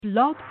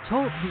Blog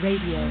Talk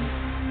Radio.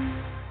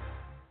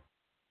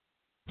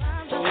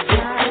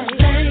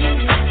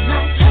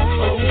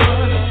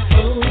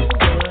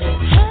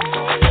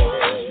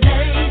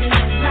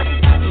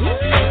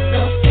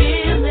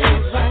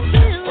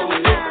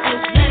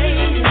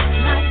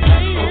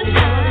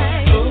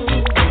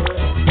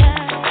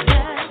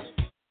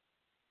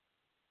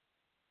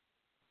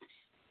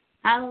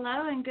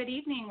 Hello and good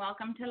evening.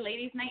 Welcome to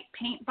Ladies Night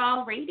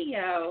Paintball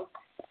Radio.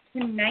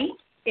 Tonight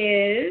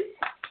is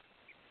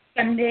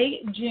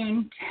Sunday,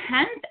 June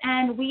 10th,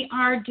 and we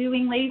are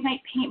doing Ladies Night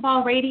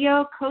Paintball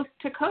Radio coast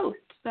to coast.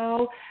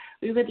 So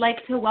we would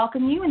like to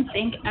welcome you and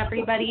thank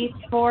everybody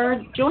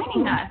for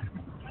joining us.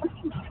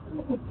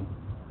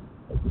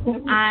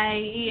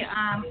 I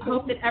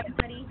hope that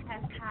everybody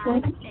has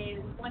had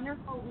a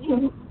wonderful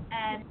week,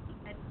 and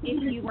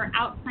if you were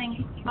out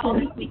playing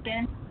paintball this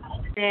weekend,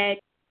 that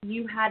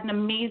you had an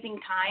amazing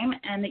time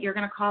and that you're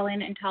going to call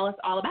in and tell us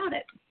all about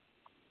it.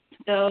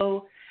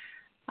 So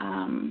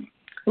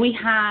we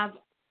have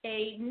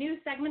a new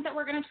segment that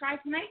we're going to try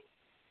tonight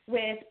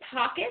with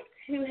Pockets,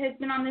 who has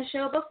been on the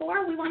show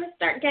before. We want to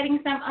start getting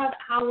some of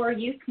our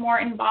youth more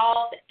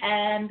involved,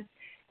 and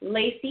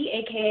Lacey,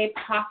 a.k.a.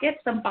 Pockets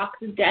from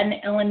Fox's Den,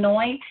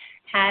 Illinois,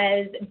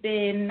 has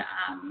been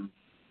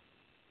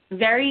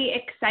very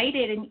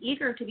excited and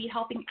eager to be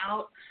helping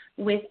out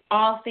with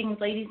all things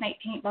Ladies Night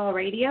Paintball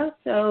Radio.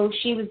 So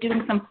she was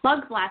doing some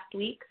plugs last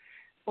week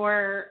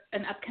for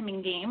an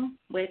upcoming game,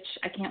 which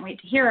I can't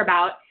wait to hear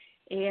about.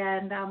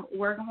 And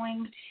we're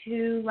going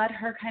to let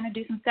her kind of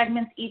do some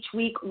segments each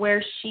week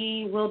where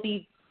she will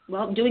be,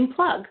 doing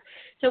plugs.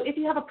 So if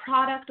you have a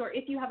product or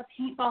if you have a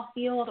paintball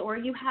field or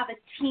you have a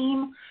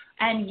team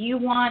and you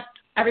want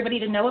everybody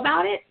to know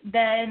about it,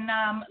 then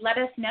let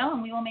us know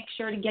and we will make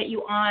sure to get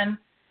you on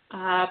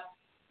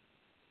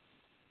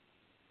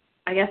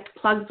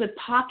Plugs with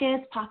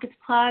Pockets, Pockets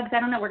Plugs. I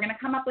don't know. We're going to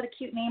come up with a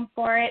cute name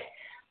for it.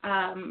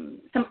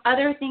 Some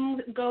other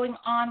things going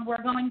on.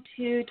 We're going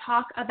to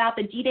talk about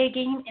the DDay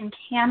game in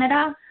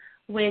Canada,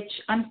 which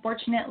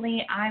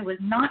unfortunately I was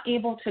not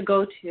able to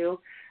go to.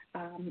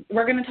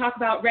 We're going to talk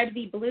about Red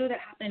v. Blue that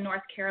happened in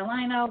North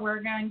Carolina.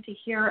 We're going to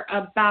hear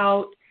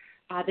about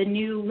the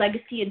new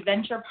Legacy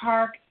Adventure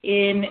Park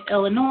in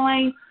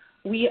Illinois.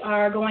 We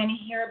are going to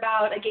hear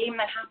about a game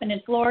that happened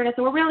in Florida.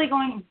 So we're really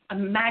going a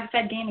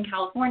MagFed game in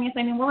California.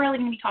 So, we're really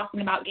going to be talking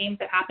about games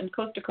that happened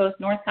coast to coast,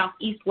 north, south,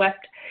 east, west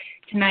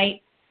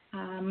tonight.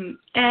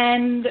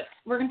 And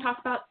we're going to talk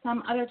about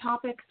some other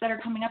topics that are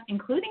coming up,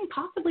 including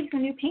possibly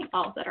some new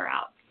paintballs that are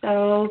out.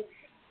 So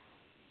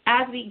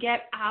as we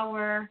get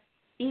our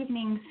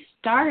evening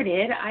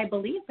started, I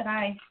believe that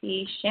I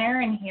see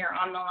Sharon here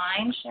on the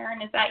line.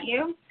 Sharon, is that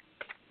you?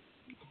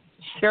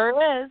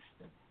 Sure is.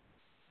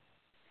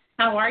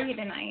 How are you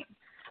tonight?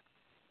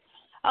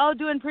 Oh,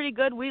 doing pretty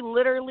good. We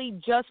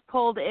literally just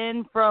pulled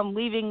in from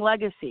leaving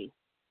Legacy.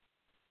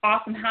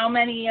 Awesome. How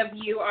many of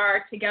you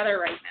are together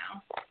right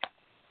now?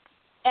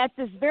 At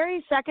this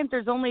very second,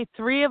 there's only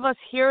 3 of us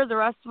here. The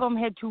rest of them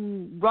had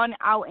to run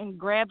out and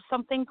grab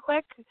something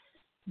quick.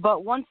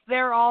 But once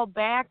they're all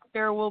back,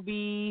 there will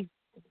be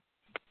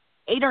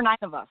 8 or 9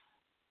 of us.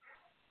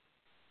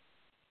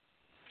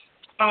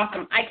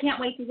 Awesome. I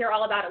can't wait to hear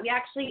all about it. We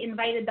actually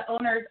invited the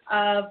owners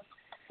of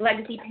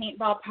Legacy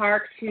Paintball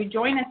Park to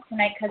join us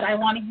tonight because I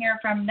want to hear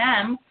from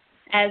them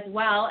as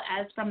well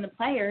as from the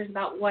players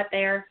about what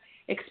their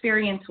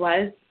experience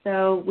was.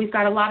 So we've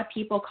got a lot of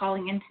people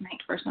calling in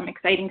tonight for some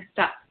exciting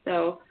stuff.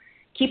 So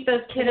keep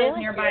those kiddos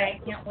nearby.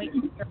 I can't wait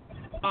to hear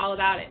all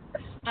about it.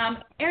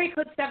 Area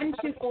code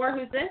 724,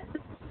 who's this?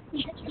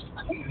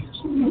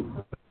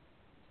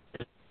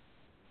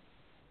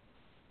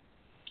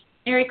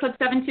 Area code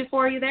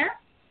 724, are you there?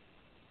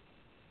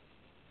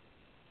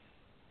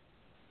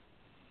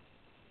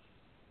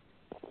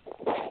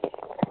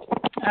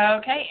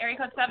 Okay, area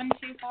code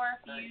 724,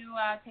 if you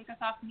take us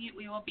off mute,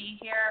 we will be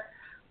here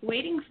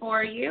waiting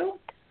for you.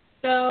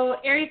 So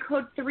area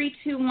code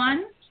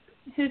 321,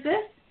 who's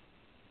this?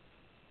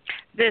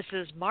 This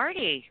is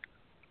Marty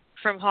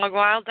from Hog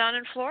Wild down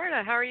in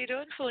Florida. How are you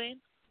doing, Feline?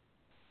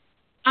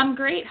 I'm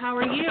great. How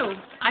are you?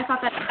 I thought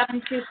that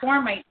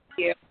 724 might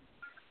be you.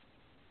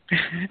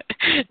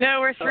 No,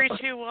 we're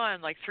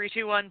 321, like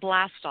 321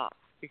 blast off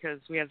because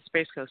we have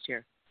Space Coast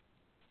here.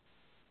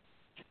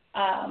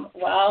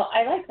 Well,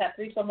 I like that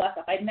 312 blast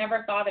off. I'd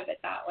never thought of it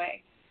that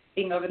way,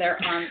 being over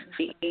there on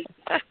the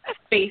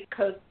Space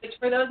Coast, which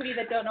for those of you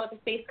that don't know what the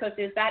Space Coast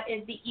is, that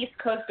is the east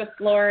coast of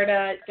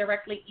Florida,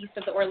 directly east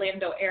of the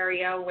Orlando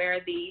area where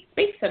the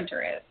Space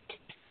Center is.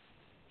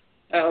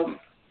 So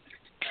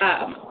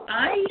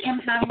I am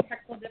having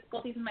technical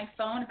difficulties in my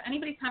phone. If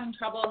anybody's having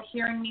trouble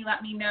hearing me,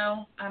 let me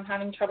know. I'm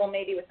having trouble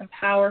maybe with some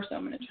power, so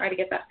I'm going to try to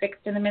get that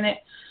fixed in a minute.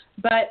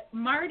 But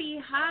Marty,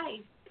 hi.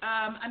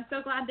 I'm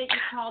so glad that you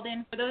called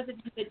in. For those of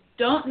you that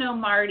don't know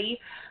Marty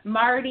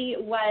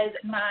was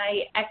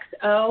my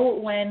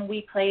XO when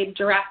we played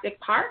Jurassic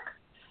Park.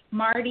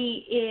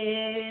 Marty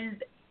is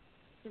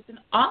just an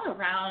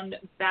all-around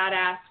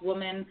badass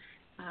woman.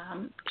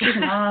 She's a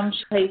mom.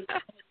 She plays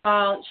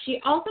football.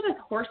 She also does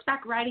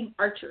horseback riding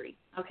archery.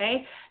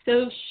 Okay,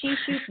 so she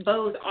shoots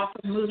bows off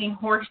of moving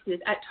horses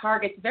at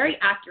targets very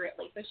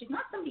accurately. So she's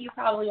not somebody you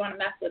probably want to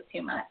mess with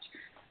too much.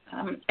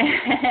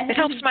 It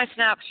helps my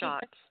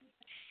snapshots.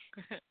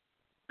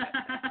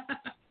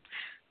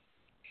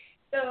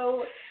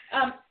 So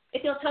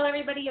if you'll tell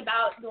everybody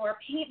about your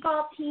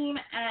paintball team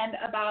and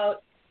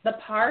about the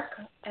park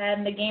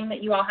and the game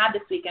that you all had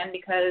this weekend,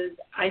 because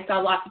I saw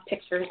lots of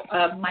pictures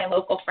of my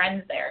local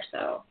friends there.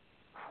 So,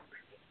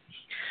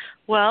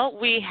 well,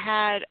 we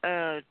had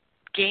a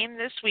game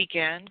this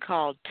weekend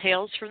called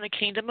Tales from the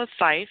Kingdom of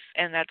Fife,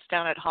 and that's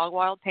down at Hog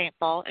Wild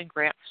Paintball in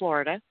Grant,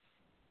 Florida.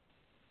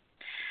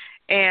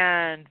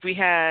 And we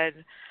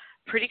had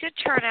pretty good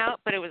turnout,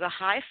 but it was a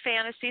high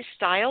fantasy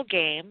style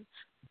game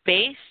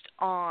based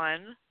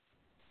on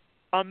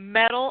a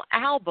metal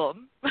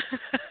album.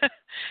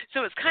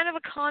 So it's kind of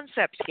a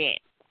concept game.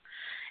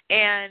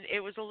 And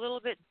it was a little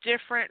bit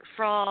different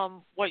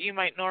from what you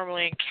might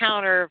normally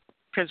encounter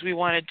because we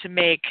wanted to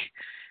make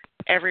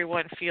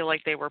everyone feel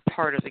like they were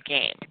part of the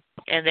game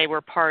and they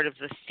were part of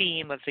the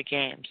theme of the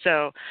game.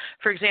 So,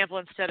 for example,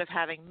 instead of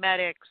having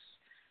medics,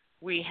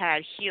 we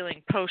had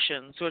healing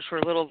potions, which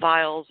were little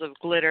vials of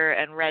glitter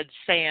and red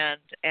sand,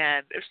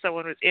 and if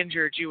someone was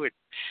injured, you would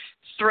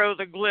throw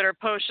the glitter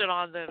potion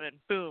on them, and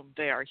boom,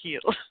 they are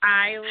healed.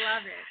 I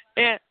love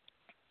it.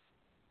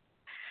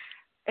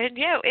 And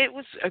yeah, it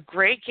was a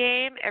great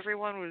game.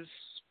 Everyone was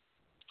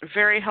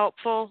very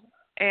helpful,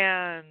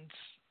 and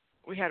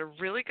we had a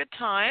really good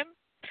time.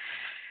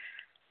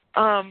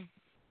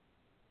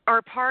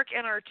 Our park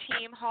and our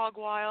team, Hog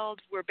Wild,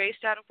 we're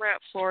based out of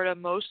Grant, Florida.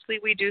 Mostly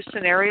we do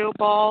scenario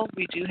ball.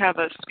 We do have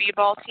a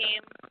speedball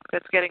team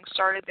that's getting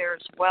started there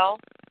as well.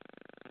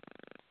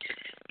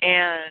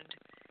 And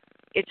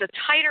it's a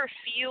tighter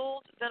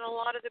field than a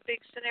lot of the big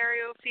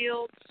scenario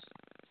fields.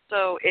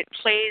 So it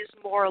plays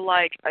more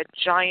like a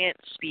giant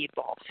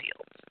speedball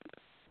field.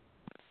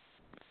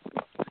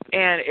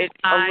 And it's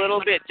a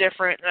little bit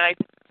different.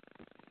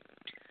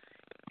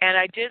 And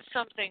I did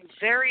something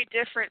very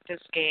different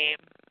this game.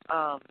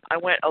 I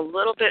went a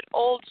little bit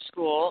old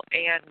school,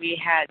 and we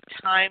had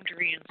timed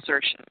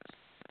reinsertions.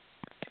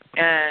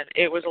 And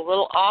it was a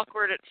little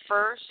awkward at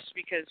first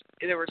because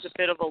there was a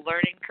bit of a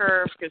learning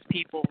curve because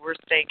people were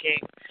thinking.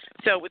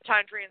 So with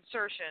timed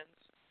reinsertions,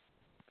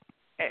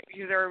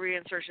 there are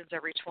reinsertions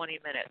every 20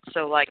 minutes.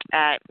 So like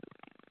at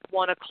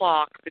 1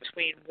 o'clock,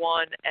 between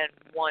 1 and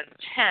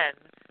 1:10,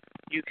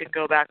 you can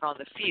go back on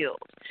the field.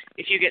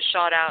 If you get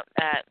shot out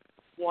at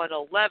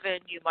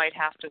 1:11, you might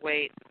have to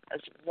wait as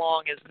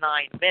long as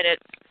 9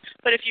 minutes.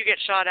 But if you get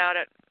shot out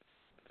at,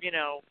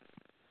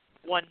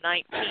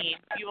 1:19,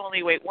 you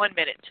only wait 1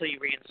 minute until you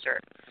reinsert.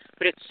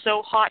 But it's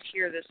so hot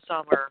here this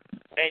summer,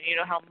 and you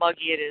know how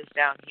muggy it is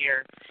down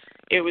here.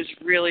 It was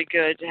really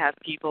good to have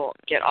people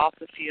get off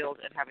the field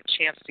and have a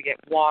chance to get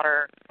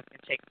water and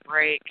take a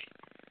break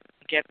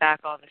and get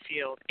back on the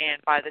field.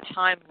 And by the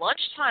time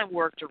lunchtime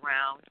worked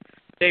around,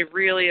 they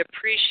really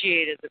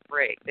appreciated the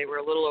break. They were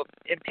a little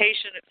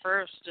impatient at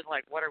first and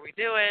like, what are we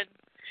doing?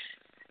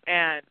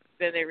 And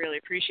then they really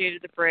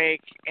appreciated the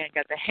break and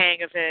got the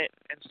hang of it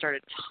and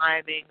started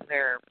timing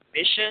their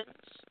missions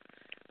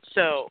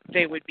so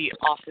they would be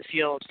off the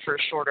field for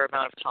a shorter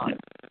amount of time.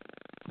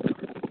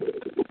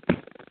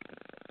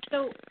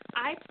 So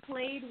I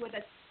played with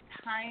a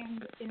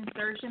timed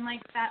insertion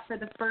like that for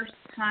the first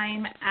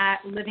time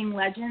at Living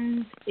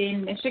Legends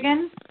in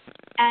Michigan.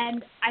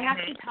 And I have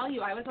to tell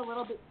you, I was a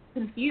little bit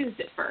confused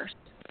at first.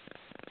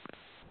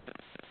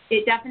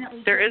 It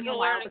definitely there took is me a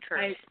while. learning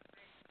curve.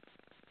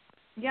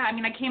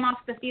 I came off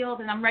the field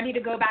and I'm ready to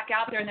go back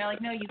out there, and they're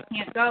like, no, you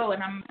can't go.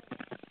 And I'm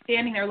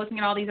standing there looking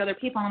at all these other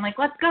people, and I'm like,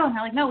 let's go. And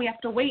they're like, no, we have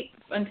to wait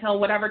until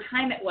whatever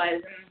time it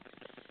was. And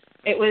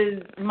it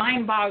was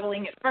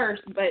mind-boggling at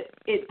first, but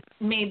it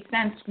made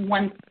sense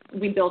once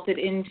we built it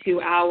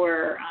into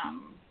our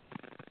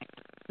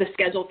the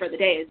schedule for the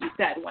day, as you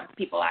said, once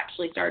people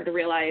actually started to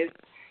realize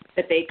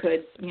that they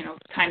could,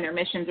 time their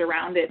missions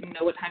around it and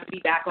know what time to be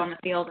back on the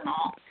field and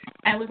all.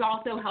 And it was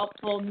also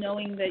helpful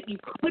knowing that you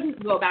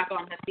couldn't go back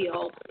on the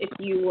field if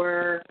you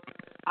were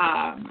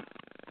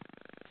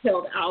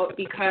killed out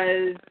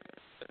because,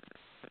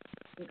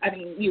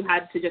 you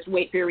had to just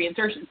wait for your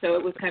reinsertion. So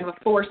it was kind of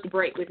a forced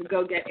break. We could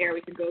go get air,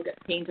 we could go get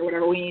paint or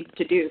whatever we needed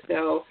to do.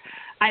 So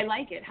I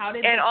like it. How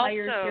did the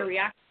players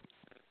react?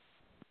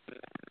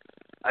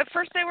 At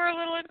first they were a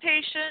little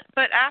impatient,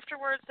 but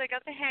afterwards they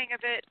got the hang of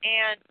it,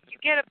 and you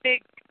get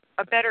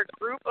a better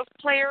group of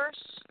players.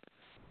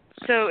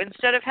 So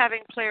instead of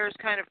having players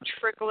kind of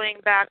trickling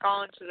back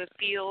onto the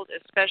field,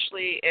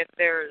 especially if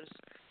there's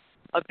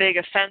a big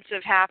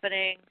offensive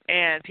happening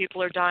and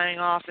people are dying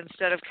off,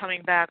 instead of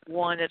coming back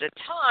one at a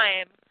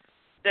time,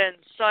 then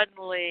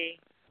suddenly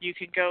you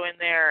can go in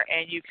there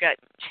and you've got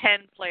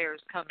 10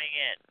 players coming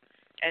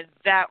in, and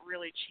that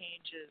really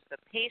changes the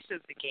pace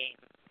of the game.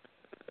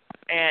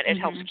 And it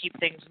helps keep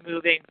things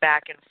moving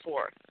back and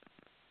forth.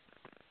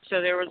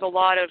 So there was a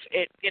lot of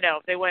it,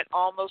 they went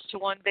almost to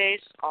one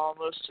base,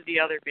 almost to the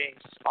other base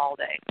all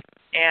day.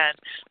 And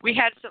we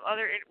had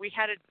we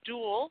had a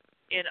duel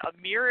in a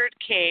mirrored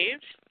cave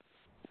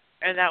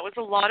and that was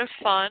a lot of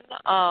fun.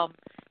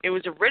 It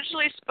was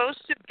originally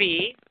supposed to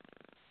be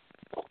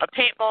a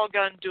paintball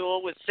gun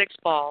duel with 6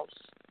 balls,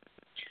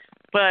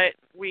 but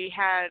we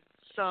had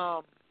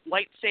some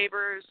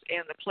lightsabers,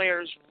 and the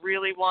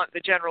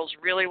generals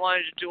really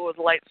wanted to duel with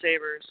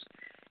lightsabers,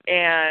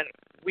 and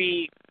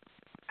we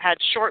had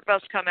Short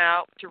Bus come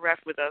out to ref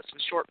with us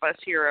with Short Bus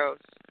Heroes,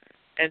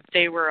 and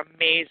they were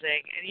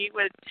amazing. And he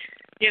would,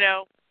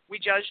 we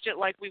judged it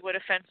like we would a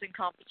fencing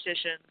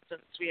competition,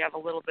 since we have a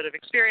little bit of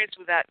experience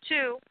with that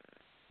too.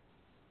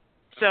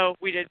 So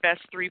we did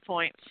best 3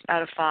 points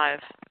out of 5,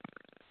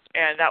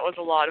 and that was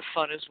a lot of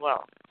fun as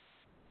well.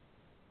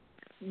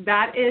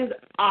 That is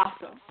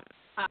awesome.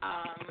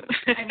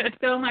 I know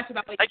so much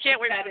about what I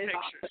can't wait that for the is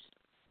pictures.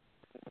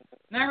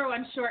 Awesome. Number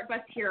 1, Short Bus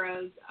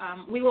Heroes.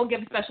 We will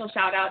give a special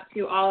shout out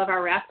to all of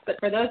our refs, but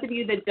for those of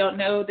you that don't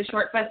know the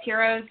Short Bus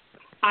Heroes,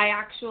 I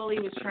actually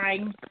was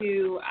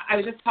I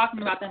was just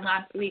talking about them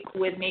last week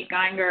with Nate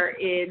Geiger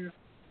in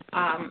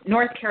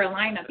North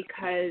Carolina,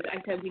 because I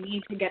said we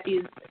need to get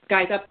these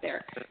guys up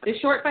there. The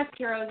Short Bus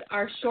Heroes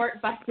are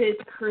Short Bus's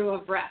crew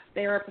of refs.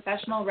 They are a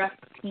professional ref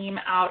team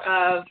out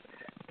of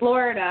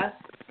Florida.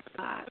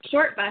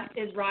 Short Bus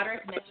is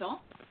Roderick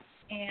Mitchell,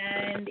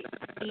 and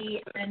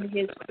he and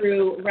his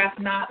crew ref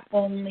not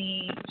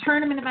only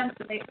tournament events,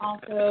 but they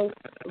also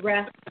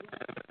ref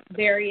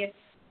various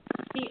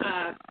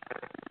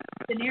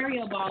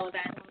scenario ball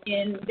events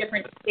in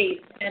different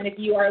states. And if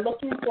you are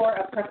looking for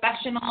a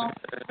professional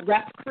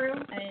ref crew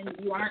and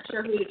you aren't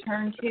sure who to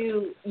turn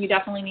to, you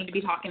definitely need to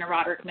be talking to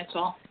Roderick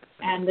Mitchell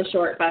and the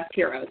Short Bus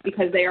Heroes,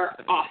 because they are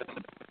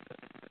awesome.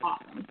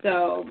 Awesome.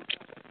 So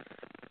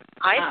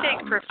I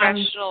think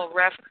professional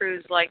ref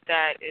crews like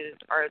that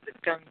are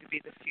going to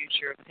be the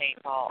future of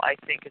paintball. I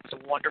think it's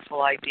a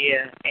wonderful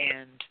idea,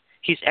 and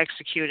he's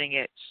executing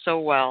it so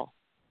well.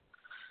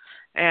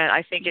 And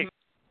I think it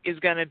is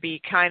going to be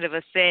kind of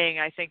a thing.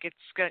 I think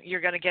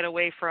you're going to get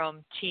away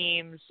from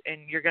teams,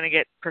 and you're going to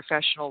get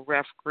professional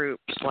ref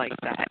groups like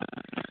that.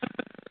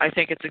 I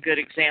think it's a good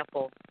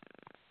example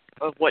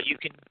of what you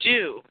can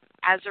do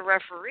as a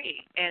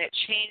referee, and it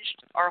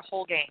changed our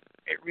whole game.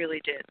 It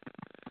really did.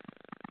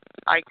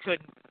 I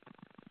couldn't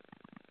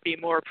be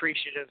more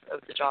appreciative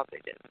of the job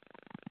they did.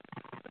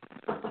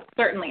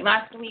 Certainly.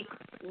 Last week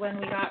when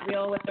we got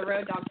real with the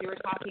Road Dogs, we were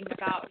talking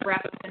about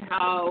refs and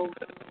how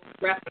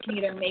refs can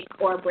either make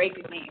or break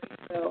a game.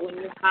 So when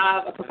you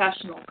have a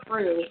professional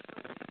crew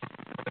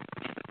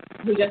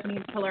who just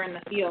needs to learn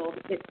the field,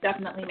 it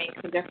definitely makes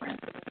a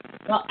difference.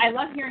 Well, I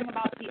love hearing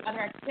about the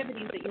other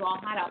activities that you all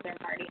had out there,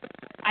 Marty.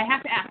 I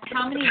have to ask,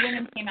 how many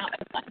women came out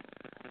to play?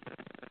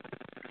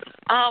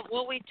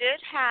 Well, we did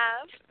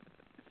have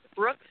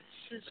Brooke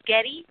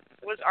Getty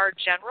was our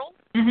general,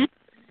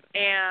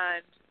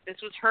 and this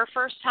was her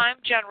first time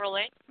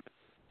generaling,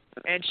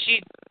 and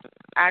she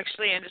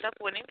actually ended up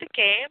winning the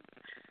game,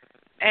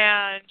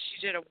 and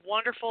she did a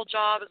wonderful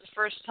job as a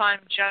first-time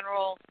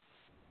general.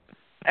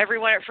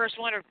 Everyone at first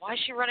wondered, why is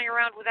she running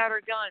around without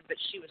her gun? But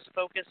she was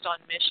focused on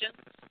missions,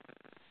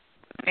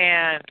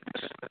 and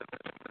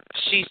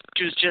she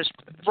was just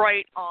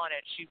right on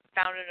it. She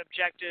found an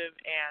objective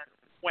and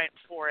went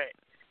for it,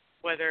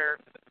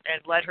 and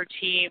led her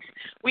team.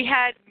 We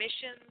had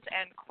missions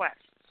and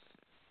quests.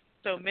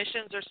 So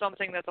missions are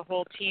something that the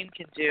whole team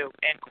can do,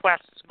 and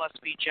quests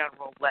must be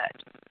general-led,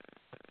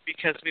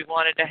 because we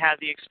wanted to have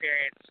the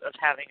experience of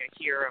having a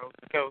hero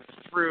go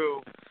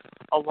through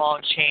a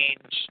long chain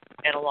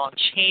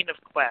of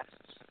quests,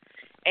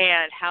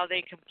 and how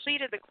they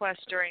completed the quest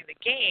during the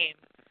game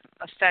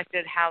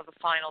affected how the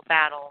final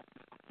battle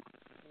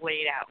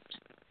laid out.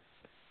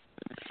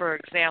 For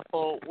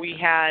example, we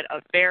had a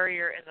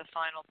barrier in the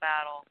final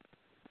battle,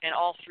 and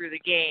all through the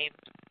game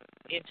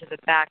into the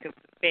back of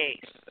the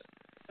base.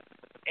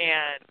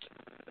 And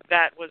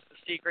that was the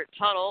secret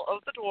tunnel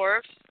of the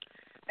dwarves.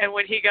 And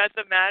when he got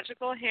the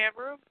magical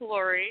hammer of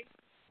glory,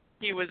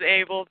 he was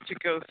able to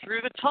go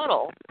through the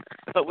tunnel.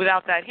 But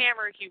without that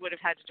hammer, he would have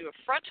had to do a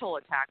frontal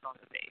attack on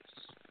the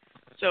base.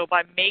 So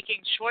by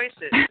making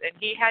choices, and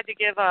he had to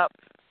give up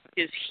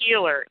his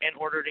healer in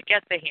order to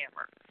get the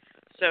hammer.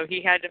 So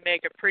he had to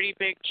make a pretty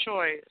big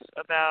choice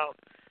about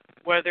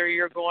whether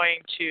you're going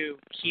to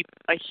keep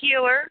a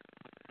healer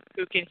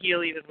who can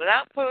heal even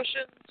without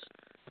potions,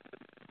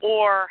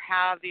 or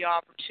have the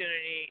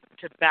opportunity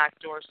to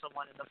backdoor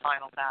someone in the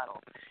final battle.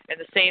 And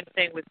the same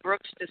thing with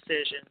Brooke's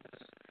decisions.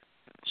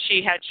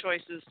 She had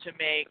choices to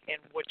make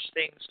in which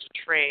things to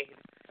trade,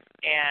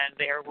 and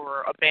there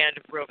were a band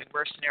of roving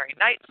mercenary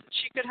knights that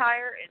she could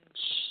hire, and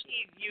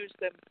she used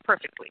them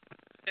perfectly.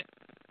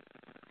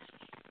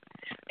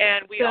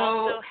 And we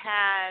also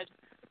had,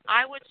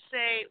 I would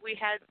say, we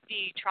had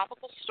the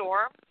Tropical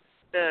Storm,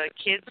 the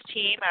kids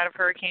team out of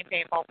Hurricane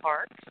Paintball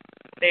Park.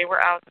 They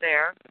were out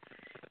there,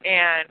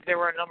 and there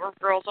were a number of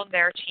girls on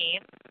their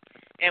team.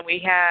 And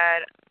we had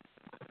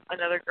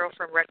another girl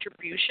from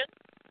Retribution.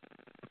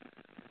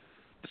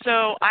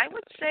 So I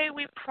would say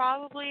we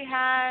probably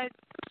had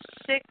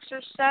 6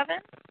 or 7.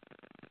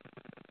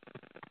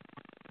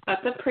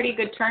 That's a pretty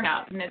good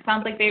turnout, and it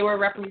sounds like they were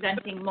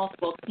representing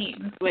multiple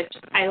teams, which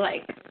I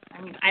like. I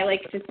I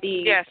like to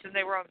see. Yes, and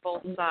they were on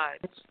both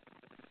sides.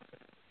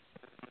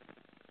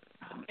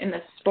 In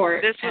the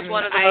sport. This was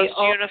one of the most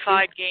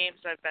unified games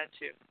I've been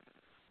to.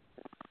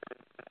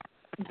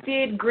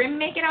 Did Grim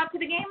make it out to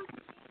the game?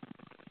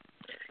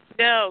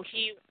 No,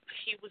 he's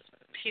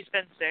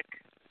been sick.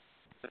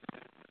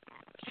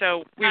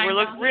 So we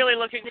were really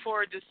looking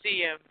forward to see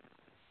him.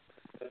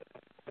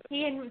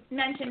 He had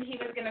mentioned he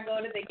was going to go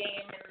to the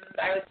game, and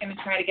I was going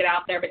to try to get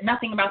out there, but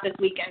nothing about this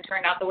weekend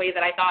turned out the way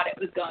that I thought it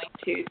was going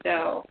to.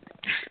 So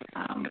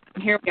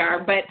here we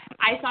are. But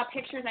I saw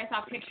pictures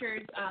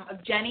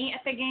of Jenny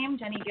at the game,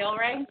 Jenny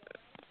Gilray.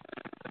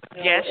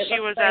 Yes, she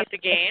was at the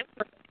game,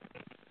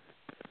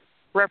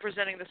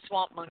 representing the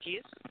Swamp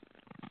Monkeys.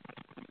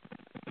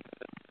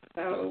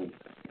 So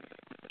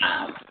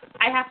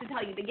I have to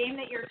tell you, the game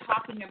that you're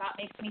talking about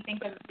makes me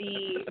think of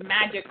the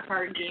Magic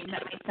card game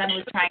that my son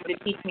was trying to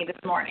teach me this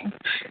morning.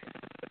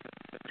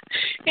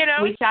 You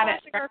know, it's a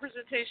classic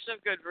representation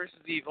of good versus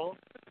evil.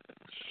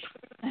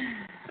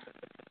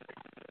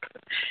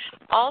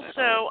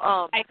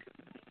 Also,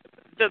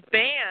 the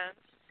band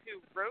who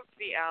wrote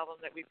the album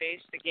that we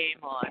based the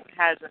game on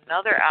has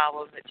another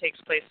album that takes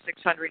place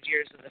 600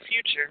 years in the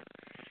future,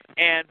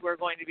 and we're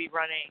going to be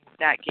running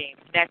that game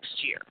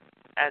next year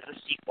as a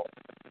sequel.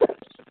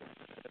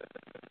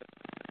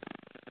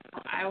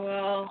 I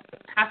will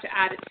have to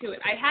add it to it.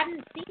 I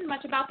hadn't seen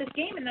much about this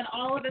game, and then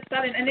all of a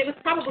sudden, and it was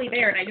probably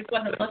there, and I just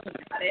wasn't looking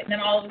at it, and then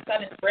all of a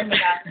sudden Brim was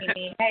asking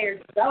me, hey, are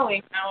you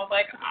going? And I was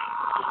like,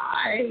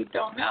 I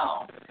don't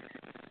know.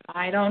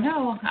 I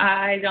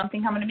don't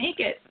think I'm going to make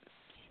it.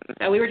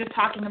 So we were just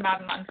talking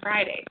about it on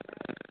Friday.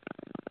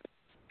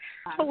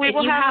 We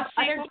will have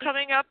a sequel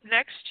coming up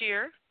next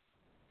year.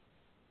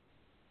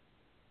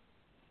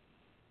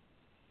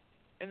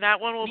 And that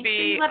one will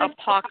be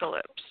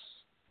Apocalypse.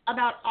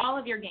 About all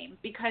of your games,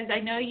 because I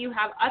know you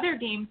have other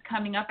games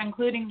coming up,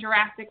 including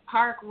Jurassic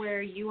Park,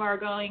 where you are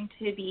going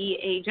to be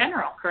a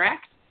general,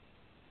 correct?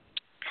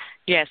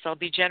 Yes, I'll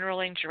be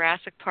generaling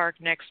Jurassic Park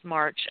next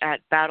March at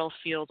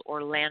Battlefield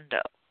Orlando.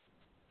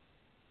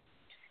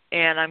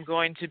 And I'm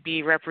going to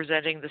be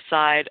representing the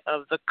side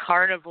of the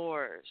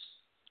carnivores.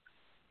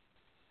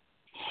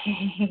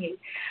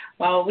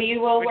 Well, we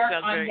will work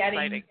on getting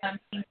exciting.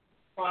 some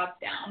squads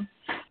down.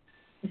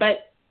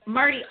 But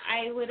Marty,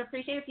 I would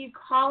appreciate if you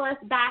call us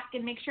back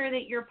and make sure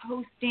that you're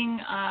posting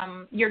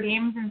your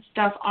games and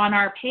stuff on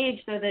our page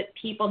so that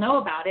people know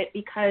about it,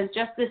 because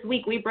just this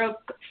week we broke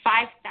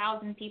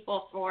 5,000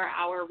 people for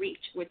our reach,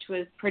 which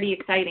was pretty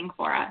exciting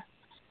for us.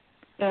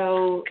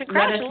 So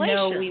let us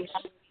know. We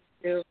want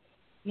to.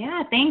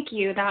 Yeah, thank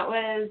you. That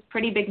was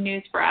pretty big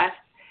news for us,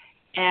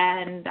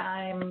 and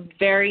I'm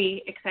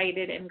very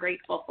excited and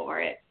grateful for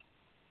it.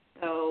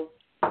 So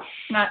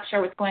not sure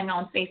what's going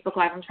on with Facebook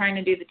Live. I'm trying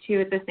to do the two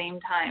at the same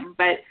time.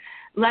 But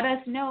let us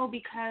know,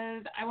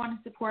 because I want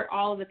to support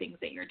all of the things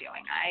that you're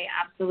doing. I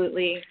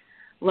absolutely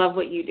love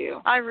what you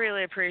do. I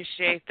really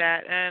appreciate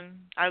that. And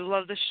I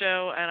love the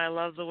show, and I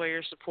love the way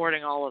you're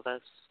supporting all of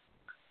us.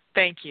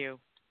 Thank you.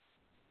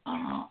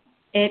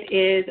 It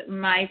is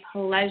my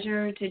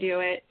pleasure to do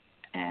it.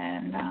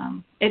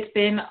 And it's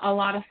been a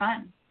lot of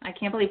fun. I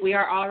can't believe we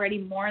are already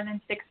more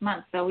than 6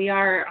 months. So we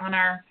are on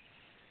our,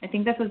 I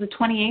think this was the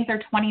 28th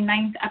or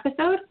 29th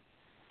episode.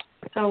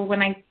 So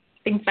when I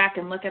think back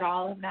and look at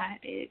all of that,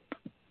 it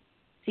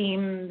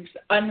seems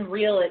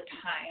unreal at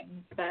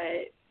times.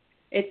 But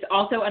it's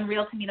also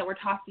unreal to me that we're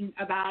talking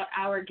about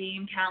our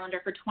game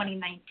calendar for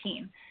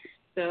 2019.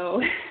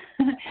 So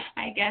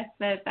I guess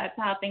that's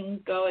how things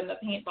go in the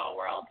paintball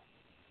world.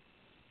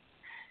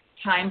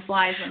 Time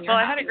flies when you're having fun.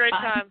 Well, I had a great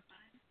fun. time.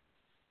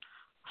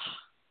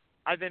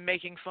 I've been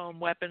making foam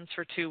weapons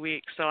for 2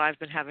 weeks, so I've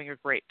been having a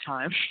great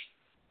time.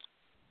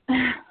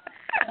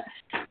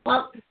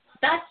 Well,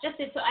 that's just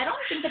it. So I don't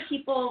think that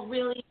people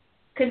really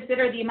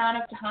consider the amount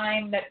of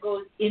time that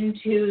goes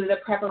into the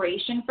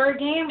preparation for a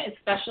game,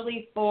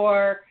 especially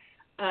for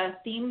a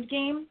themed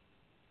game.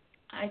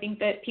 I think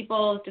that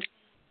people just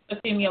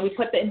assume, we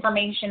put the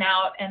information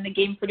out and the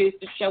game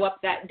producers show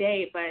up that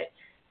day, but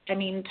I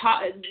mean,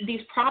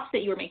 these props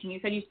that you were making, you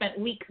said you spent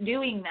weeks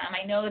doing them.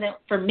 I know that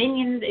for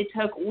Minions, it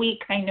took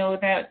weeks. I know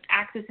that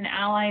Axis and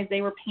Allies, they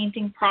were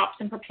painting props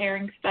and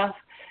preparing stuff.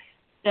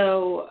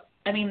 So,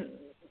 I mean,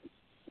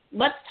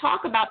 let's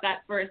talk about that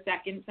for a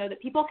second so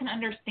that people can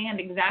understand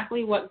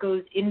exactly what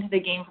goes into the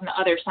game from the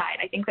other side.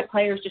 I think that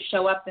players just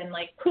show up and,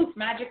 poof,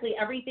 magically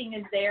everything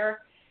is there.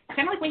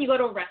 Kind of like when you go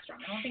to a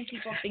restaurant. I don't think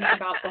people think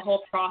about the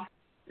whole process.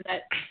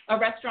 That a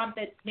restaurant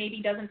that maybe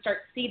doesn't start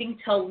seating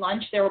till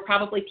lunch, there were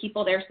probably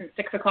people there since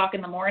 6 o'clock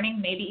in the morning,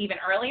 maybe even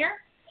earlier.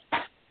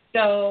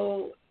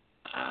 So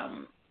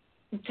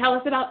tell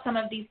us about some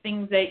of these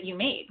things that you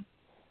made.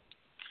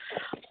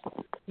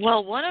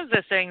 Well, one of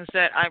the things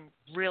that I'm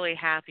really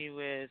happy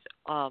with,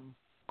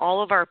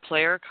 all of our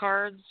player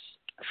cards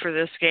for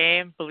this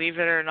game, believe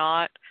it or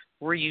not,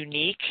 were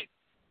unique.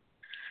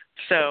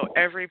 So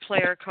every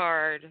player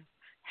card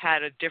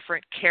had a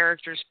different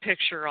character's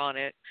picture on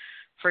it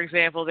for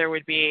example, there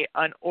would be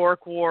an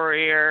orc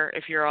warrior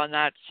if you're on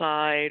that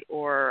side,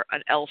 or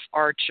an elf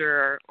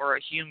archer, or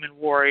a human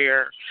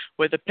warrior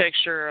with a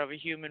picture of a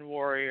human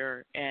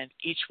warrior, and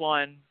each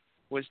one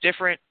was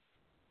different.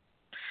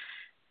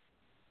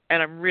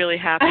 And I'm really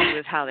happy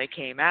with how they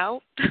came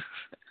out.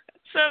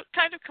 So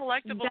kind of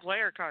collectible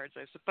player cards,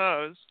 I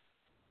suppose.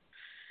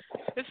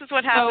 This is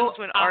what happens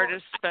when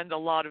artists spend a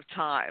lot of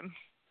time.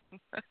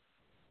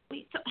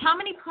 Wait, so how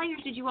many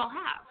players did you all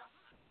have?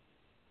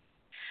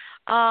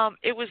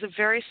 It was a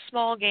very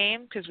small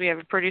game because we have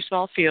a pretty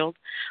small field.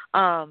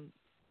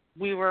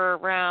 We were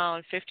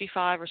around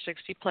 55 or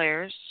 60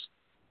 players.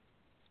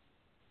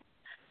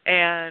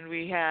 And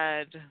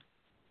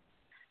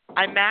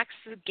I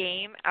maxed the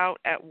game out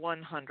at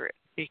 100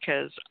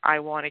 because I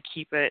want to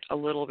keep it a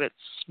little bit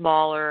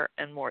smaller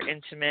and more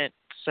intimate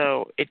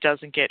so it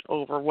doesn't get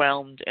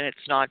overwhelmed, and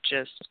it's not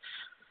just,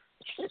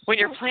 when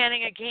you're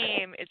planning a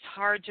game, it's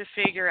hard to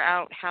figure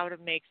out how to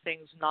make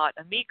things not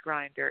a meat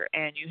grinder,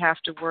 and you have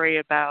to worry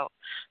about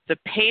the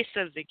pace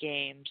of the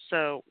game.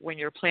 So when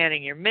you're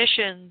planning your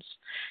missions,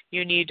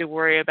 you need to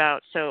worry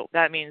about, so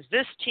that means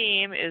this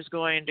team is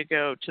going to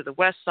go to the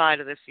west side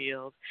of the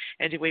field,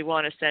 and do we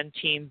want to send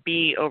team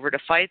B over to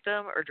fight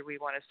them, or do we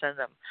want to send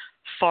them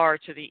far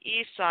to the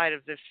east side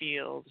of the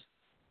field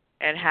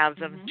and have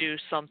them do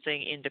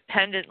something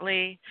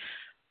independently?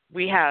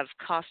 We have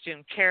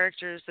costume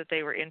characters that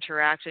they were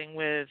interacting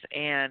with,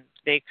 and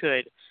they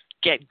could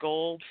get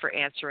gold for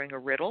answering a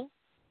riddle,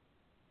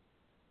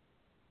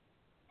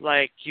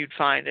 like you'd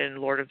find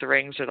in Lord of the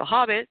Rings or The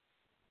Hobbit.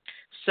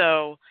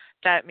 So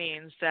that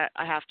means that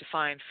I have to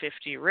find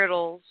 50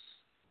 riddles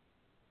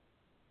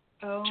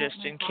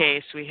just in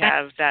case we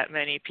have that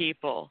many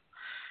people.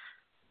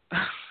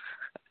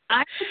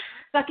 I'm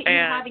stuck at you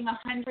having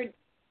 100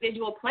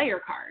 individual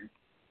player cards.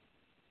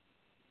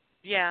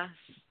 Yeah.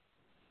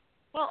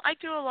 Well, I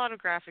do a lot of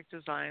graphic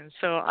design,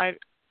 so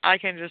I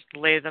can just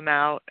lay them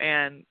out,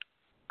 and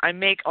I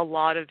make a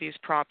lot of these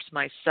props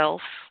myself.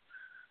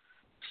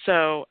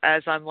 So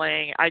as I'm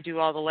I do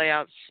all the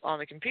layouts on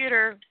the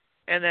computer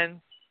and then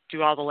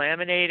do all the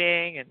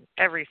laminating and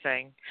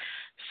everything.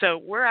 So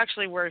we're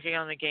actually working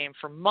on the game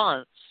for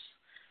months,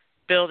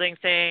 building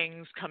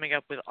things, coming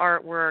up with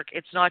artwork.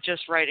 It's not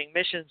just writing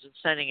missions and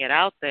sending it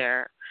out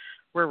there.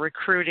 We're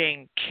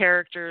recruiting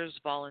characters,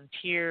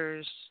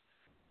 volunteers,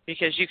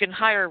 because you can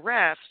hire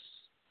refs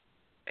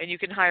and you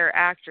can hire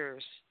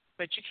actors,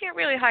 but you can't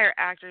really hire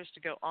actors to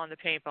go on the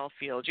paintball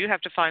field. You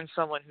have to find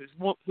someone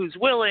who's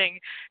willing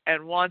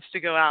and wants to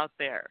go out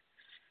there.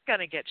 Going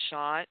to get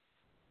shot.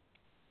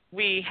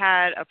 We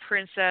had a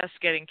princess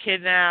getting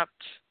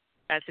kidnapped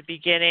at the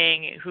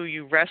beginning who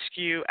you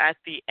rescue at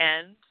the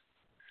end,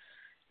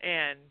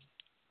 and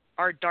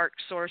our dark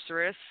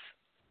sorceress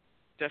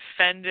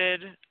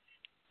defended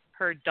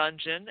her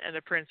dungeon, and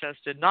the princess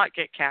did not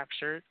get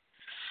captured.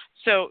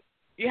 So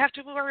you have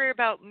to worry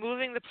about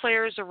moving the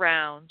players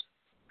around,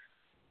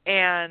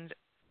 and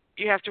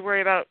you have to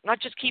worry about not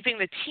just keeping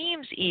the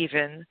teams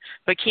even,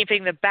 but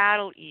keeping the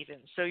battle even.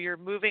 So you're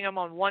moving them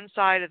on one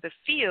side of the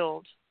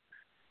field,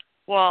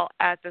 while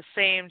at the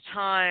same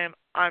time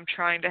I'm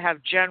trying to have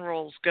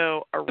generals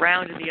go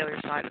around to the other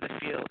side of the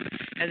field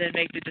and then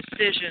make the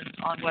decisions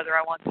on whether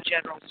I want the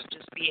generals to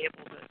just be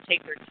able to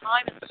take their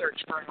time and search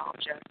for an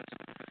object,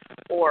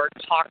 or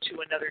talk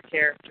to another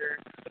character,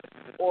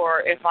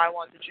 or if I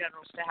want the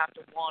generals to have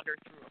to wander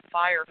through a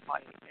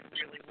firefight and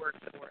really work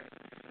for it.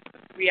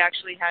 We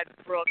actually had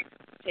Brooke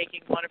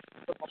taking one of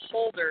the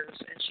beholders,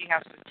 and she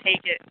has to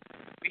take it.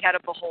 We had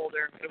a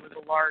beholder. It was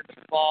a large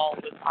ball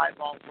with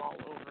eyeballs all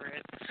over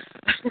it.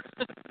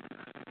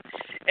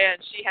 And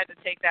she had to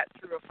take that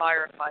through a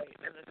firefight,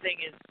 and the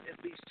thing is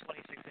at least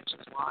 26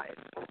 inches wide.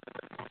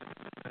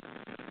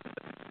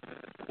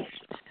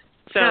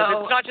 So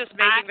it's not just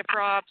making the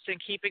props and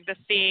keeping the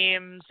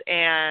themes,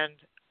 and,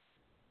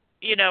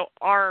 you know,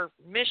 our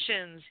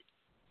missions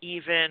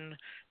even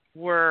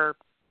were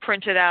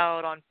printed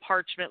out on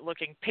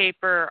parchment-looking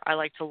paper. I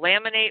like to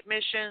laminate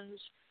missions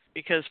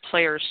because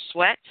players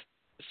sweat,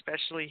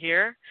 especially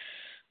here.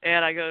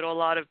 And I go to a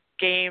lot of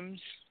games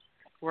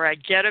where I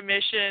get a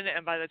mission,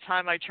 and by the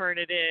time I turn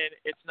it in,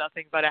 it's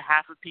nothing but a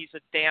half a piece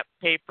of damp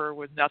paper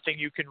with nothing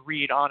you can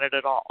read on it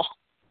at all.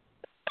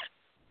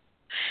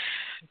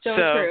 So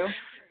true.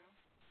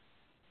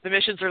 The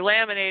missions are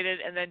laminated,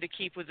 and then to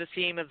keep with the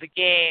theme of the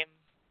game,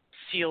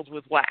 sealed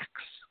with wax.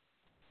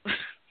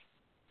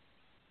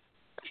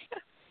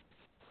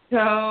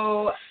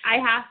 So I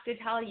have to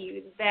tell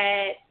you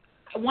that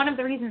one of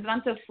the reasons that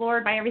I'm so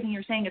floored by everything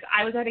you're saying is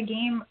I was at a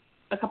game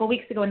a couple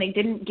weeks ago and they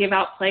didn't give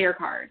out player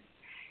cards.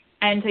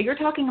 And so you're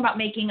talking about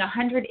making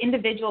 100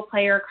 individual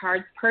player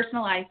cards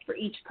personalized for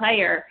each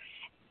player.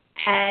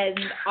 And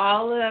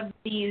all of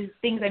these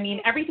things, I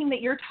mean, everything that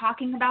you're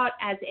talking about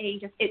as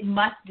it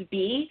must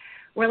be,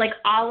 were like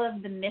all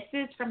of the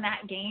misses from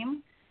that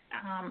game.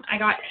 I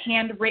got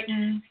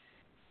handwritten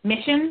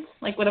missions,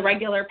 like with a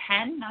regular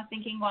pen. And I was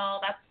thinking,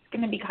 well, that's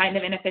going to be kind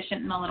of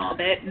inefficient in a little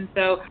bit. And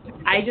so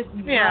I just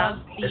love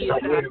these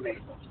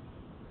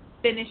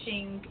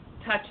finishing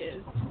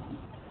touches.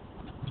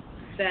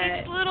 that...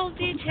 It's little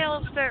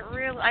details that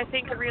I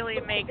think really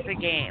make the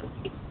game.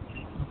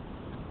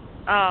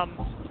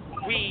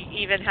 We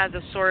even had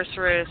the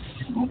sorceress.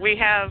 We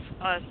have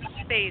a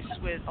space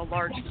with a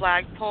large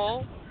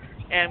flagpole,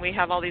 and we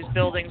have all these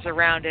buildings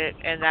around it,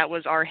 and that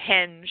was our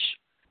henge.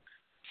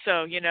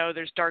 So,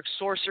 there's dark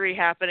sorcery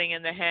happening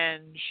in the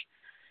henge.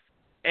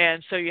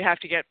 And so you have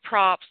to get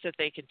props that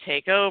they can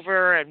take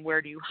over, and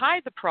where do you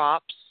hide the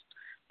props?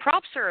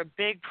 Props are a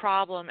big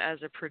problem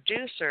as a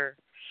producer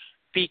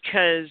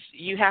because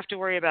you have to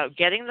worry about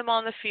getting them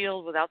on the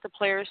field without the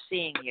players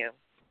seeing you,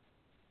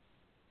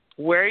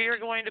 where you're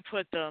going to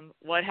put them,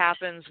 what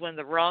happens when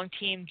the wrong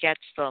team gets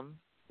them,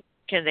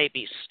 can they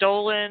be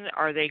stolen,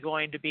 are they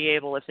going to be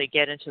able, if they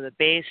get into the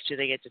base, do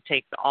they get to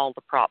take all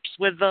the props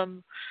with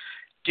them?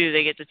 Do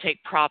they get to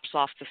take props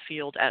off the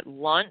field at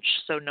lunch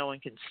so no one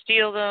can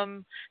steal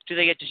them? Do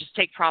they get to just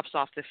take props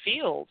off the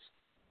field?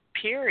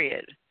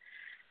 Period.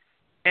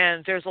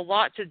 And there's a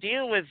lot to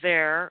deal with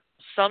there.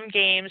 Some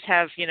games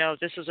have,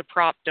 this is a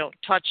prop, don't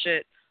touch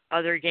it.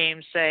 Other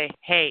games say,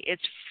 hey,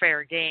 it's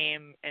fair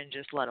game, and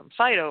just let them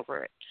fight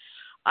over it.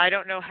 I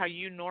don't know how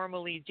you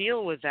normally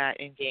deal with that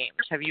in games.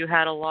 Have you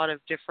had a lot of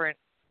different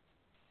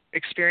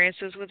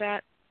experiences with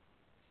that?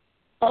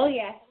 Oh,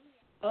 yes.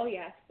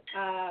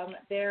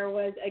 There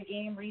was a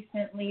game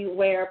recently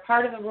where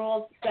part of the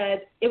rules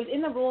said, it was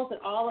in the rules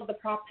that all of the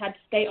props had to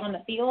stay on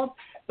the field,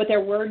 but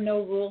there were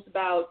no rules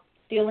about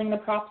stealing the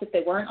props if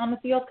they weren't on the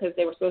field because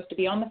they were supposed to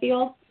be on the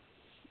field.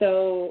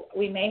 So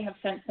we may have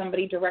sent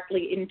somebody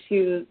directly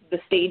into the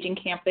staging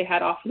camp they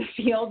had off the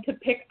field to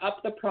pick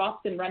up the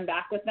props and run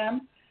back with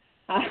them.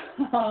 I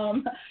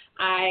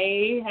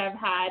have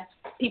had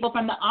people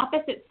from the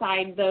opposite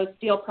side, though,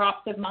 steal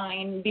props of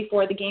mine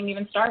before the game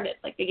even started.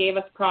 Like, they gave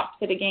us props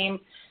at a game,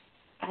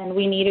 and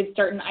we needed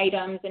certain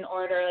items in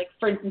order, like,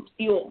 for instance,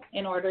 fuel,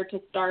 in order to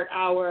start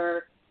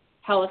our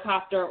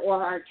helicopter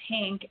or our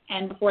tank,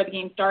 and before the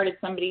game started,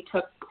 somebody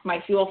took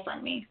my fuel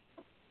from me.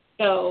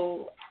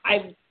 So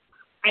I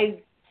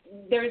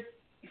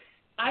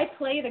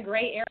play the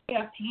gray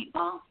area of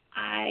paintball.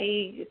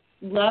 I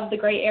love the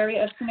gray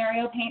area of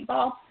scenario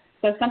paintball.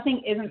 So if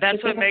something isn't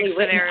That's what makes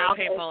scenario out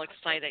paintball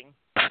exciting.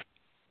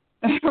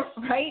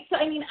 Right? So,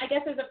 I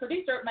guess as a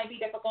producer, it might be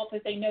difficult to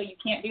say, no, you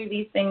can't do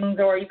these things,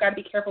 or you've got to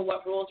be careful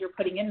what rules you're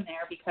putting in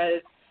there,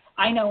 because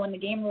I know when the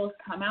game rules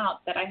come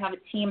out that I have a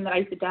team that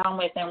I sit down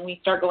with and we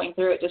start going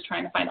through it just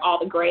trying to find all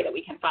the gray that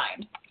we can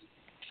find.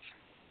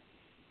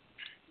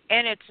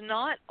 And it's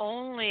not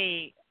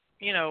only,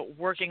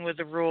 working with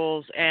the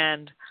rules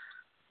and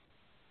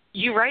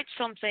you write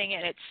something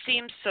and it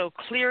seems so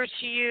clear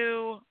to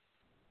you,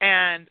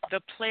 and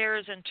the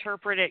players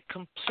interpret it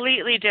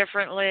completely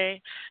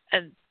differently,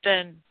 and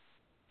then,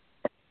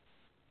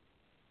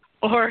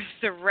 or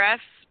the refs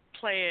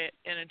play it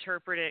and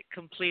interpret it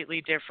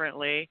completely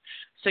differently.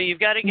 So you've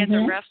got to get the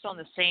refs on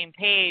the same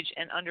page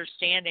and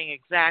understanding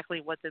exactly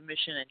what the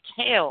mission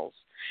entails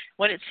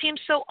when it seems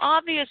so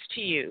obvious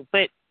to you,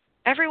 but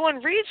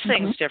everyone reads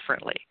things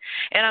differently.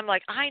 And I'm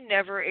like,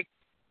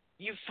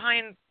 you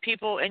find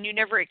people and you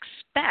never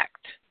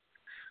expect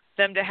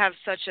them to have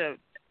such a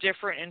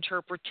different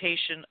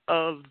interpretation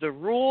of the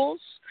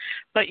rules,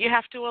 but you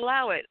have to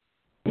allow it.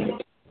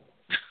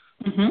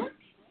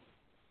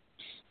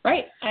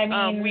 Right. I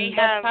mean,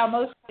 that's how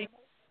most things.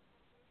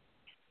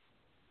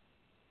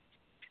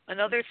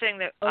 Another thing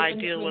that I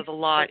deal with a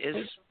lot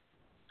is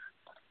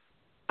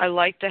I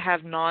like to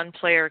have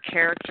non-player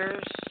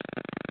characters,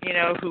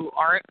 who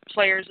aren't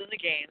players in the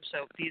game.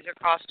 So these are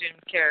costume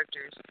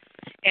characters.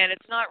 And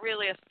it's not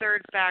really a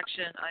third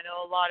faction. I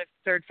know a lot of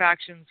third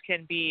factions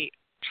can be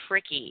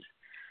tricky.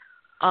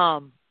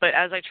 But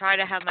as I try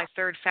to have my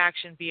third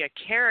faction be a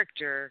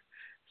character,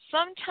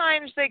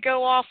 sometimes they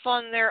go off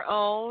on their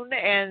own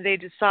and they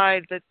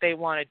decide that they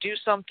want to do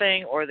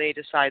something, or they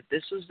decide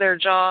this is their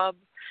job.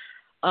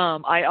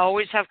 I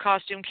always have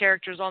costume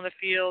characters on the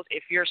field.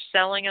 If you're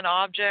selling an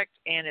object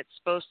and it's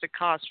supposed to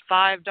cost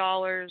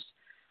 $5,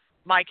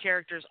 my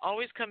characters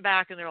always come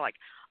back and they're like,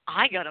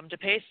 I got them to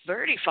pay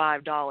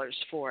 $35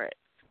 for it.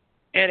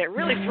 And it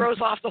really throws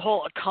off the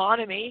whole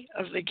economy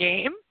of the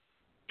game,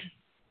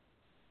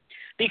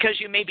 because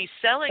you may be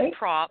selling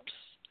props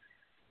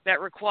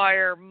that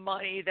require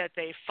money that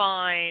they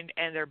find,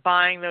 and they're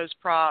buying those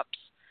props,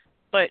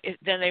 but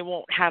then they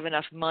won't have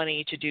enough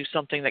money to do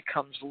something that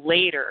comes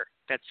later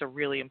that's a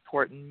really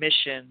important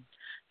mission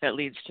that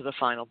leads to the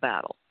final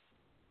battle.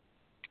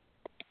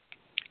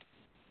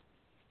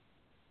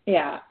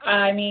 Yeah,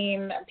 I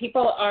mean,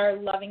 people are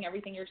loving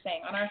everything you're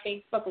saying. On our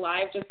Facebook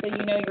Live, just so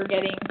you know, you're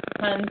getting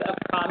tons of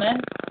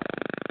comments.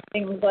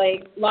 Things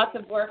like lots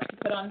of work to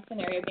put on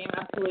scenario game,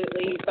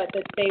 absolutely, but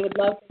that they would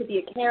love to be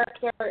a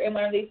character in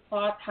one of these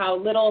plots, how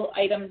little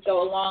items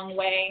go a long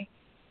way,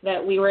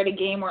 that we were at a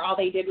game where all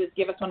they did was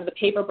give us one of the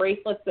paper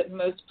bracelets that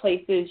most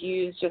places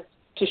use just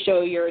to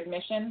show your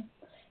admission.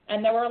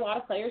 And there were a lot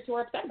of players who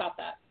were upset about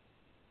that.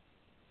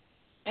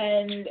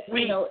 And,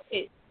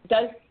 it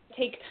does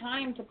take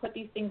time to put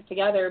these things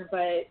together,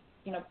 but,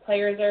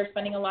 players are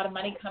spending a lot of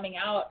money coming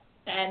out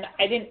And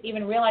I didn't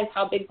even realize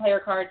how big player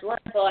cards were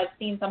until I've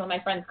seen some of my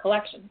friends'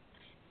 collections.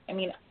 I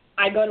mean,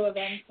 I go to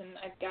events and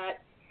I've got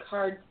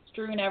cards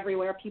strewn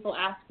everywhere. People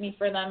ask me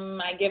for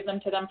them. I give them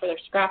to them for their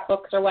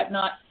scrapbooks or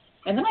whatnot.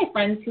 And then I have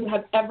friends who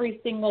have every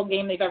single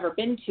game they've ever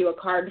been to a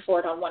card for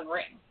it on one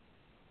ring.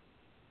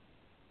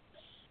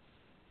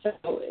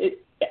 So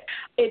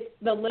it's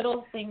the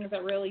little things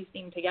that really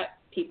seem to get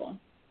people.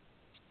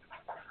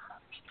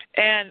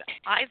 And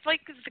I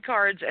think of the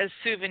cards as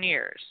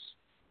souvenirs.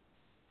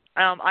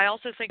 I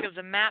also think of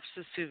the maps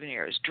as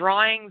souvenirs.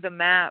 Drawing the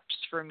maps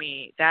for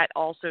me, that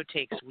also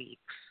takes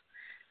weeks.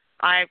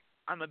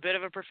 I'm a bit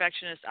of a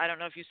perfectionist. I don't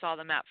know if you saw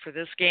the map for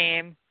this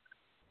game,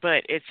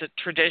 but it's a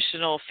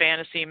traditional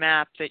fantasy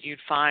map that you'd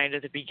find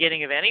at the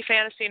beginning of any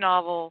fantasy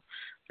novel.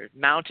 There's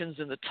mountains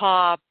in the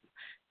top.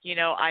 You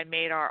know, I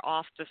made our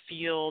off the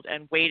field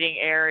and waiting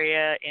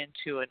area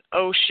into an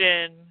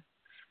ocean.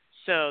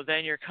 So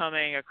then you're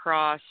coming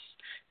across,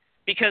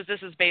 because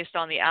this is based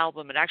on the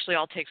album, it actually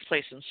all takes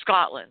place in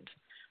Scotland.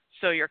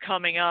 So you're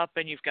coming up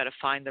and you've got to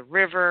find the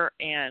river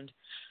and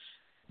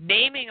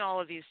naming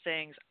all of these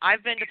things.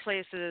 I've been to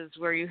places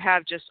where you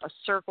have just a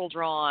circle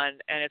drawn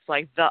and it's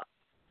like the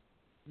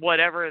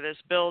whatever this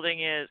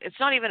building is. It's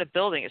not even a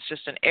building, it's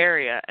just an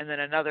area, and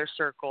then another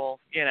circle,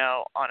 you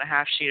know, on a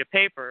half sheet of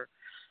paper.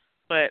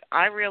 But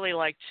I really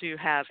like to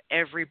have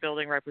every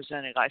building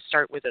represented. I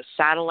start with a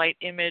satellite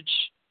image,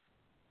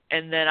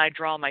 and then I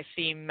draw my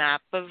theme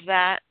map of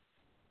that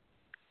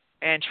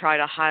and try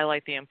to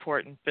highlight the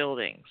important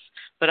buildings.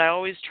 But I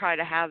always try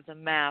to have the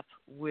map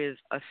with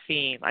a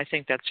theme. I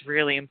think that's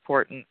really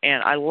important,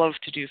 and I love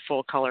to do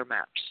full color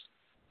maps.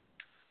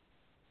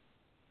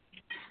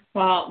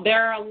 Well,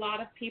 there are a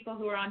lot of people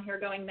who are on here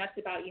going nuts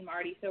about you,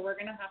 Marty, so we're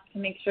going to have to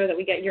make sure that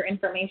we get your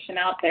information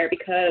out there,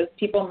 because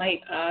people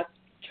might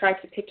try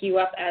to pick you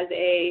up as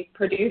a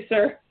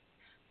producer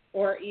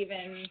or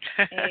even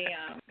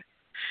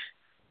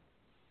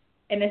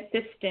an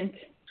assistant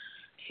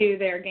to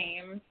their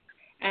games.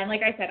 And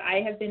like I said,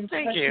 I have been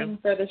pushing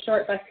for the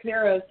Short Bus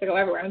Heroes to go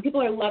everywhere. I mean,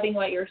 people are loving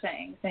what you're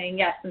saying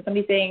yes. And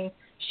somebody saying,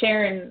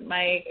 Sharon,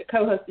 my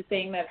co-host, is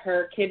saying that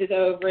her kid is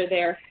over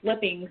there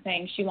flipping,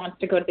 saying she wants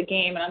to go to the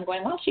game. And I'm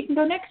going, well, she can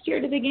go next year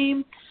to the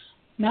game,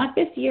 not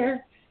this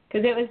year,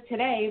 because it was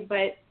today.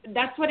 But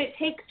that's what it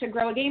takes to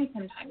grow a game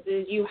sometimes,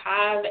 is you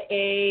have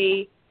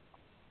a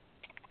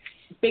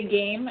big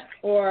game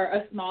or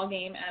a small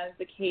game, as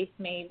the case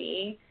may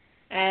be,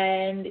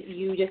 and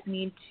you just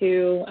need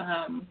to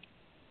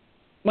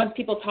once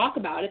people talk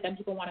about it, then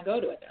people want to go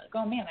to it. They're like,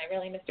 oh, man, I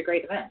really missed a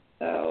great event.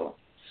 So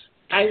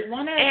I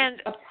want to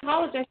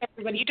apologize to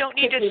everybody. You don't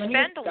need to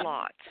spend a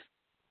lot.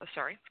 Oh,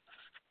 sorry.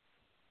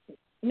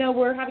 No,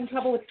 we're having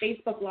trouble with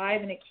Facebook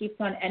Live, and it keeps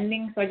on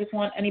ending. So I just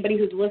want anybody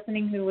who's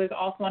listening who is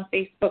also on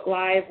Facebook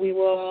Live, we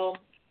will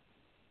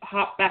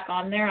hop back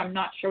on there. I'm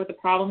not sure what the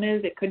problem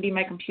is. It could be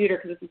my computer,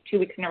 because this is 2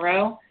 weeks in a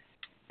row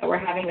that we're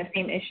having the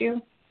same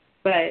issue.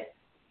 But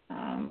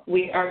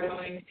we are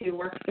going to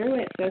work through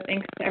it. So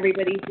thanks to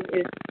everybody who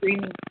is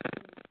streaming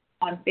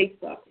on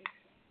Facebook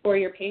for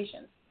your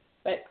patience.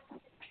 But,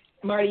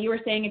 Marty, you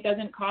were saying it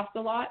doesn't cost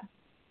a lot,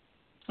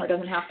 or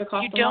doesn't have to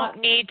cost a lot? You don't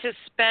need to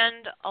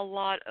spend a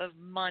lot of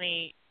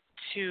money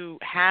to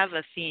have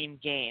a theme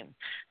game.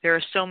 There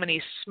are so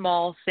many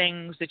small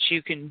things that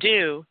you can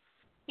do.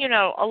 You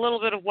know, a little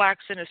bit of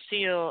wax in a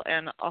seal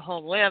and a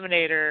home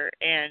laminator,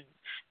 and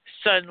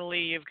suddenly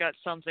you've got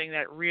something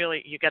that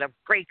really, you got to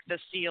break the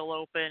seal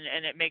open,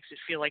 and it makes it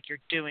feel like you're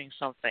doing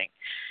something.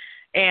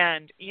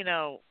 And, you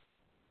know,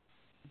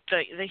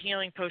 the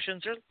healing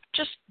potions are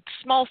just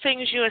small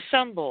things you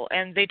assemble,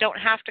 and they don't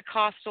have to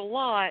cost a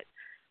lot,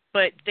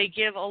 but they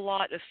give a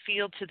lot of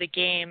feel to the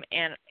game,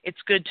 and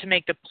it's good to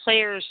make the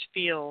players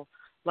feel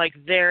like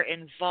they're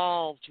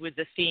involved with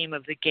the theme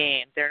of the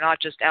game. They're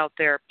not just out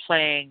there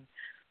playing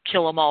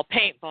kill 'em all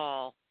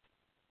paintball.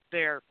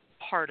 They're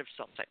part of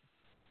something.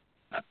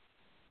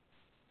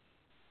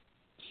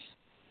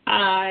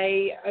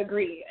 I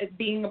agree. As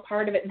being a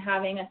part of it and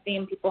having a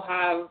theme, people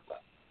have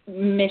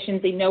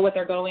missions, they know what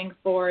they're going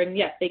for, and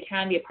yes, they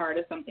can be a part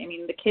of something. I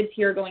mean, the kids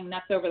here are going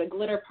nuts over the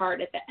glitter part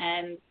at the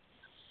end.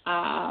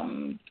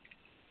 I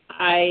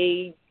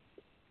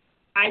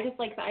just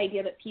like the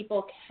idea that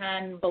people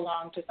can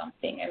belong to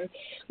something, and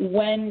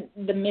when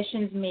the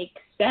missions make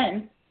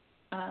sense,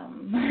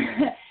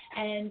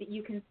 and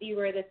you can see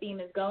where the theme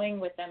is going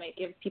with them, it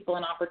gives people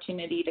an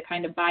opportunity to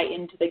kind of buy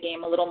into the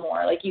game a little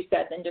more, like you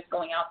said, than just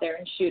going out there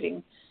and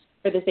shooting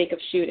for the sake of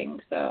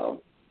shooting.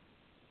 So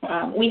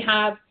we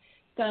have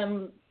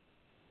some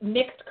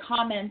mixed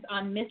comments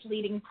on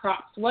misleading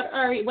props.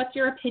 What's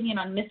your opinion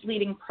on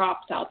misleading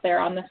props out there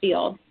on the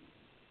field?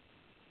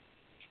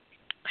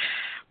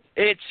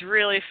 It's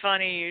really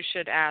funny you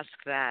should ask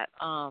that.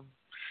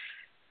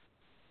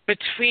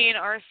 Between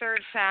our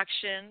third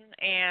faction,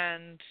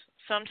 and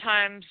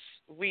sometimes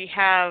we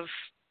have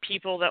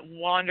people that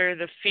wander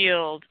the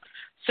field.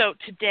 So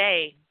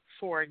today,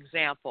 for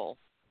example,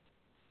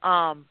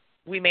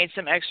 we made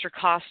some extra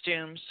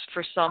costumes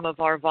for some of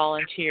our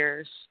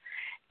volunteers,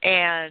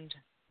 and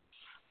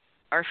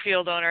our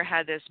field owner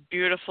had this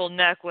beautiful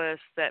necklace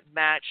that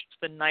matched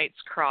the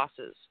knight's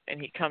crosses. And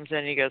he comes in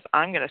and he goes,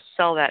 I'm going to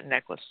sell that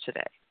necklace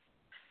today.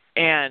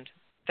 And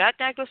that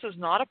necklace is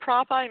not a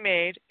prop I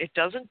made. It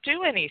doesn't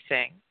do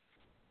anything.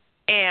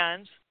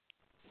 And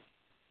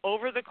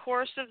over the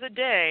course of the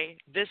day,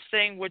 this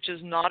thing, which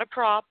is not a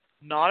prop,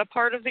 not a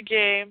part of the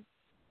game,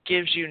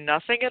 gives you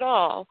nothing at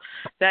all,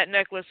 that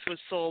necklace was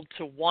sold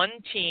to one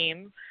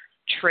team,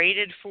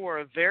 traded for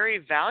a very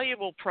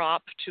valuable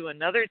prop to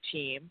another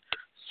team,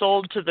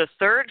 sold to the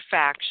third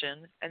faction,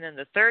 and then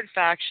the third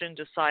faction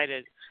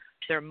decided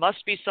there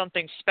must be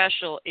something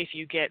special if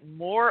you get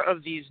more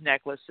of these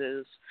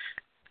necklaces,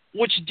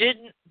 which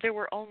didn't. There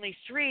were only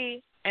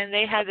 3, and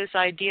they had this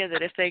idea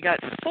that if they got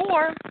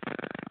 4,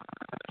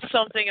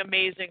 something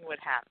amazing would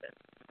happen.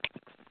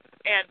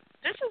 And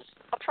this is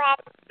a prop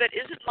that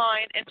isn't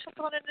mine and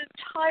took on an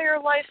entire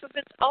life of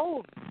its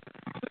own.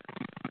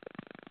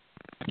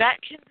 That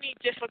can be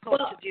difficult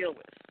to deal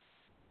with.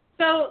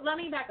 So let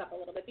me back up a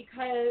little bit,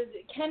 because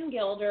Ken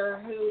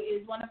Gilder, who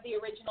is one of the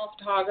original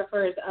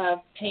photographers of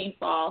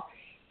paintball,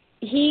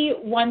 he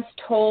once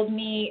told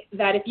me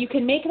that if you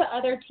can make the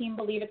other team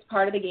believe it's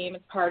part of the game,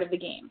 it's part of the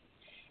game.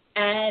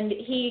 And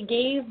he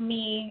gave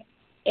me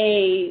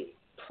a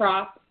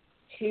prop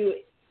to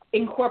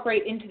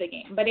incorporate into the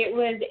game. But it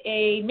was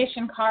a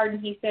mission card,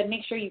 and he said,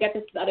 make sure you get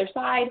this to the other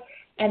side,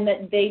 and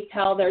that they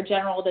tell their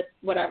general that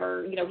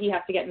whatever, he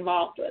has to get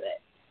involved with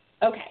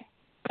it. Okay.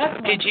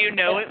 Did you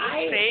know it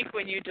was fake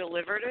when you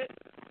delivered it?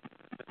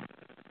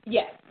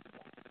 Yes.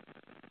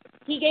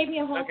 He gave me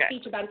a whole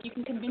speech about if you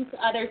can convince the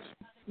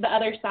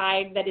other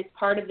side that it's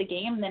part of the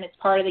game, then it's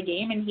part of the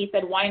game. And he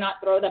said, why not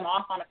throw them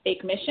off on a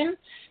fake mission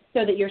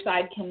so that your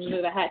side can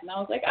move ahead? And I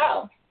was like,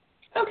 oh,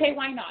 okay,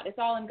 why not? It's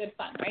all in good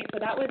fun, right? So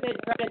that was at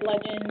Dreaded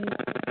Legends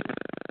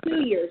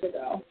 2 years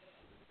ago.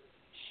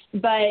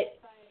 But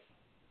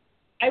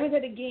I was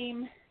at a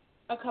game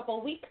a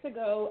couple weeks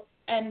ago,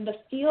 and the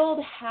field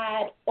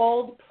had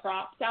old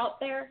props out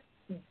there,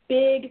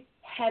 big,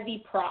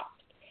 heavy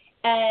props.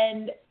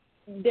 And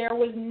there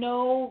was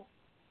no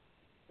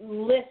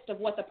list of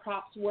what the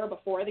props were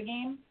before the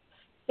game.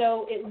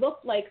 So it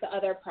looked like the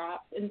other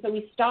props. And so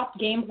we stopped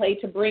gameplay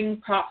to bring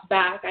props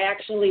back. I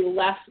actually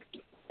left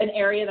an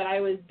area that I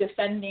was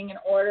defending in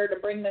order to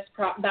bring this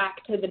prop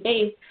back to the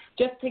base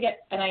just to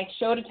get, and I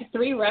showed it to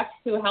 3 refs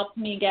who helped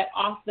me get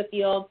off the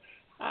field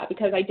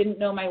because I didn't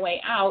know my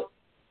way out.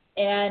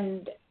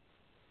 And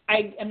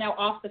I am now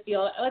off the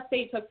field. Let's say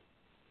it took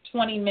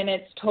 20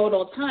 minutes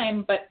total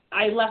time, but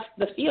I left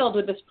the field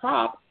with this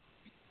prop,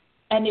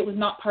 and it was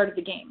not part of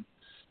the game.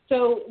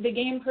 So the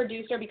game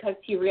producer, because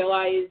he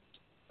realized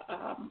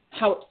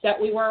how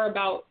upset we were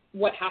about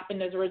what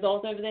happened as a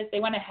result of this, they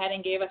went ahead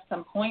and gave us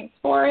some points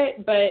for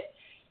it. But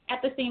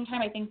at the same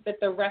time, I think that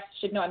the refs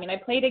should know. I mean, I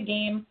played a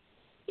game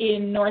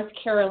in North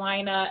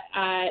Carolina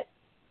at,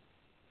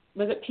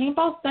 was it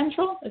Paintball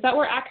Central? Is that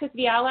where Access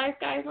the Allies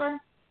guys were?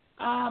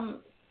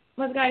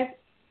 Guys?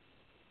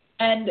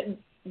 And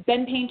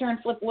Ben Painter and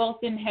Flip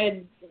Wilson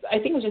had, I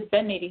think it was just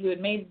Ben maybe, who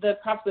had made the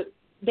props. But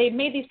they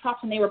made these props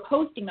and they were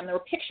posting them. There were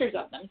pictures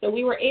of them. So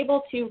we were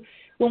able to,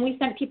 when we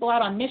sent people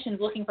out on missions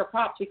looking for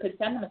props, we could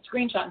send them a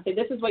screenshot and say,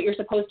 this is what you're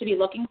supposed to be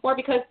looking for,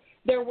 because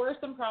there were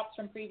some props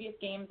from previous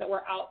games that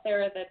were out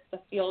there that the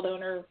field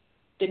owner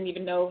didn't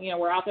even know,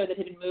 were out there that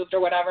had been moved or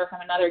whatever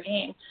from another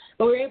game.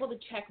 But we were able to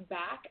check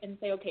back and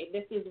say, okay,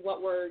 this is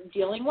what we're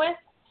dealing with.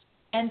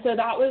 And so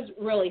that was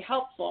really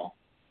helpful.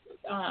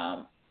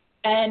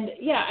 And,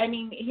 yeah, I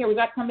mean, here we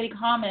got somebody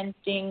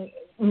commenting,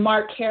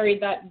 Mark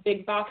carried that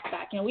big box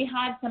back. We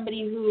had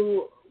somebody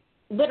who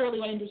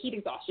literally went into heat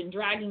exhaustion,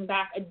 dragging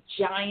back a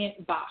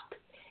giant box.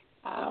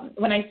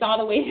 When I saw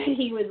the way that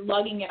he was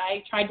lugging it,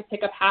 I tried to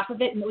pick up half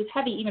of it, and it was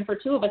heavy even for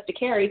 2 of us to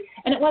carry,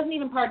 and it wasn't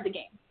even part of the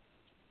game.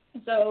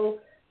 So,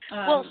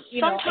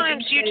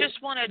 sometimes you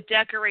just want to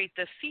decorate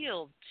the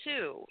field,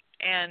 too.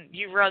 And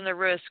you run the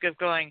risk of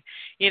going,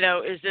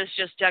 is this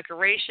just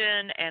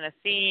decoration and a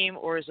theme,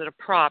 or is it a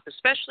prop?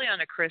 Especially on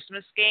a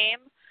Christmas game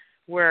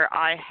where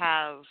I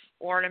have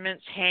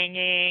ornaments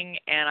hanging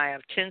and I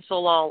have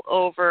tinsel all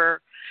over.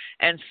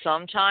 And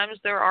sometimes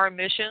there are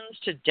missions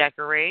to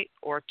decorate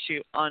or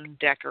to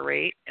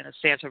undecorate in a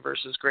Santa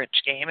versus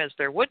Grinch game, as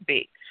there would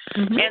be.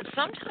 Mm-hmm. And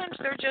sometimes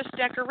they're just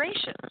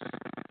decorations.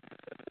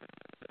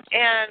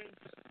 And,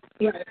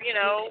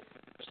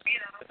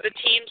 the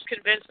teams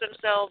convince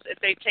themselves if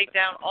they take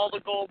down all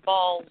the gold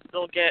balls,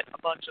 they'll get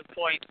a bunch of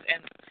points.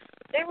 And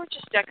they were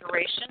just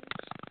decorations.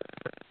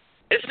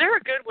 Is there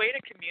a good way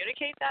to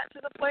communicate that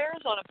to the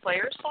players on a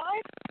player's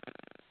side?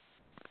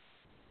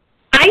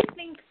 I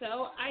think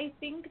so. I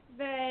think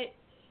that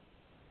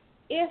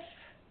if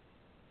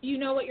you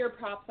know what your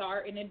props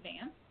are in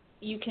advance,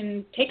 you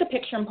can take a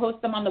picture and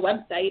post them on the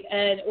website,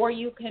 or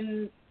you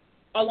can,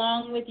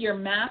 along with your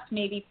map,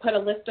 maybe put a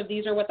list of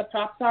these are what the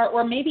props are,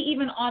 or maybe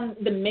even on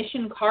the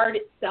mission card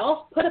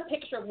itself, put a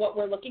picture of what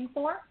we're looking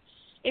for.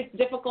 It's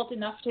difficult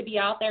enough to be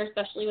out there,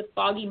 especially with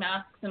foggy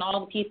masks and all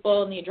the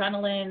people and the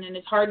adrenaline, and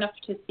it's hard enough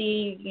to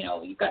see,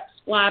 you've got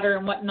splatter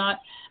and whatnot.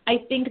 I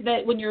think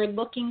that when you're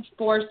looking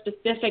for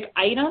specific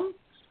items,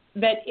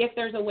 that if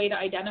there's a way to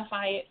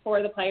identify it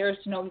for the players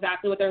to know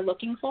exactly what they're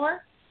looking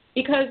for.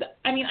 Because,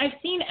 I mean, I've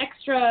seen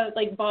extra,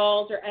 like,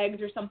 balls or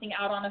eggs or something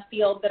out on a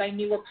field that I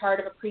knew were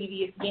part of a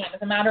previous game.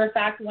 As a matter of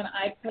fact, when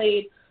I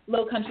played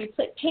Low Country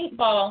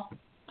paintball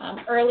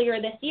earlier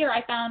this year,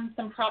 I found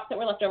some props that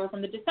were left over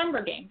from the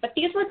December game. But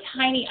these were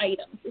tiny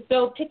items.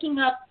 So picking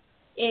up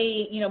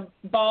a,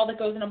 ball that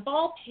goes in a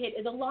ball pit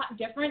is a lot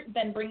different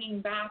than bringing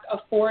back a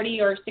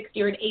 40 or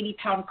 60 or an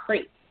 80-pound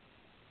crate.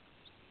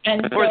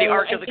 And or so the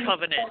Ark of the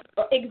Covenant.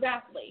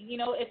 Exactly.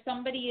 If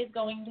somebody is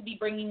going to be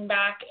bringing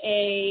back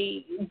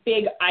a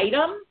big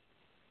item,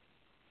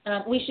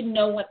 we should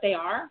know what they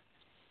are.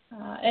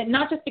 And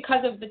not just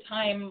because of the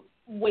time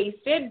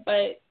wasted,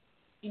 but,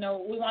 we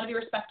want to be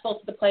respectful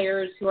to the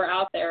players who are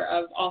out there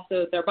of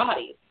also their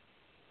bodies.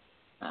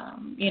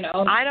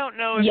 I don't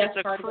know if it's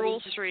a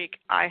cruel streak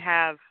I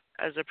have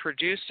as a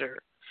producer,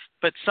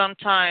 but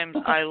sometimes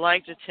I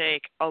like to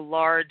take a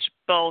large,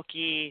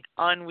 bulky,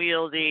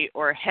 unwieldy,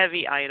 or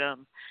heavy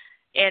item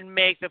and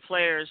make the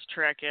players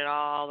trek it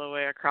all the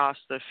way across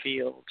the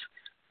field.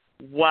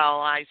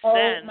 While I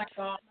send,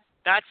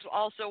 that's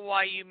also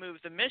why you move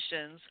the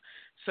missions,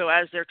 so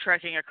as they're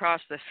trekking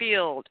across the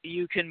field,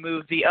 you can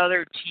move the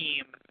other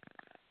team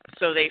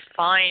so they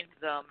find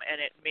them,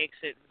 and it makes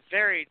it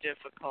very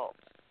difficult.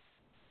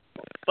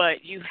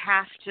 But you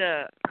have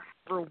to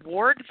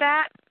reward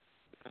that.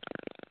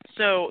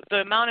 So the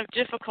amount of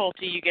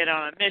difficulty you get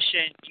on a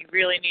mission, you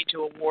really need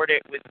to award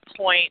it with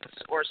points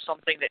or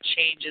something that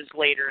changes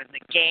later in the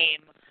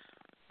game.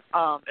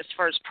 As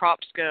far as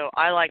props go,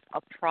 I like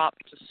a prop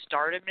to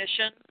start a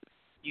mission.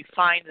 You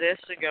find this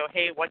and go,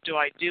 hey, what do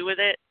I do with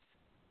it?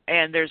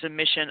 And there's a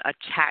mission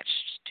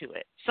attached to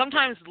it.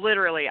 Sometimes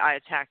literally I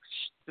attach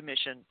the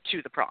mission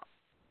to the prop.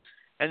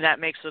 And that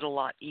makes it a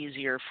lot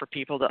easier for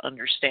people to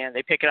understand.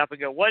 They pick it up and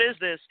go, what is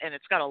this? And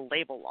it's got a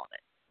label on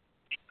it.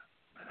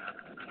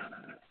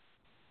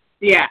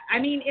 Yeah, I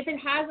mean, if it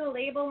has a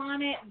label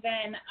on it,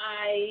 then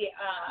I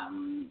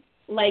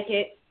like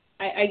it.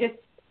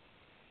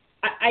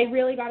 I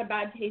really got a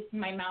bad taste in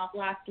my mouth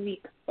last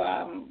week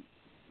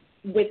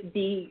with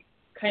the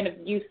kind of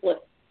useless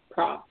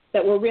props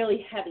that were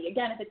really heavy.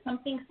 Again, if it's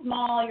something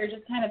small, you're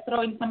just kind of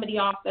throwing somebody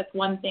off, that's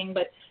one thing,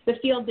 but the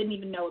field didn't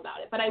even know about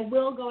it. But I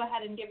will go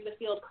ahead and give the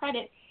field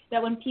credit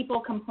that when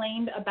people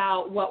complained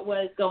about what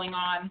was going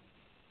on,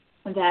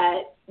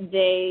 that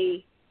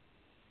they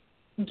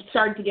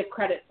started to give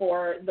credit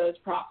for those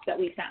props that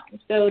we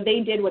found. So they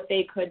did what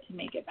they could to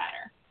make it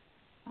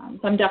better.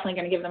 So I'm definitely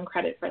going to give them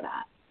credit for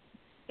that.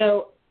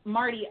 So,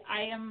 Marty,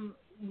 I am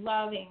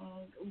loving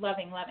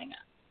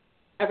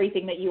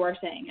everything that you are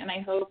saying, and I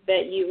hope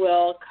that you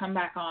will come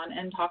back on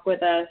and talk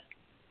with us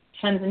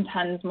tons and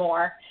tons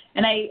more.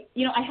 And I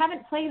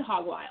haven't played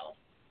Hog Wild,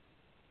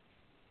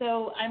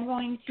 so I'm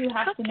going to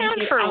have to make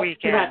it out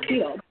to that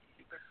field.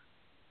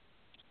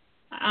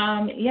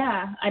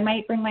 Yeah, I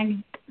might bring my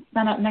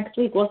son up next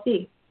week. We'll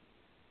see.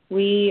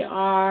 We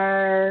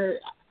are,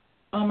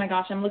 oh my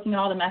gosh, I'm looking at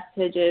all the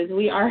messages.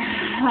 We are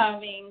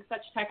having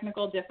such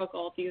technical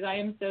difficulties. I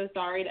am so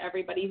sorry to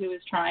everybody who is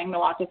trying to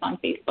watch us on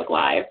Facebook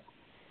Live.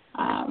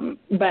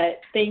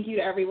 But thank you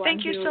to everyone.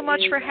 Thank you so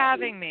much for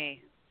having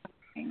me.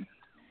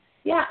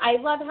 Yeah, I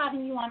love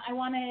having you on. I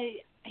want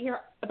to hear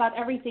about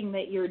everything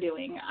that you're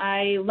doing.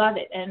 I love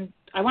it, and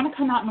I want to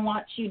come out and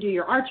watch you do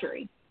your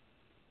archery.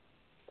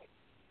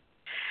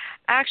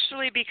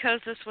 Actually, because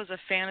this was a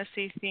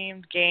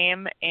fantasy-themed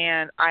game,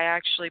 and I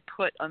actually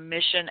put a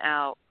mission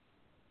out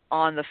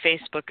on the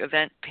Facebook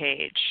event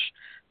page,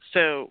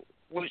 so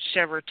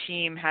whichever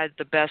team had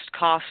the best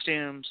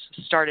costumes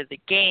started the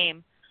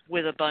game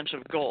with a bunch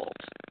of gold.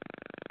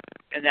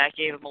 And that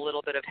gave them a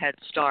little bit of head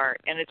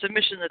start. And it's a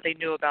mission that they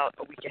knew about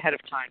a week ahead of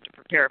time to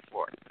prepare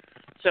for.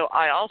 So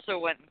I also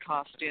went in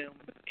costume,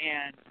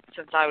 and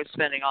since I was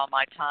spending all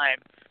my time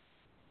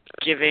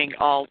giving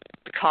all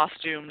the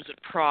costumes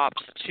and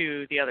props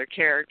to the other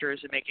characters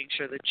and making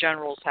sure the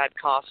generals had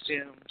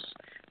costumes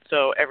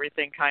so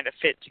everything kind of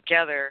fit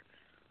together,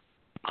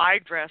 I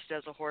dressed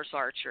as a horse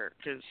archer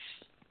because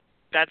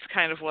that's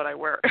kind of what I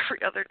wear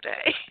every other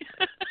day.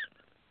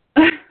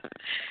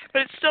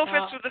 But it still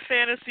fits with the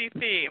fantasy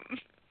theme.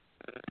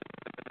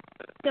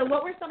 So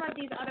what were some of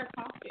these other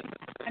costumes?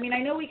 I mean,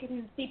 I know we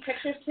can see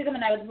pictures to them,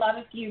 and I would love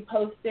if you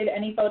posted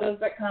any photos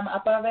that come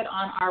up of it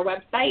on our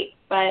website,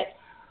 but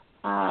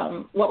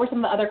what were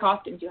some of the other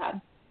costumes you had?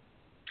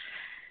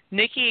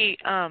 Nikki,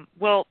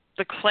 well,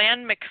 the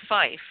Clan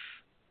McFife,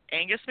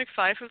 Angus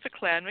McFife of the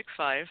Clan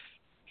McFife,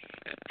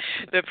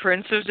 the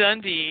Prince of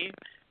Dundee,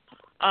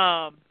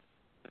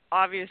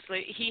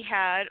 obviously, he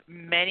had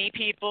many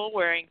people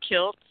wearing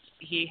kilts.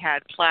 He had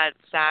plaid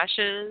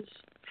sashes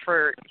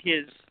for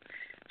his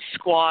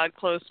squad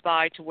close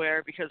by to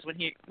wear, because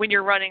when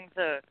you're running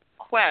the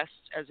quest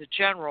as a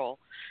general,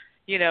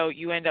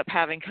 you end up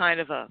having kind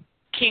of a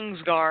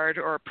king's guard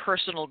or a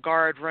personal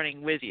guard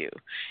running with you.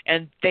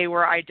 And they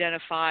were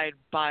identified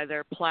by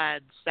their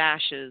plaid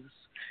sashes,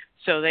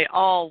 so they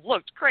all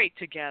looked great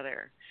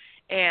together.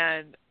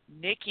 And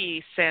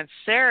Nikki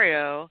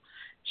Sanserio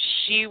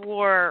She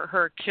wore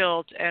her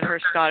kilt and her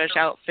Scottish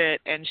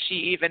outfit, and she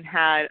even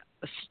had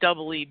a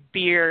stubbly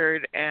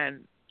beard,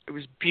 and it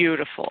was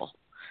beautiful.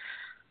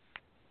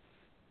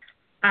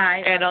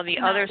 And on the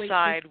other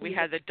side, we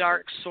had the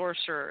dark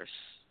sorcerers.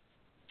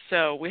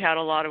 So we had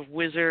a lot of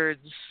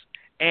wizards,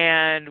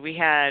 and we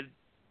had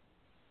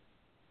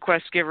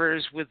quest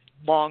givers with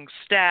long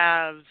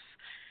staves.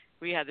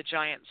 We had the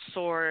giant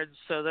swords,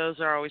 so those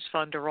are always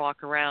fun to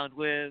walk around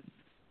with.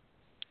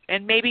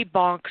 And maybe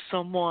bonk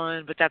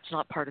someone, but that's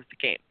not part of the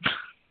game.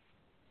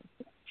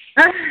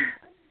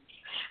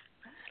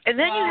 And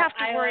then you have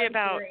to worry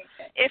about,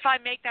 if I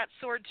make that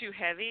sword too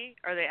heavy,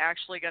 are they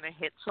actually going to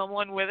hit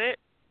someone with it?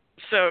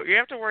 So you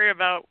have to worry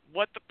about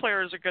what the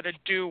players are going to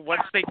do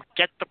once they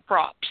get the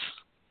props.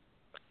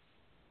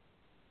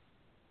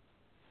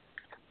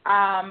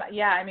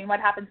 Yeah, I mean, what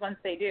happens once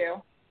they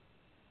do?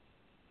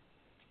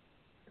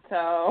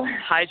 So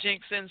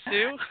hijinks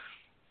ensue.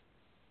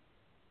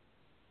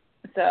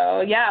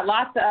 So yeah,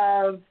 lots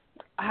of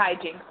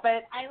hijinks,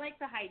 but I like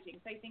the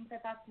hijinks. I think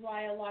that that's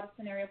why a lot of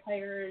scenario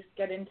players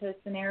get into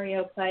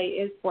scenario play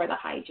is for the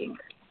hijinks.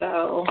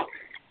 So,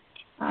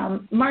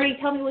 Marty,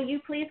 tell me, will you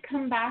please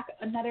come back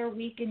another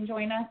week and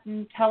join us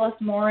and tell us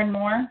more and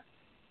more?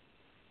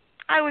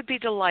 I would be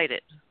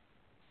delighted.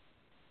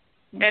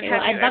 Okay, and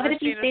have I'd you love ever it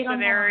if you seen stayed a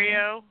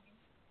scenario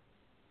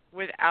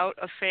without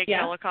a fake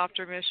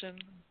helicopter mission?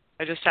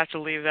 I just have to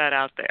leave that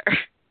out there.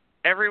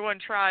 Everyone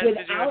tries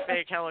to do a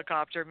fake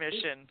helicopter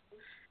mission,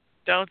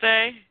 don't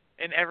they?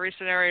 In every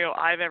scenario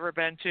I've ever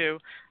been to,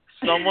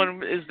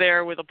 someone is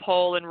there with a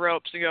pole and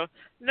ropes and go,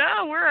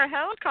 "No, we're a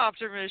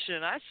helicopter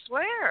mission, I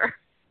swear."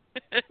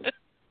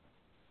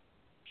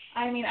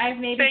 I mean, I've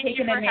maybe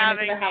taken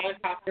advantage of a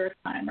helicopter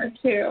time or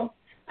two.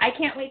 I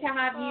can't wait to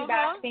have you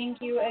back.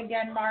 Thank you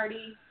again,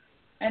 Marty.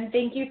 And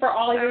thank you for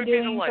all you're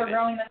doing for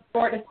growing the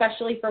sport,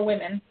 especially for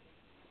women.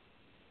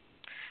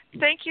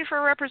 Thank you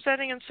for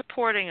representing and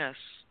supporting us.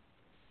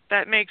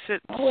 That makes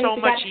it so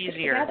much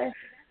easier.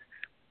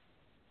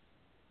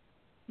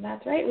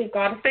 That's right. We've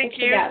got to stick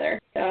together.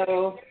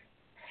 So,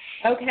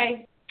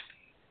 okay.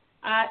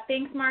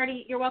 Thanks,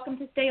 Marty. You're welcome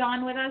to stay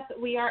on with us.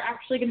 We are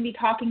actually going to be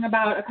talking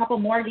about a couple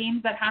more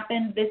games that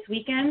happened this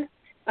weekend.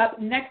 Up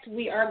next,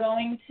 we are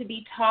going to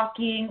be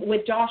talking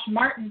with Josh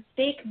Martin,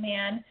 Steak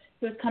Man,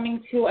 who is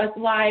coming to us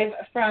live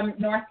from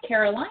North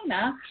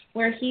Carolina,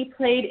 where he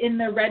played in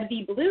the Red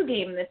v. Blue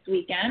game this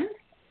weekend.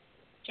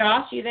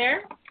 Josh, you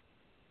there?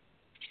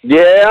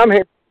 Yeah, I'm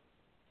here.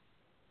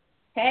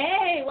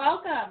 Hey,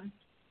 welcome.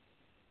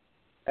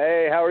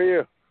 Hey, how are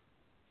you?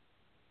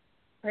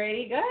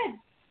 Pretty good.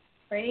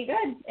 Pretty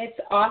good. It's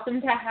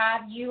awesome to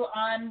have you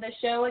on the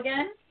show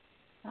again.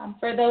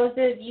 For those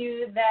of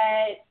you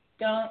that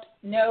don't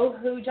know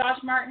who Josh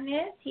Martin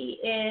is, he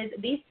is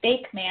the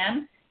Steak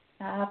Man,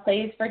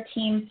 plays for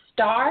Team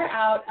Star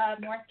out of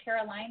North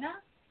Carolina,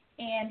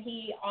 and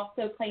he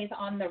also plays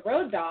on the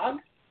Road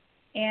Dogs,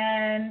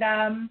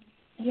 and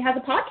he has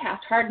a podcast,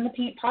 Hard in the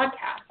Paint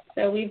podcast.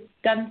 So we've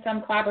done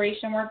some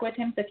collaboration work with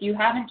him. So if you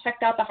haven't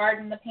checked out the Hard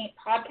in the Paint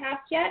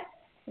podcast yet,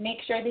 make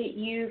sure that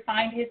you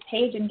find his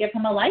page and give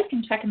him a like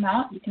and check him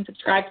out. You can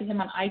subscribe to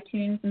him on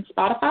iTunes and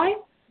Spotify.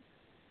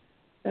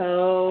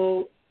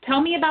 So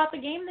tell me about the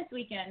game this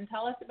weekend.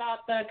 Tell us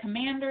about the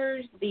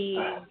Commanders,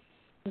 the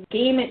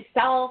game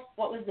itself.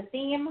 What was the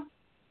theme?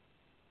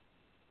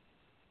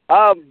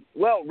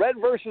 Well, red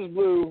versus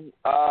blue.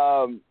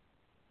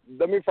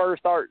 Let me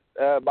first start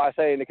by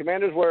saying the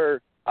Commanders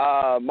were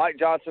Mike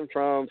Johnson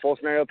from Full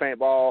Scenario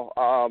Paintball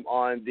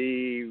on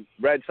the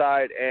red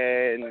side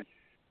and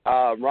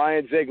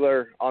Ryan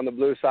Ziegler on the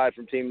blue side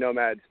from Team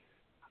Nomads.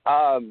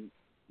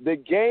 The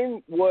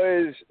game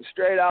was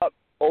straight out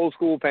old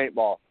school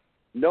paintball.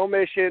 No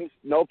missions,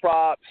 no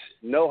props,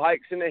 no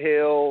hikes in the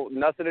hill,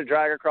 nothing to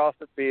drag across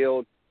the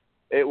field.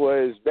 It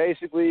was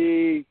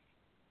basically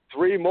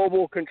 3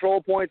 mobile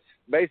control points,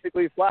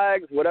 basically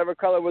flags. Whatever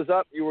color was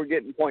up, you were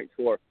getting points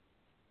for.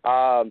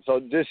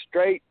 So just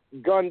straight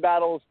gun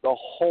battles the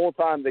whole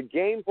time. The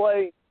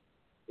gameplay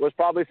was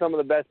probably some of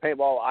the best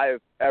paintball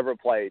I've ever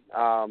played.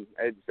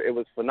 It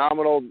was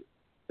phenomenal.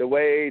 The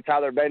way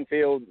Tyler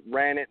Benfield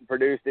ran it and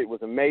produced it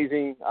was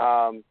amazing.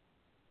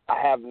 I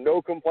have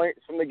no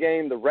complaints from the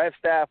game. The ref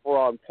staff were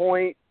on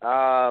point.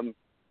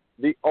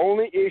 The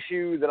only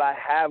issue that I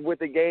have with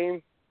the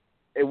game,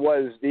 it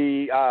was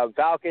the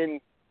Valken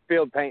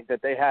field paint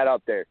that they had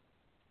up there.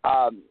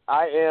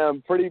 I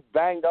am pretty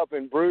banged up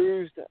and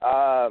bruised.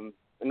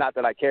 Not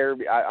that I care.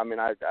 I mean,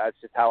 that's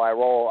just how I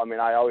roll. I mean,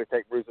 I always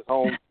take bruises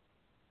home.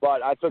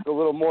 But I took a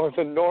little more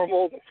than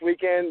normal this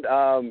weekend.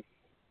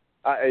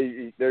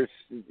 There's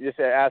just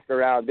ask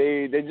around.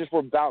 They just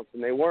were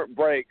bouncing. They weren't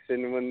breaks.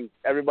 And when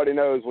everybody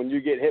knows when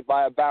you get hit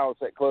by a bounce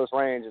at close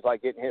range, it's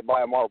like getting hit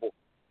by a marble.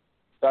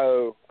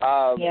 So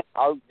I'll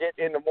get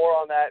into more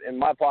on that in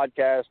my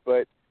podcast.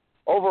 But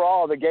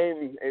overall, the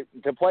game,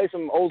 to play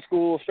some old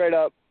school, straight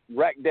up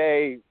rec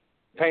day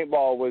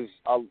paintball was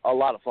a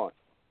lot of fun.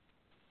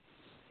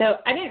 So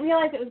I didn't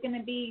realize it was going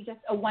to be just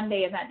a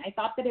one-day event. I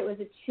thought that it was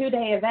a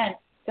 2-day event.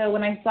 So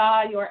when I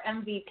saw your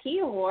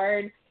MVP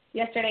award,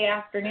 yesterday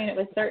afternoon. It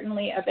was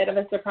certainly a bit of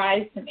a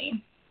surprise to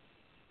me.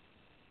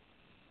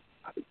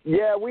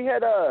 Yeah, we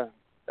had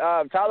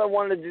Tyler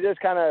wanted to just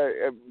kind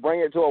of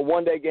bring it to a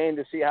one-day game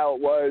to see how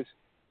it was.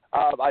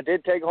 I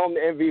did take home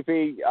the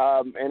MVP,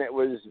 and it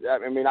was.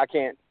 I mean, I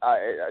can't.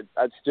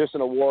 It's just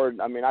an award.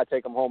 I mean, I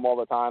take them home all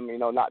the time. You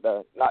know, not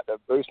to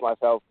boost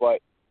myself,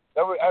 but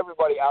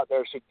everybody out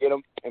there should get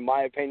them, in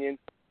my opinion,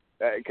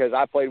 because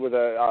I played with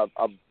a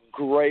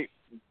great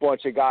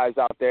bunch of guys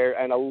out there,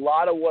 and a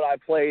lot of what I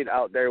played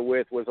out there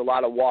with was a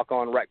lot of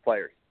walk-on rec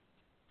players,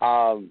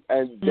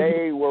 and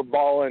they were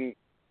balling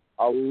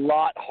a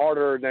lot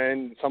harder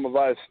than some of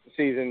us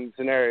season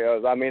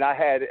scenarios. I mean, I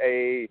had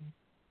a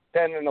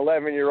 10 and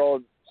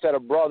 11-year-old set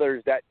of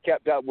brothers that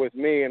kept up with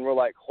me and were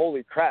like,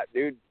 holy crap,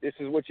 dude, this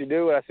is what you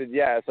do? And I said,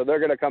 yeah. So they're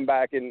going to come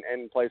back and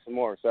play some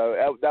more.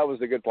 So that was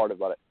the good part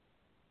about it.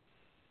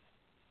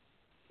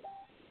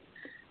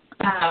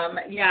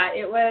 Yeah,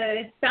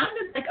 it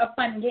sounded like a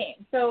fun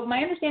game. So my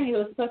understanding, it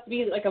was supposed to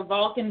be like a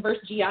Vulcan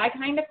versus GI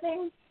kind of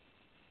thing?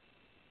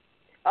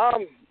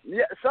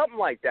 Yeah, something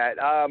like that.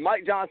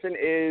 Mike Johnson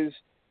is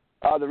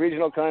the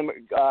regional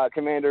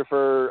commander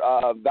for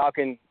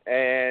Vulcan,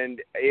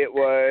 and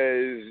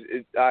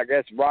I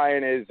guess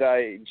Bryan is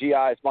a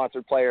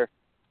GI-sponsored player.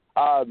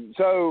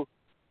 So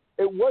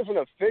it wasn't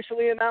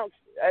officially announced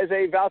as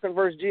a Vulcan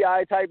versus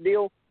GI type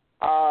deal,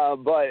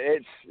 but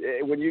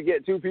when you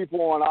get two people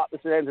on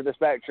opposite ends of the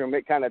spectrum,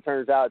 it kind of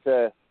turns out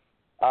to,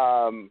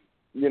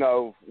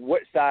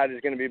 which side is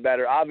going to be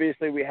better.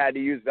 Obviously, we had to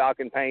use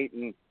Vulcan paint,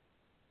 and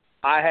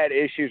I had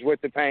issues with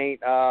the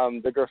paint.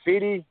 The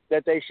graffiti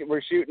that they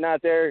were shooting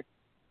out there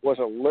was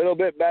a little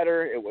bit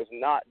better. It was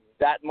not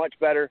that much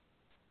better.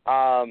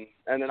 And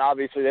then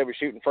obviously they were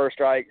shooting first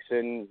strikes,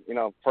 and,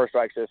 first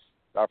strikes is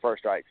our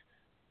first strikes.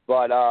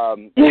 But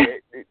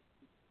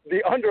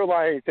the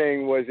underlying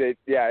thing was it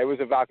was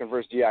a Vulcan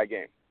versus GI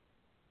game.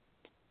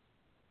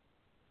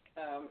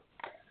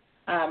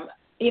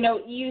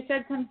 You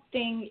said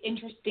something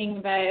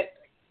interesting that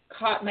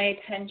caught my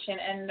attention,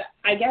 and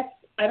I guess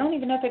I don't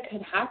even know if it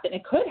could happen.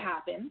 It could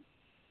happen,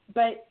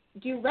 but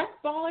do rec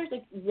ballers,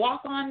 like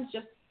walk-ons,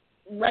 just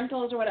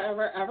rentals or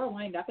whatever, ever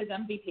wind up as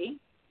MVP?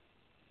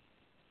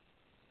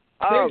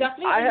 I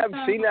have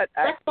seen that.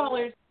 Rec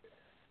ballers.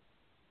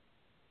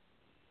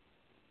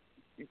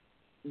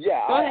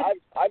 Yeah,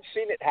 I've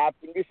seen it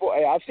happen before.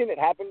 I've seen it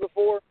happen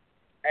before,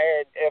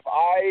 and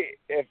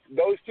if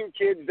those two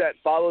kids that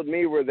followed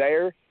me were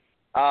there,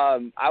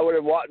 I would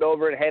have walked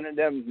over and handed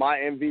them my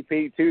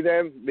MVP to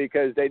them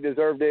because they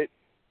deserved it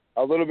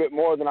a little bit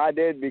more than I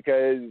did,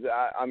 because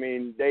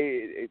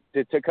they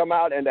to come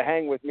out and to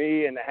hang with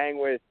me and to hang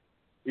with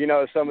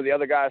some of the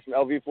other guys from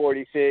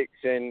LV486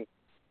 and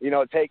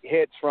take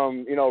hits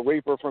from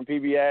Reaper from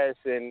PBS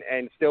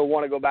and still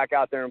want to go back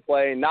out there and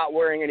play, not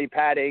wearing any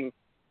padding,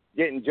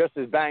 getting just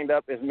as banged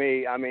up as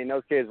me. I mean,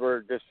 those kids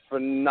were just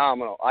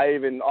phenomenal. I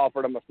even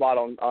offered them a spot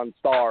on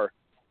Star,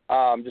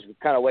 just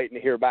kind of waiting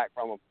to hear back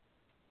from them.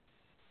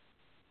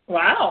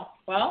 Wow.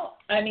 Well,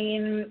 I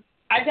mean,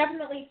 I've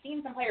definitely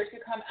seen some players who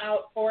come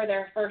out for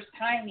their first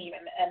time even,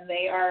 and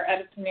they are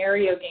at a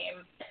scenario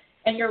game.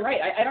 And you're right.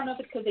 I don't know if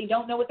it's because they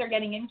don't know what they're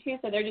getting into,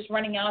 so they're just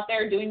running out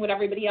there doing what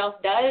everybody else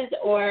does,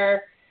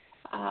 or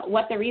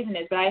what the reason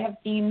is. But I have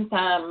seen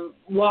some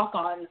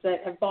walk-ons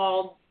that have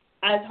balled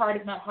as hard,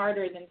 if not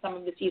harder, than some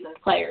of the seasoned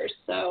players.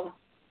 So,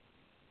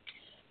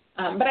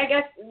 but I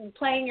guess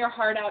playing your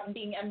heart out and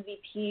being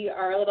MVP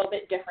are a little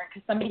bit different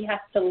because somebody has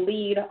to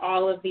lead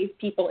all of these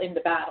people into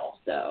battle.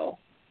 So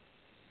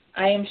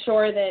I am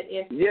sure that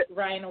if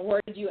Ryan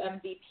awarded you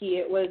MVP,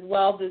 it was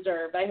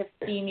well-deserved. I have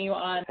seen you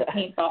on the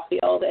paintball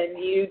field, and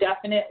you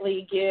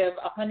definitely give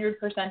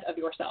 100% of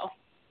yourself.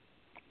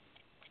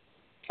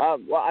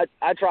 Well,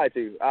 I try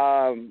to.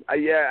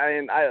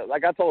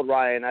 Like I told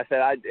Ryan, I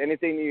said,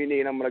 anything you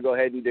need, I'm going to go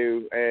ahead and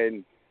do.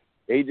 And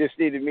he just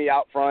needed me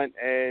out front.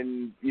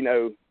 And,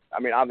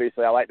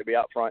 obviously I like to be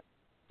out front.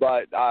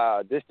 But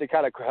just to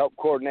kind of help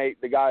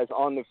coordinate the guys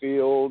on the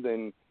field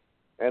and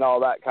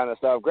all that kind of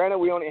stuff. Granted,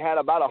 we only had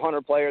about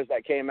 100 players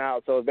that came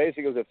out, so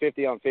basically it was a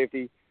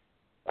 50-on-50.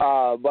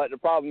 But the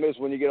problem is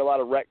when you get a lot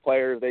of rec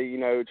players, they,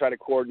 try to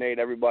coordinate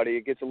everybody.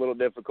 It gets a little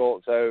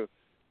difficult. So,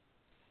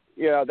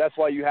 that's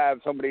why you have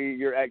somebody,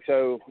 your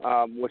XO,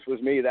 which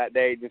was me that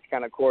day, just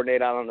kind of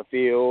coordinate out on the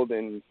field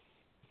and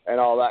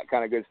all that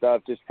kind of good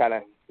stuff, just kind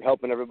of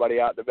helping everybody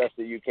out the best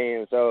that you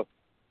can. So,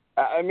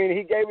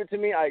 he gave it to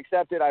me. I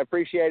accept it. I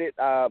appreciate it.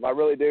 I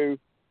really do.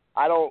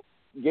 I don't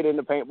get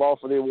into paintball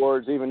for the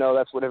awards, even though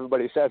that's what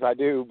everybody says I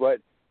do. But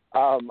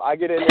I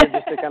get in there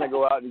just to kind of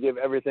go out and give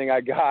everything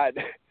I got,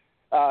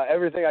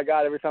 every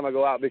time I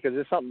go out, because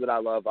it's something that I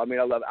love. I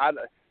love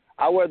it.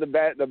 I wear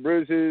the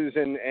bruises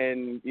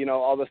and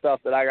all the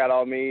stuff that I got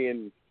on me,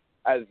 and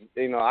as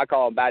I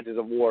call them badges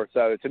of war.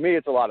 So to me,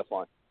 it's a lot of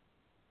fun.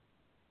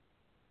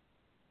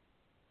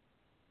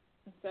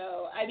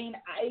 So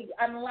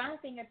I'm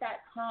laughing at that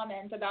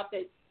comment about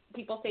that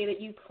people say that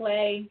you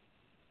play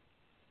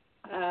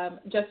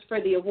just for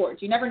the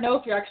awards. You never know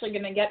if you're actually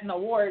going to get an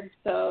award,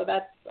 so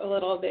that's a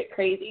little bit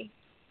crazy.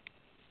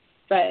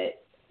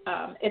 But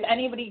if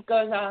anybody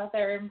goes out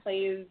there and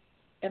plays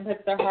and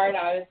puts their heart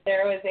out, if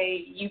there was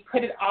you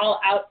put it all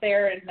out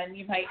there and then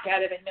you might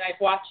get it. And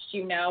I've watched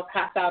you now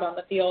pass out on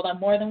the field on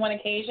more than one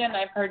occasion.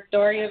 I've heard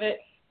story of it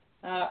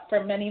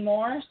from many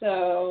more.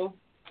 So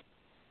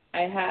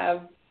I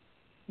have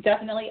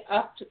definitely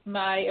upped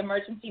my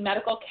emergency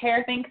medical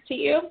care thanks to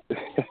you.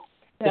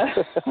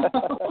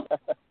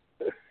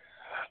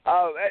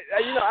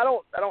 I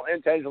don't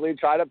intentionally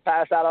try to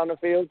pass out on the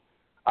field,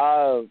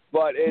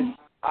 but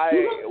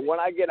when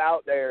I get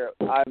out there,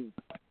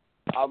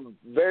 I'm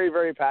very,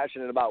 very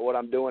passionate about what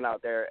I'm doing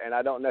out there, and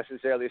I don't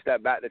necessarily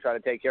step back to try to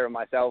take care of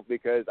myself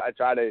because I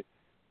try to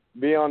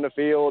be on the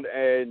field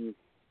and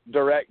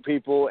direct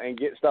people and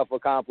get stuff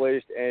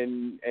accomplished,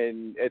 and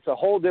it's a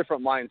whole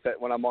different mindset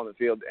when I'm on the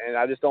field, and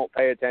I just don't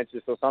pay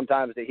attention. So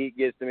sometimes the heat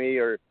gets to me,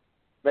 or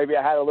maybe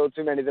I had a little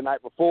too many the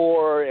night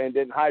before and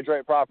didn't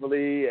hydrate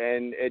properly,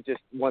 and it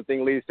just one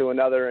thing leads to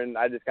another, and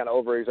I just kind of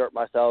overexert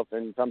myself,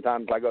 and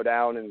sometimes I go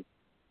down and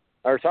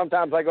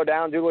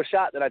do a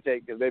shot that I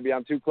take because maybe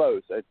I'm too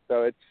close.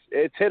 So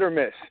it's hit or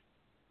miss.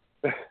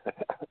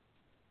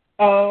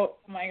 Oh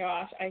my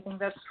gosh, I think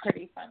that's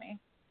pretty funny.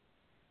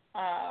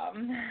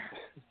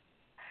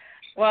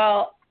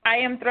 Well, I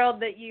am thrilled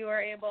that you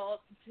are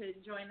able to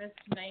join us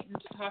tonight and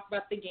to talk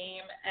about the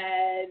game,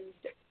 and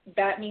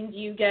that means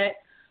you get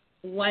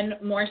one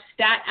more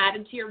stat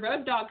added to your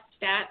Road Dog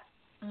stats.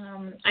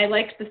 I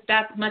liked the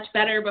stats much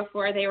better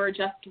before they were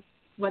just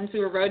once we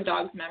were Road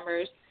Dogs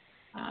members.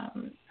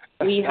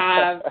 We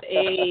have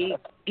a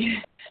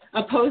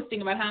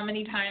posting about how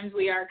many times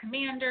we are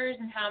commanders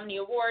and how many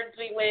awards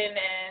we win,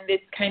 and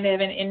it's kind of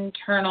an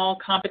internal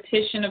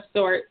competition of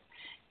sorts.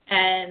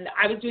 And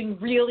I was doing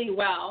really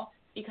well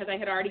because I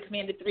had already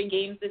commanded 3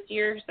 games this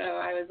year, so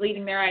I was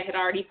leading there. I had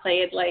already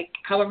played like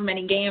however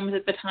many games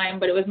at the time,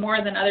 but it was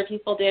more than other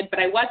people did. But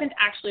I wasn't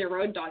actually a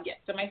road dog yet,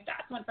 so my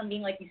stats went from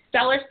being like these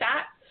stellar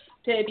stats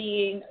to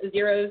being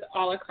zeros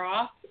all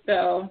across.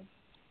 So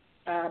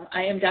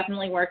I am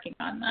definitely working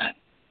on that.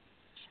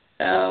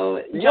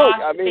 So Josh,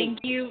 thank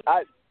you.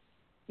 I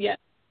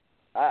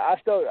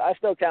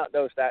still count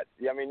those stats.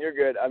 I mean, you're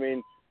good. I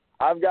mean,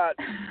 I've got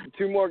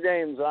 2 more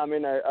games. I'm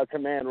in a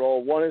command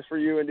role. One is for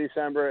you in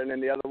December, and then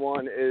the other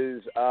one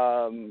is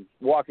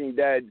Walking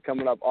Dead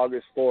coming up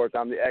August 4th.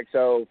 I'm the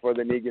XO for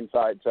the Negan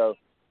side. So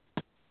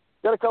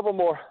got a couple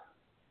more.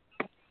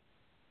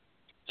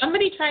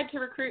 Somebody tried to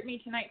recruit me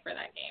tonight for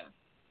that game.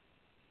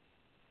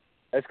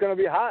 It's going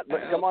to be hot, but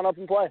come on up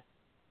and play.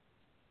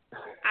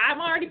 I'm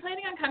already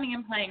planning on coming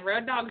and playing.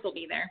 Road Dogs will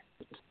be there.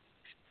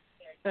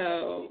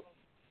 So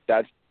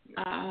that's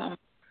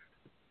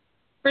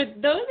for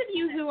those of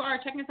you who are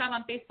checking us out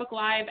on Facebook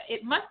Live,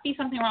 it must be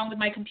something wrong with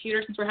my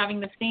computer since we're having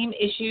the same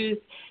issues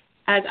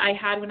as I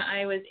had when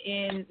I was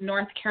in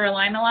North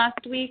Carolina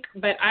last week.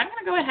 But I'm going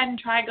to go ahead and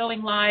try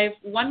going live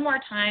one more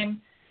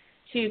time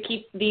to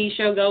keep the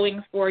show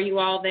going for you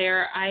all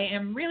there. I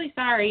am really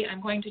sorry.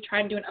 I'm going to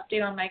try to do an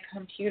update on my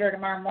computer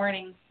tomorrow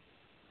morning.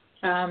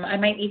 I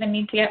might even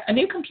need to get a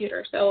new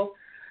computer, so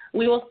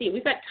we will see.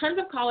 We've got tons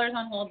of callers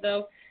on hold,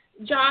 though.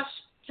 Josh,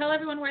 tell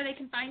everyone where they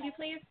can find you,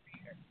 please.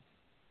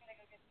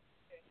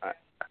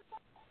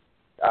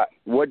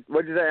 What'd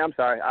you say? I'm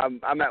sorry.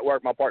 I'm at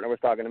work. My partner was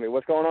talking to me.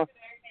 What's going on?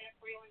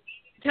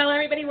 Tell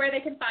everybody where they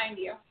can find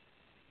you.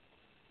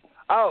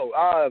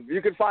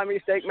 You can find me,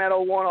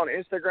 StakeMan01 on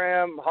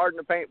Instagram,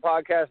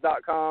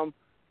 HardinThePaintPodcast.com.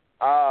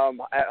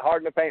 At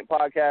Hard in the Paint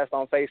Podcast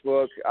on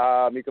Facebook.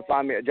 You can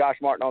find me at Josh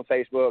Martin on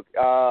Facebook.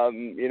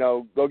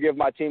 Go give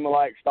my team a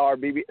like, Star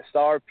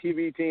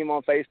PB Team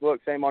on Facebook,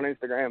 same on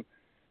Instagram.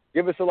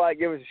 Give us a like,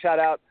 give us a shout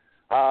out.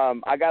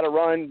 I got to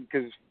run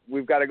because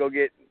we've got to go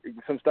get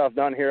some stuff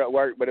done here at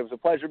work, but it was a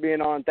pleasure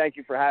being on. Thank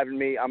you for having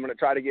me. I'm going to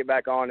try to get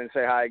back on and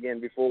say hi again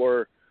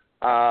before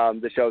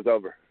the show's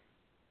over.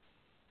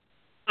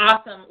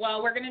 Awesome.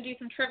 Well, we're going to do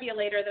some trivia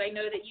later that I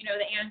know that you know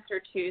the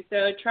answer to,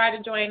 so try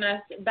to join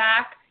us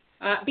back.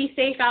 Be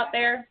safe out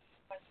there,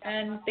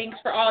 and thanks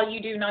for all you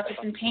do, not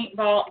just in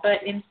paintball,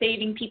 but in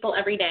saving people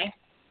every day.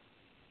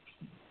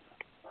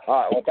 All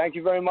right. Well, thank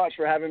you very much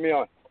for having me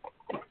on.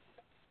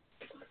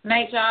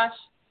 Night, Josh.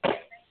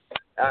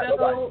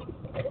 Bye-bye.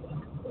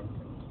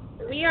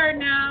 We are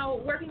now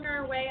working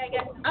our way, I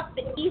guess, up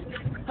the East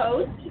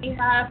Coast. We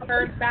have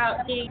heard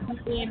about games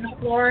in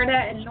Florida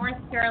and North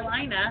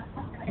Carolina,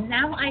 and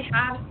now I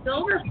have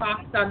Silver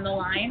Fox on the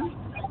line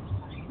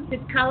to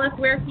tell us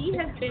where he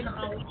has been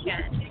all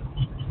weekend.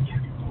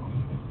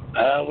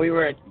 We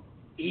were at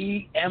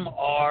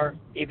EMR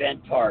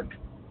Event Park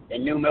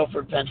in New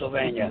Milford,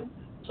 Pennsylvania,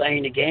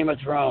 playing the Game of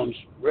Thrones,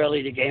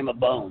 really the Game of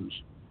Bones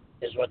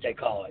is what they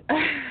call it.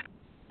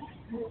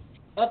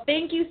 Well,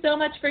 thank you so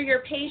much for your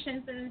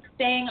patience and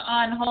staying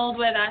on hold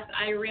with us.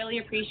 I really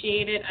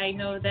appreciate it. I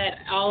know that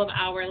all of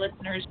our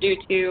listeners do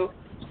too.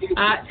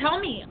 Tell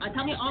me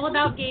all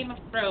about Game of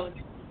Thrones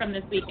from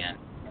this weekend.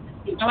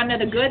 I want to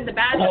know the good, the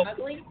bad, the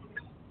ugly.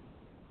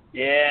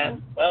 Yeah,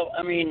 well,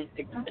 I mean,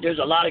 there's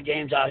a lot of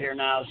games out here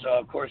now, so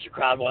of course the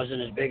crowd wasn't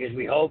as big as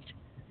we hoped.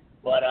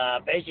 But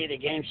basically the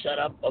game's set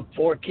up of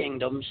 4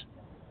 kingdoms.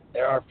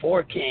 There are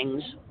 4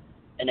 kings,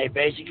 and they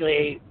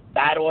basically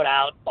battle it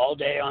out all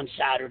day on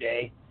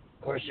Saturday.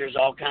 Of course, there's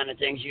all kind of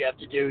things you have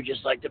to do,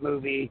 just like the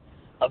movie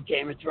of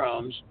Game of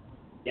Thrones,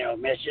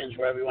 missions,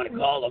 whatever you want to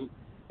call them.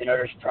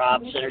 There's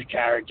props and there's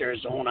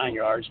characters, the whole 9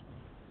 yards.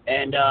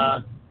 And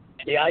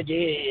the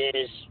idea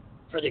is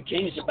for the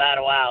kings to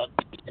battle out,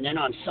 and then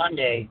on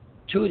Sunday,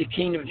 2 of the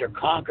kingdoms are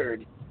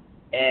conquered,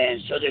 and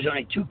so there's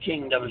only 2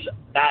 kingdoms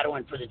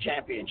battling for the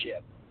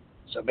championship.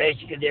 So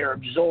basically they're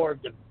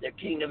absorbed, the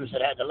kingdoms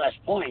that had the less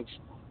points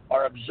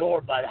are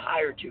absorbed by the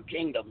higher 2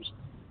 kingdoms,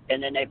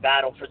 and then they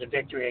battle for the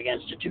victory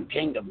against the 2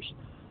 kingdoms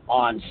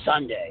on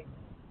Sunday.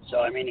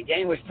 So, the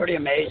game was pretty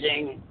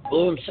amazing.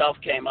 Blue himself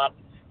came up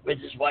with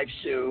his wife,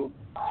 Sue,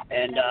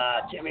 and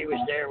Timmy was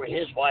there with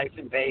his wife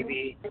and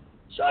baby.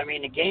 So,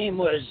 the game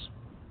was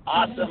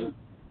awesome.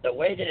 The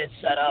way that it's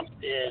set up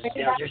is,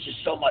 there's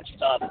just so much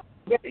stuff.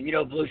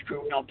 And, Blue's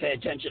Crew, we don't pay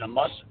attention to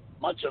much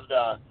of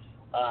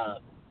the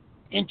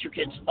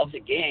intricacies of the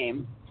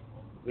game.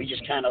 We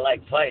just kind of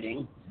like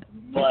fighting.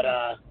 But,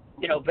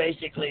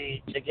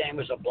 basically the game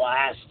was a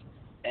blast.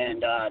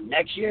 And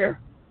next year,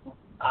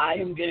 I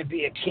am going to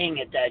be a king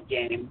at that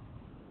game.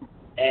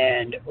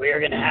 And we are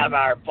going to have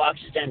our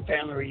Fox's Den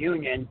family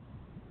reunion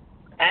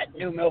at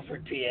New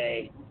Milford,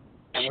 PA.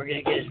 And we're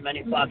going to get as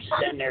many Foxes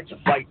in there to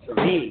fight for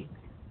me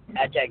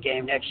at that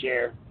game next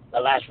year, the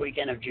last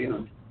weekend of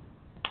June.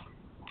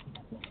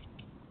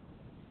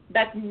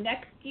 That's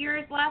next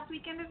year's last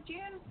weekend of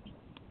June?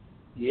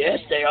 Yes,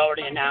 they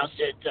already announced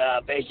it.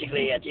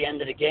 Basically, at the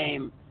end of the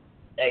game,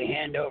 they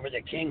hand over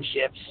the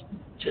kingships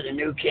to the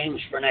new kings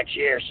for next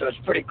year. So it's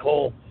pretty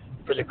cool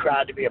for the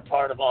crowd to be a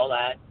part of all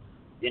that.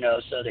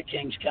 So the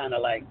kings kind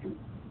of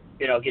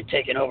get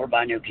taken over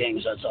by new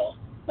kings, that's all.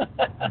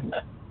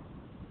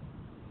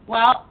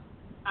 Well,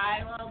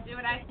 I will do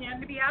what I can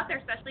to be out there,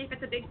 especially if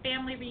it's a big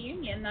family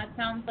reunion. That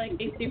sounds like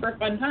a super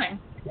fun time.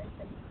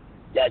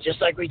 Yeah,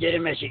 just like we did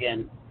in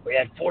Michigan. We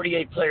had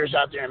 48 players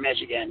out there in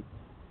Michigan.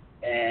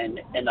 And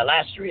in the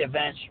last 3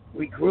 events,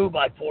 we grew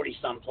by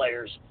 40-some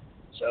players.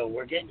 So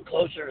we're getting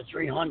closer to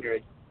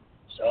 300.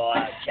 So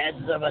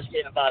chances of us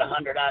getting about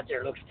 100 out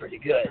there looks pretty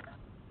good.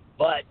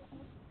 But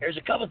there's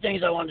a couple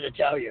things I wanted to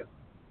tell you.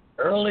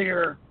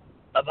 Earlier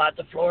about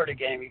the Florida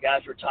game, you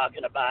guys were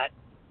talking about,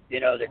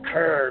 the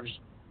curves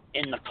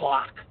in the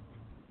clock.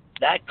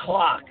 That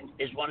clock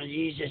is one of the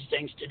easiest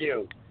things to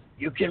do.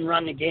 You can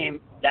run the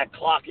game, that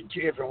clock, in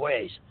 2 different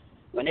ways.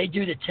 When they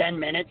do the 10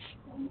 minutes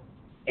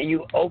and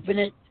you open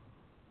it,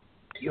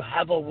 you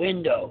have a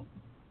window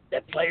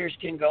that players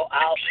can go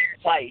out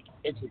and fight.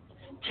 It's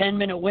a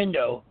 10-minute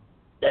window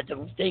that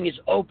the thing is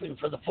open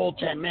for the full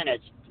 10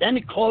 minutes. Then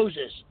it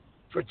closes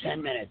for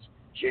 10 minutes.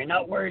 So you're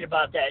not worried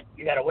about that.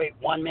 You got to wait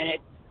 1 minute,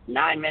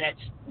 9 minutes.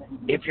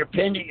 If you're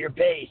pinned at your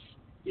base,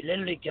 you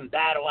literally can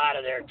battle out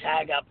of there,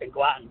 tag up, and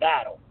go out and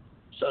battle.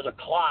 So the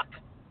clock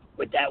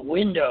with that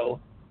window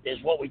is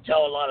what we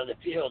tell a lot of the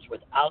fields.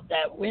 Without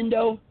that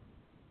window,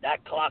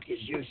 that clock is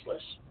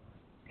useless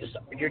because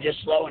you're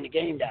just slowing the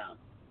game down.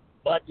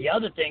 But the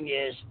other thing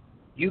is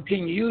you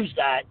can use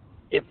that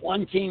if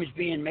one team is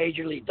being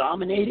majorly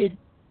dominated,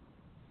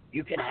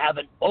 you can have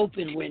an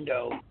open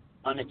window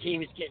on the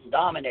team that's getting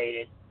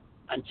dominated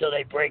until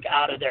they break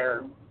out of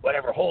their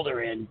whatever hole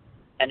they're in,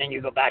 and then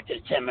you go back to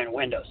the 10-minute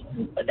windows.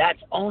 But that's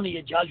only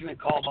a judgment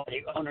call by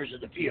the owners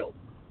of the field,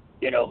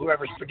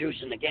 whoever's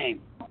producing the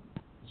game.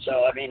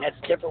 So,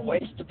 that's different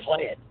ways to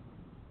play it.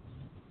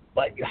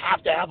 But you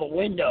have to have a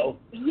window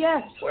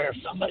where if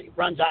somebody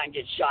runs out and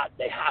gets shot,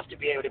 they have to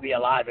be able to be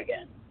alive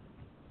again.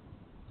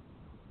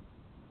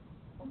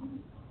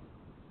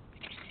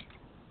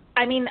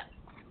 I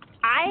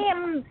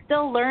am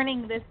still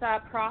learning this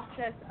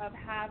process of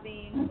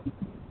having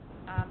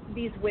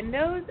these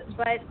windows,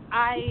 but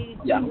I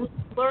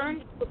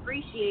learned to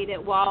appreciate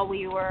it while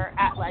we were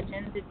at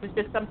Legends. It was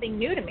just something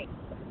new to me,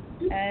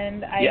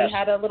 and I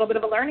had a little bit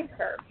of a learning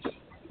curve.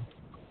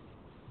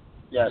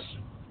 Yes.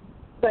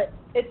 But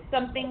it's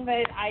something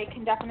that I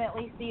can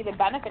definitely see the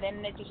benefit in,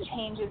 and it just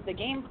changes the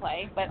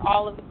gameplay. But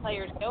all of the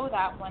players know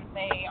that when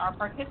they are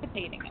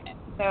participating in it.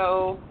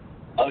 So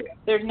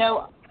there's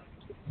no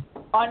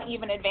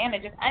uneven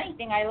advantage. If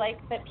anything, I like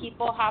that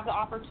people have the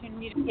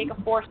opportunity to take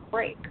a forced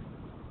break.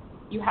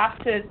 You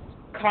have to,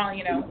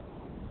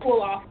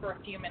 cool off for a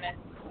few minutes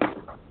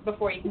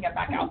before you can get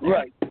back out there.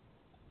 Right.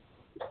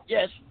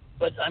 Yes,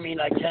 but 10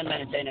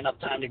 minutes ain't enough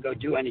time to go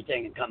do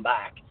anything and come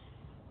back.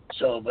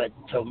 So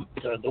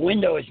the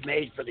window is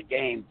made for the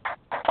game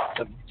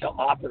to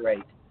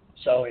operate.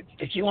 So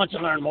if she wants to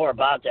learn more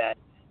about that,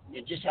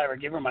 you just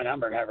give her my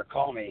number and have her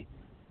call me.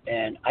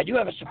 And I do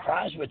have a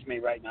surprise with me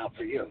right now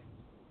for you.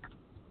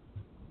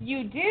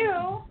 You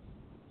do?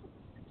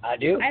 I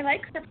do. I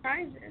like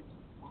surprises.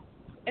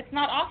 It's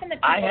not often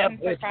that people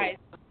can surprise.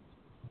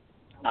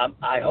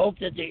 I hope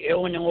that the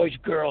Illinois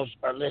girls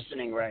are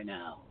listening right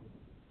now.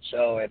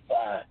 So if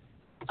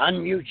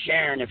unmute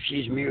Sharon if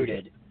she's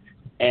muted.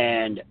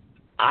 And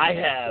I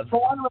have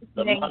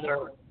the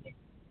mother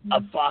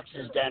of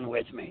Fox's Den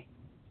with me,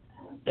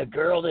 the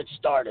girl that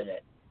started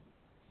it.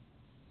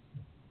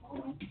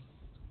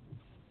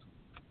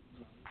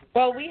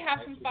 Well, we have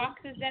some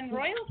Foxes and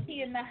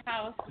royalty in the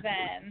house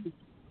then.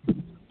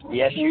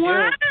 Yes, you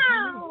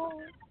Wow.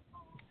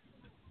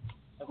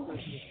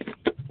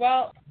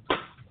 Well,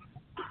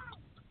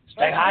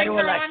 Say hi to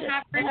bring her on, Alexis.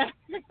 have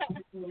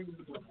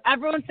her-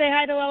 Everyone say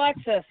hi to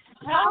Alexis.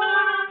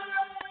 Hi,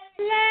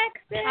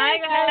 Alexis. Hi,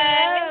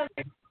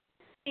 guys.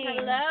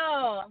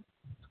 Hello.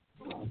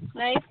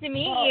 Nice to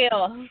meet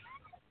you.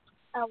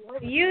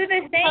 You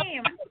the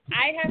same.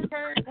 I have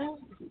heard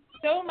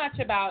so much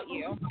about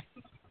you.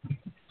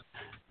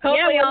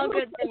 Hopefully all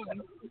good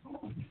things.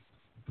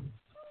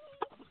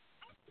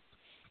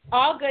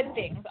 All good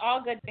things.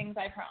 All good things,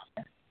 I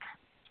promise.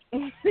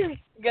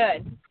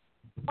 Good.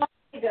 All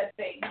good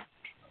things.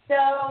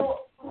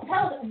 So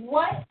tell us,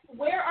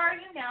 where are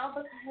you now?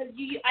 Because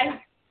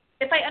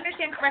if I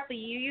understand correctly,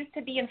 you used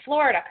to be in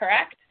Florida,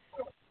 correct?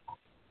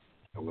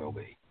 I will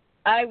be.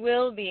 I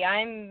will be.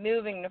 I'm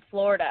moving to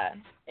Florida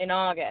in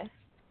August.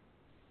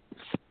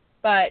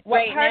 But What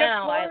right part of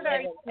now Florida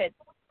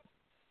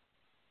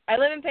I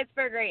live in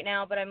Pittsburgh right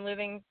now, but I'm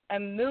moving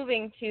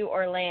to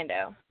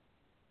Orlando.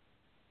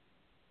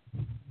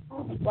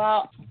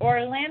 Well,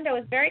 Orlando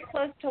is very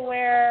close to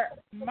where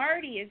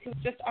Marty is, who's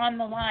just on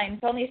the line.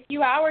 It's only a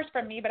few hours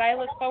from me, but I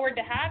look forward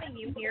to having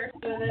you here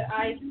so that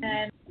I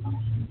can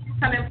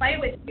come and play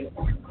with you.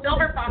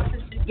 Silver Fox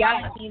has been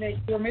telling me that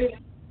you're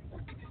moving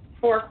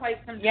for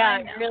quite some time Yeah,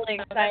 now. I'm really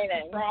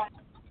excited.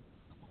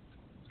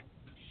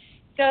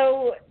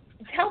 So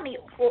tell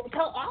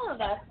all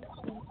of us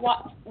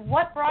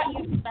what brought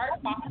you to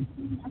start Fox.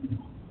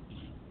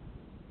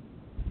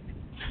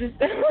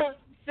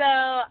 So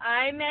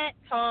I met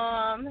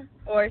Tom,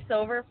 or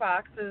Silver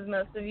Fox, as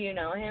most of you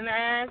know him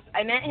as.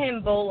 I met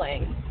him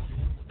bowling,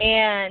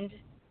 and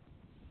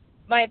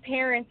my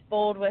parents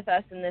bowled with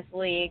us in this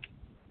league,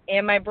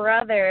 and my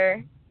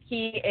brother,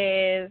 he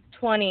is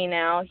 20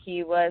 now.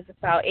 He was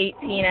about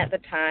 18 at the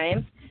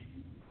time,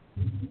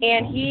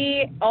 and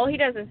all he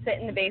does is sit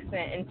in the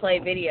basement and play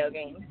video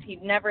games. He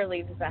never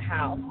leaves the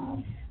house.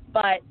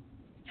 But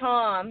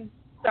Tom,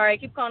 sorry, I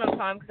keep calling him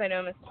Tom because I know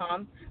him as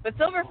Tom, but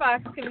Silver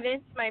Fox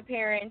convinced my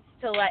parents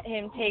to let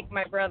him take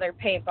my brother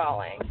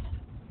paintballing.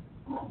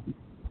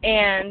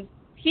 And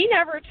he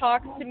never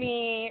talks to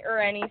me or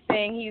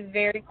anything. He's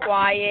very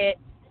quiet,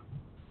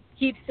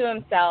 keeps to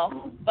himself,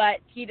 but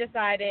he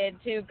decided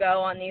to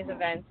go on these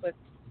events with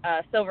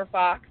Silver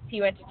Fox.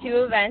 He went to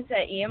 2 events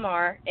at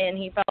EMR, and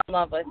he fell in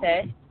love with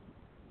it.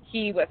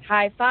 He was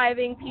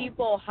high-fiving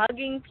people,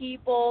 hugging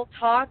people,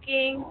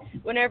 talking.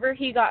 Whenever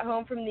he got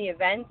home from the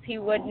events, he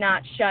would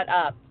not shut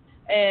up.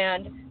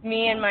 And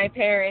me and my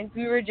parents,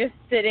 we were just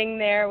sitting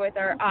there with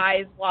our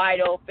eyes wide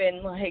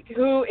open, like,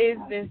 who is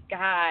this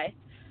guy?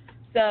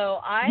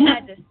 So I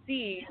had to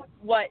see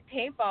what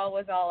paintball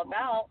was all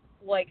about,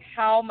 like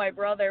how my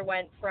brother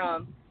went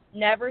from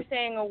never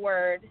saying a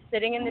word,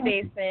 sitting in the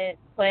basement,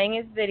 playing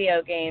his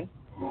video games,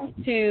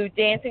 to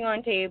dancing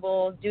on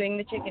tables, doing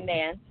the chicken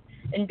dance,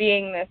 and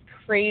being this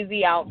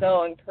crazy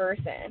outgoing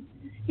person.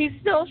 He's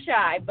still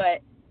shy,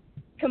 but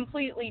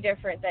completely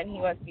different than he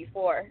was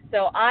before.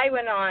 So I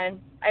went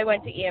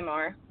to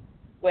EMR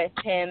with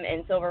him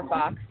and Silver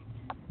Fox,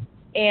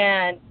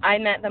 and I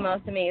met the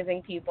most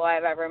amazing people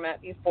I've ever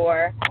met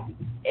before.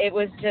 It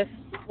was just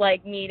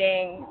like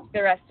meeting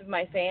the rest of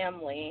my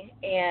family,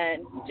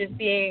 and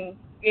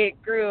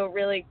it grew a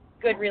really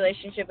good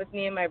relationship with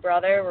me and my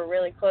brother. We're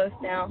really close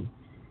now.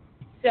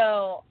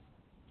 So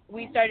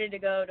we started to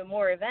go to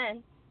more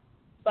events,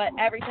 but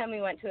every time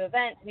we went to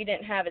events, we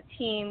didn't have a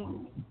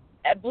team.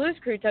 Blues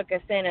Crew took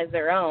us in as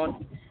their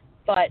own,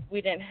 but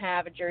we didn't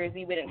have a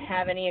jersey. We didn't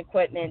have any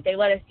equipment. They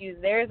let us use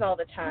theirs all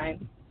the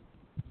time.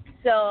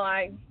 So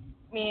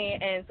me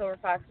and Silver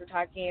Fox were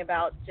talking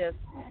about just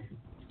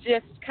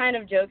kind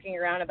of joking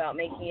around about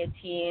making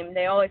a team.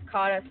 They always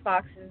called us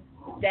Fox's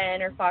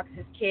Den or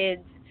Fox's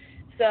Kids.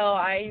 So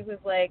I was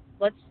like,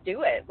 let's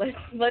do it.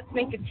 Let's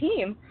make a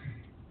team.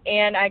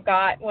 And I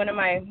got one of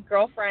my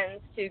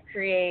girlfriends to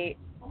create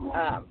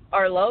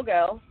our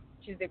logo.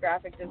 She's a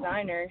graphic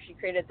designer. She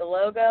created the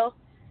logo.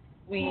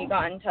 We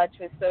got in touch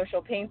with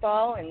Social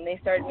Paintball, and they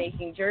started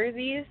making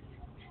jerseys.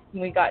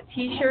 We got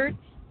T-shirts,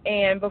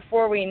 and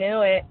before we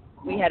knew it,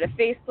 we had a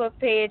Facebook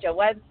page, a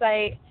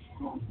website,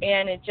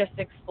 and it just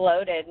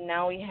exploded.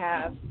 Now we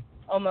have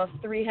almost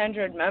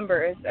 300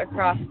 members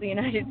across the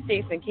United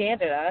States and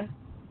Canada.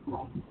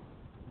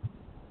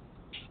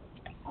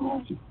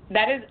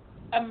 That is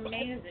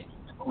amazing.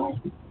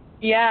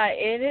 Yeah,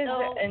 it is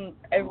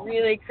a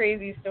really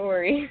crazy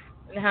story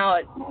and how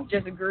it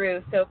just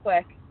grew so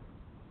quick.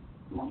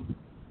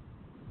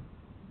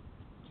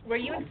 Were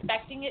you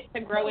expecting it to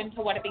grow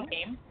into what it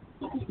became?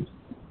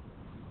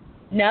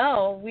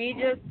 No, we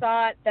just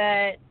thought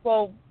that,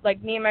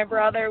 like me and my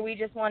brother, we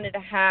just wanted to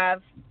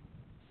have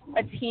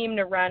a team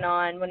to run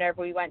on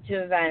whenever we went to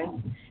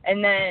events.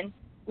 And then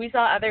we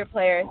saw other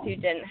players who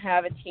didn't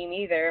have a team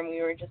either, and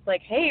we were just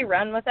like, hey,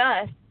 run with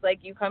us. Like,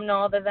 you come to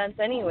all the events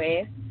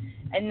anyways.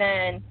 And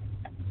then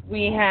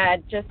we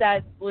had, just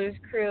as Blues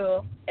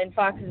Crew and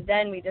Fox's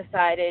Den, we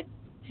decided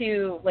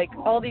to, like,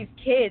 all these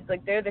kids,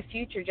 like, they're the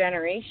future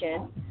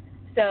generation.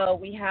 So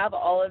we have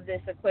all of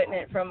this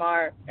equipment from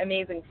our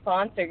amazing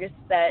sponsors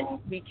that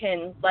we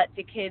can let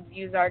the kids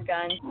use our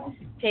guns,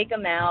 take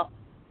them out,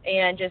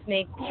 and just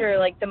make sure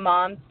like the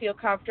moms feel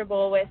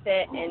comfortable with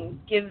it and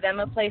give them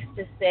a place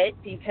to sit,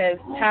 because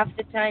half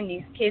the time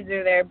these kids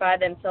are there by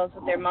themselves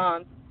with their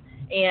moms,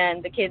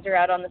 and the kids are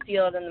out on the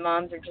field and the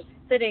moms are just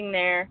sitting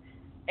there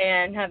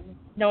and have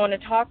no one to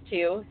talk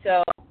to.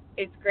 So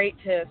it's great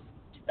to,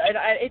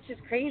 it's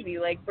just crazy,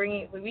 like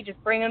we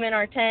just bring them in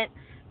our tent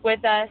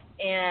with us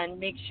and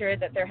make sure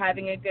that they're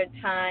having a good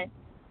time.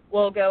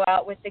 We'll go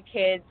out with the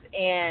kids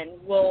and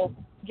we'll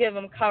give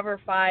them cover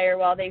fire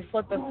while they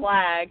flip a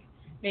flag,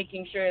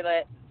 making sure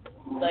that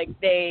like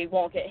they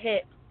won't get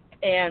hit,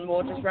 and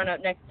we'll just run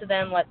up next to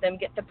them, let them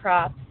get the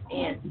props,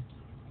 and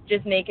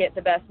just make it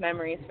the best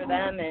memories for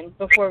them. And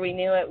before we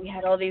knew it, we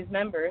had all these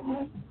members.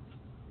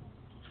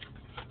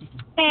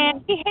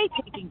 And we hate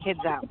taking kids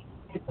out.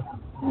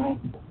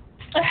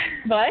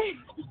 What?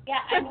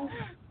 Yeah.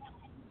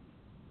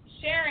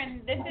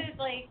 Sharon, this is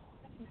like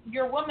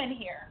your woman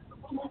here.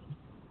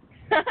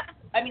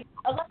 I mean,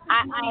 Alexis,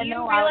 I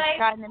know. I was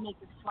trying to make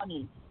it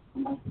funny.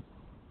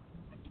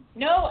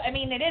 No, I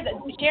mean, it is.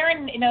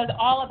 Sharon knows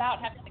all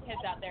about having the kids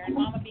out there and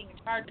Mama being in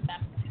charge of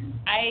them.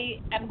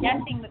 I am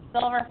guessing that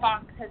Silver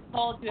Fox has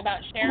told you about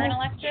Sharon,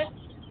 Alexis.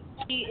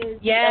 She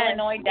is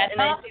Illinois Dead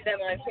and I see them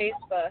on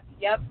Facebook.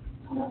 Yep.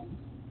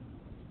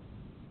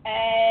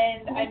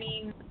 And, I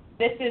mean,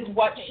 this is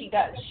what she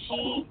does.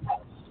 She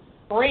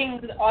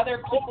brings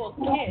other people's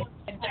kids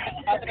and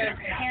other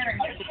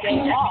parents the day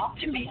off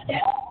to meet them.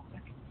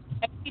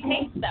 And she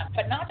takes them,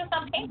 but not just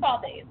on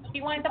paintball days.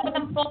 She winds up with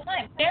them full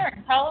time.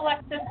 Sharon, tell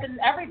Alexis and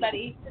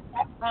everybody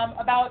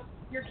about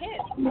your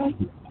kids.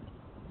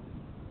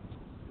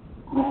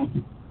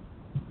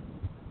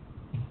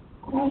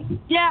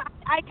 Yeah,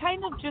 I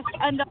kind of just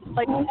end up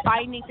like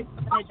finding them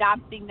and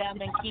adopting them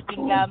and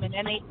keeping them. And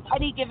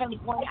any given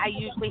point, I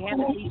usually have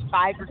at least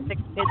 5 or 6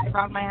 kids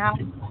around my house.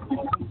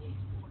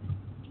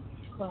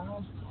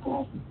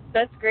 Wow.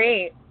 That's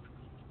great.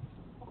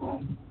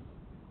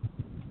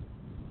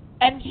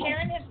 And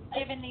Sharon has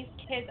given these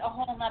kids a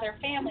whole other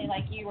family,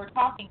 like you were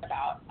talking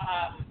about.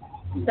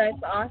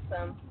 That's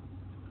awesome.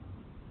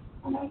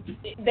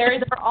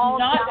 There's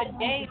not a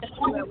day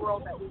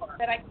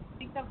that I can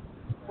think of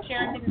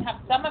Sharon didn't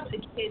have some of the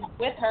kids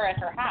with her at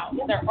her house.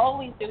 They're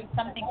always doing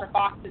something for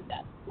Fox's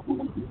Death.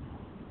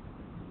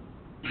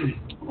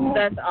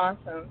 That's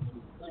awesome.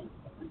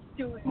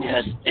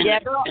 Yes.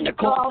 And the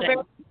cool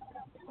thing.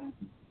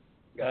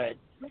 Go ahead.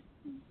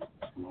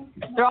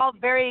 They're all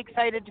very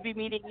excited to be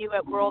meeting you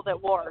at World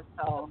at War.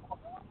 So.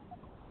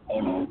 Oh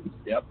no.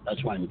 Yep,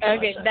 that's when.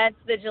 Okay, that's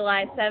the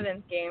July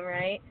 7th game,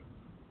 right?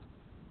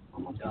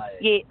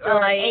 Yeah,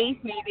 July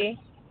 8th, maybe.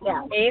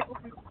 Yeah.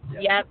 8th.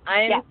 Yep,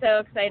 I am so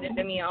excited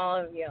to meet all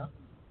of you.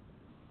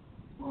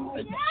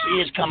 But she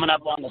is coming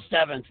up on the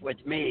 7th with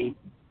me,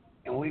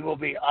 and we will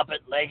be up at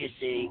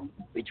Legacy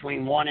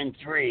between 1 and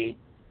 3.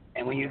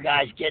 And when you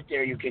guys get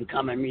there, you can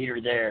come and meet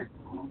her there.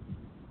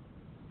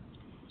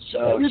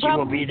 So she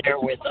will be there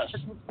with us.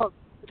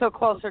 So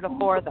closer to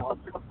 4, though.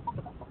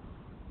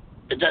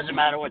 It doesn't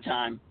matter what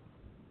time.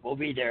 We'll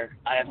be there.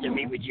 I have to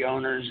meet with the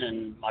owners,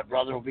 and my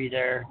brother will be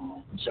there.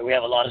 So we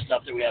have a lot of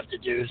stuff that we have to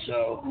do,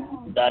 so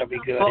that'll be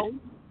good.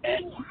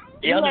 And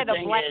the other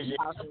thing is,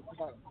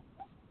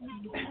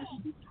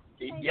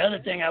 the other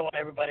thing I want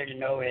everybody to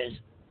know is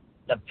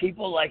the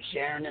people like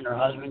Sharon and her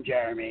husband,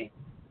 Jeremy,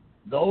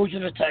 those are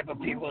the type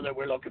of people that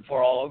we're looking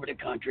for all over the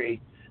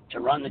country to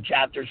run the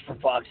chapters for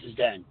Fox's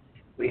Den.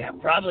 We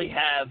probably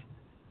have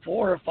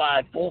 4 or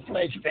 5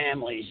 full-fledged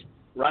families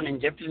running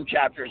different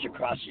chapters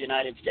across the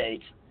United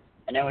States,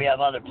 and then we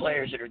have other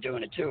players that are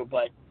doing it too.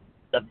 But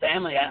the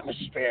family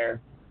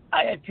atmosphere,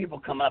 I had people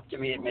come up to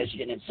me at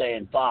Michigan and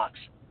saying, Fox,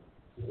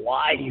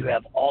 why do you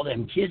have all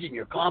them kids in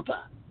your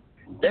compound?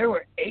 There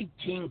were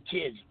 18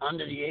 kids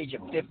under the age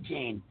of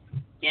 15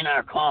 in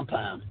our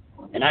compound.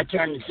 And I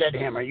turned and said to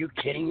him, are you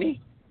kidding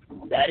me?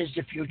 That is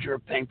the future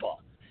of paintball.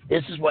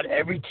 This is what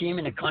every team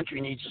in the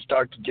country needs to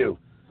start to do.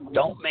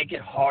 Don't make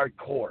it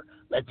hardcore.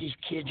 Let these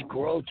kids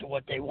grow to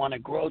what they want to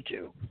grow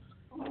to.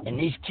 And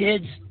these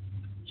kids,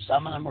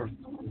 some of them are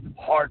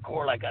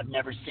hardcore like I've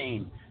never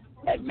seen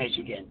at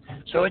Michigan.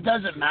 So it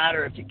doesn't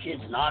matter if the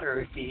kid's not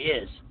or if he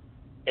is.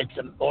 It's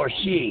or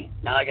she.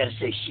 Now I got to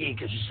say she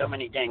because there's so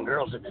many dang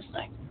girls in this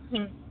thing.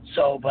 Mm-hmm.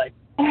 So, but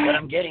what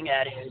I'm getting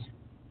at is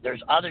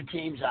there's other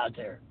teams out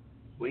there.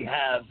 We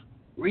have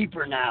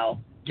Reaper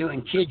now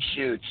doing kid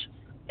shoots,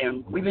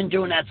 and we've been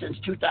doing that since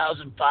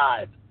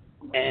 2005.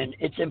 And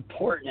it's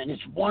important, and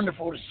it's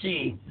wonderful to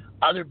see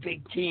other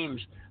big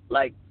teams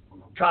like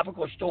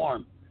Tropical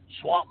Storm,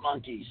 Swamp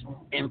Monkeys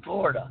in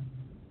Florida.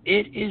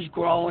 It is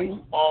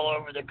growing all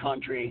over the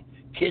country.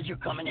 Kids are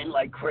coming in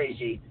like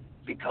crazy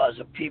because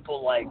of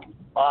people like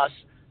us,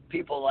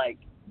 people like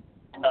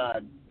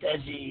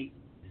Desi,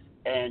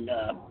 and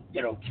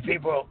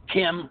people,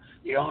 Kim,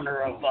 the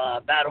owner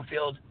of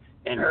Battlefield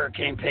and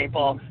Hurricane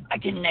Paintball. I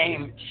can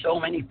name so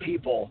many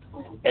people,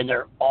 and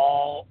they're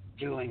all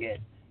doing it.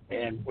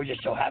 And we're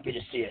just so happy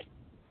to see it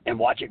and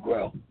watch it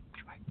grow.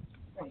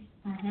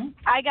 Mm-hmm.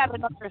 I got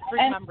another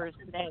 3 members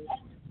today.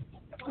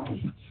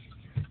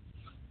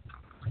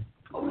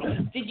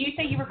 Did you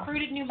say you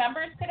recruited new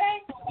members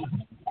today?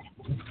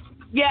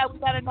 Yeah, we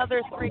got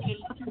another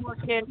 3, 2 more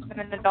kids and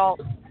an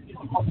adult.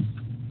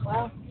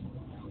 Wow.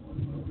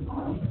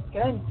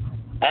 Good.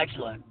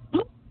 Excellent.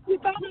 We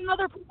found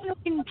another place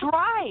we can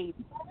drive.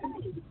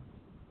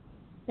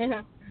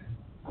 Yeah.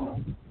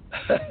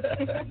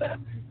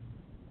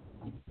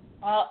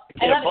 Well,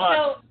 I Get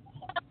love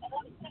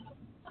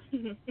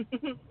it.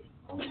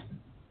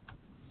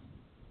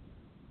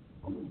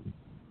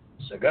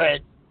 So go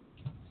ahead.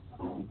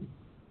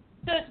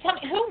 So tell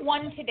me, who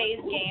won today's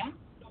game?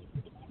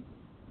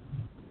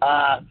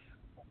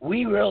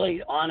 We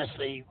really,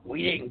 honestly,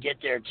 we didn't get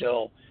there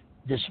till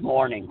this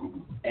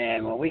morning.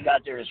 And when we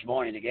got there this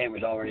morning, the game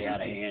was already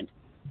out of hand.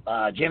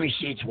 Jimmy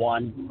Sheets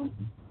won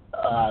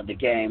the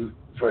game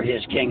for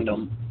his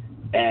kingdom.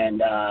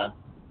 And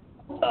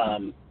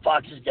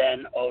Fox's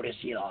Den, Otis,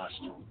 he lost.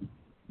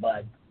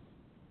 But,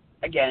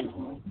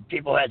 again,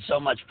 people had so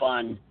much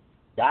fun.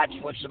 That's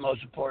what's the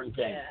most important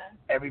thing. Yeah.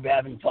 Everybody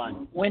having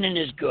fun. Winning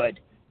is good.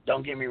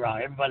 Don't get me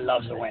wrong. Everybody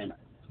loves to win.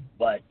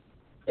 But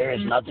there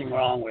is nothing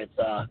wrong with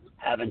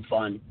having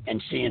fun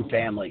and seeing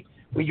family.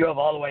 We drove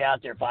all the way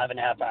out there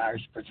 5.5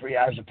 hours for 3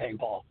 hours of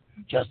paintball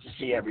just to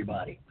see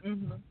everybody.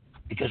 Mm-hmm.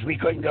 Because we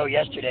couldn't go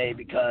yesterday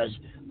because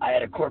I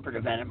had a corporate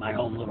event at my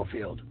home little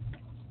field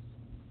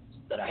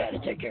that I had to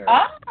take care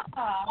of.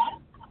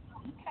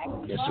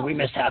 Okay. Yeah, so we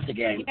missed half the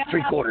game.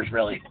 3/4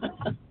 really.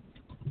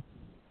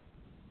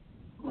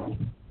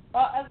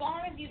 Well, as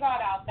long as you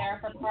got out there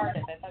for part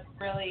of it, that's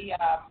really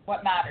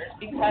what matters.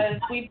 Because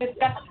we've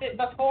discussed it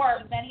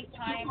before many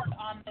times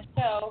on the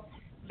show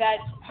that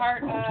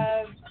part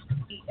of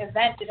the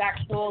event is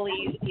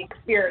actually the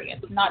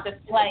experience, not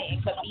just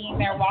playing, but being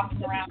there,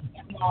 walking around,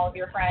 seeing all of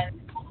your friends.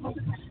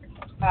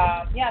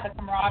 The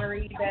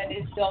camaraderie that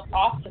is built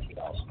off the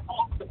field.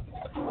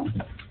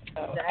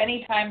 So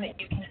any time that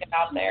you can get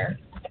out there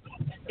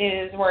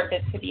is worth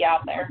it to be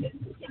out there.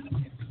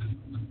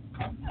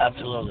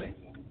 Absolutely.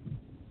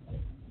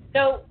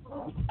 So,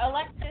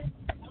 Alexis,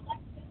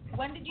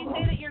 when did you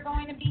say that you're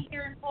going to be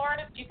here in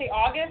Florida? Did you say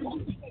August?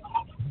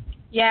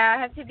 Yeah,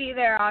 I have to be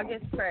there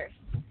August 1st.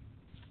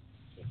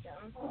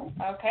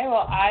 Okay,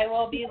 well, I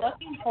will be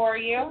looking for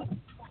you.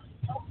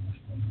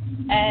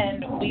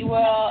 And we will,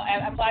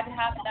 I'm glad to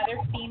have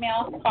another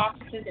female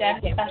Fox's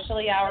Den,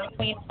 especially our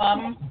Queen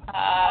Mum,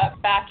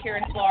 back here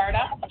in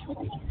Florida.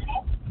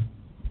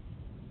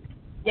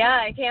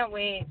 Yeah, I can't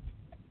wait.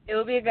 It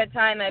will be a good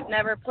time. I've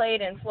never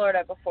played in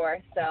Florida before,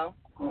 so.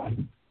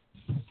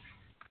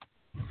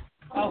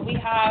 Well, we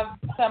have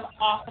some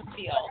awesome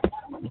fields.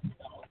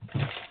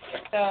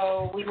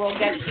 So we will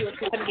get you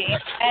into some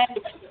games. And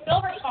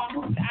Silver Fox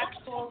is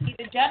actually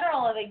the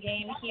general of the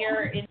game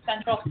here in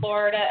Central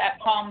Florida at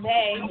Palm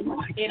Bay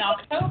in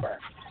October.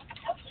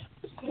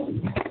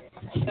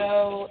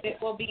 So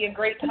it will be a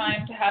great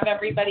time to have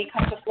everybody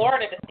come to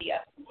Florida to see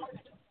us.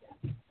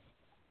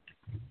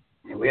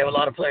 We have a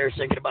lot of players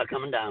thinking about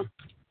coming down.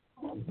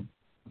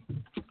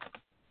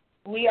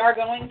 We are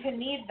going to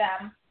need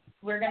them.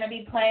 We're going to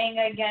be playing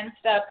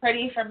against a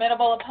pretty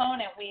formidable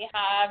opponent. We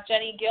have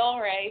Jenny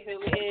Gilray, who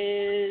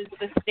is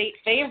the state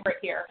favorite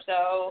here.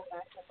 So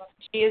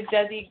she is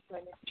Desi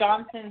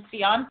Johnson's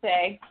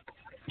fiance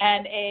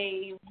and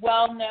a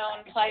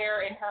well-known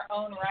player in her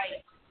own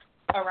right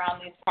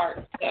around these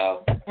parts.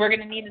 So we're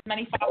going to need as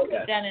many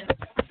Fox's Den and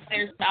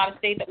players from out of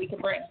state that we can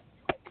bring.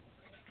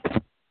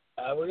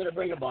 We're going to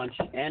bring a bunch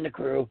and the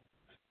crew.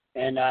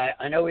 And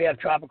I know we have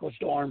Tropical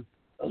Storm.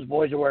 Those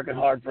boys are working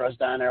hard for us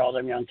down there, all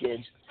them young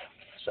kids.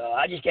 So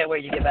I just can't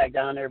wait to get back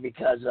down there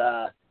because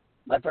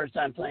my first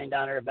time playing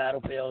down there at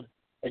Battlefield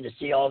and to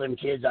see all them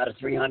kids out of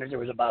 300, there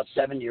was about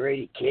 70 or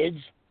 80 kids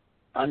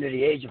under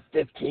the age of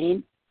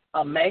 15.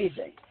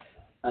 Amazing.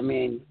 I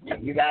mean,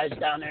 you guys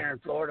down there in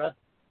Florida,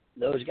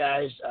 those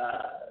guys,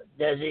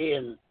 Desi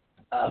and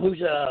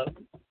who's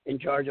in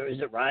charge of, is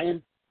it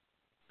Ryan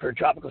for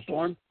Tropical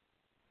Storm?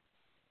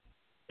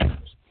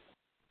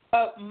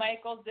 Oh,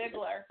 Michael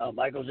Ziegler. Oh,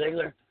 Michael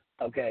Ziegler?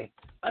 Okay.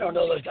 I don't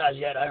know those guys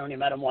yet. I only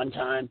met them one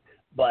time.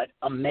 But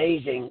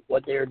amazing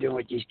what they're doing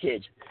with these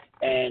kids.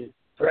 And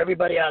for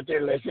everybody out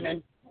there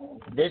listening,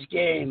 this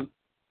game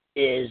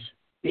is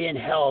being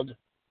held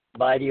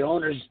by the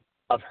owners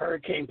of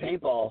Hurricane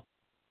Paintball.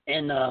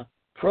 And the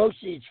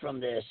proceeds from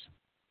this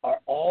are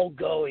all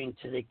going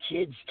to the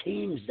kids'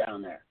 teams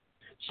down there.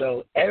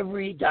 So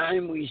every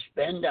dime we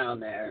spend down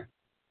there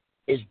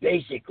is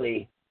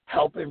basically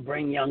helping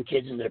bring young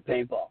kids into the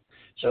paintball.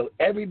 So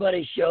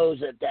everybody shows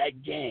that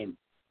that game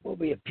will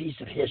be a piece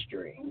of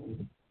history.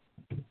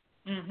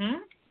 Mm-hmm.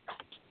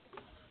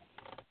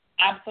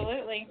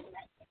 Absolutely.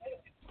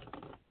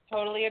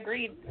 Totally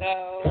agreed.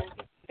 So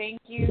thank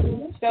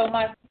you so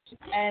much.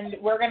 And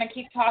we're going to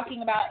keep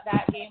talking about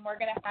that game. We're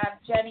going to have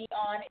Jenny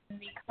on in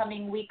the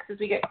coming weeks as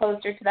we get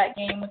closer to that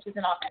game, which is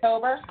in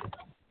October.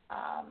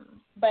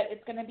 But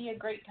it's going to be a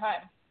great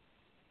time.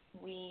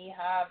 We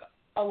have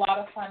a lot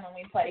of fun when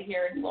we play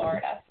here in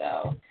Florida.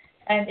 So,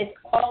 and it's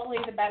always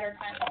a better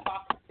time for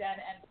Fox's Den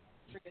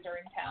and Cruiser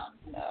in town.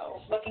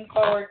 So looking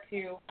forward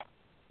to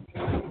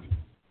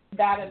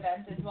that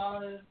event as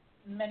well as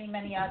many,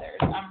 many others.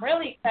 I'm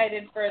really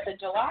excited for the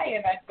July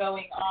event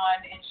going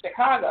on in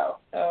Chicago.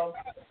 So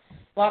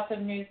lots of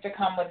news to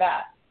come with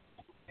that.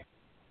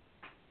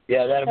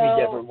 Yeah, that'll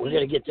be different. We're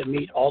going to get to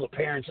meet all the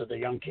parents of the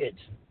young kids.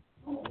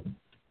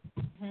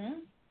 Mm-hmm.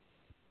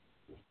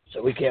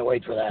 So we can't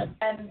wait for that.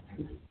 And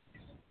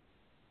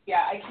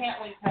yeah, I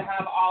can't wait to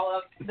have all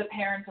of the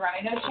parents around.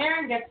 I know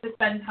Sharon gets to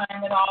spend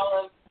time with all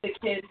of the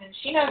kids, and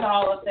she knows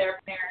all of their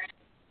parents.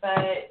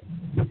 But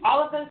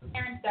all of those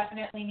parents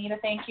definitely need a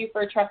thank you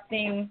for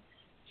trusting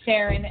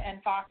Sharon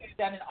and Fox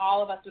and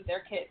all of us with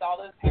their kids. All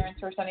those parents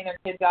who are sending their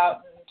kids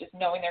out and just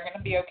knowing they're going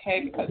to be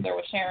okay because they're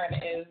with Sharon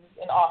is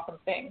an awesome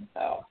thing.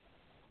 So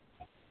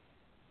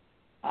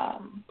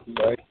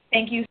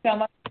thank you so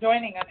much for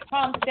joining us.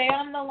 Tom, stay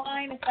on the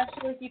line,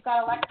 especially if you've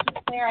got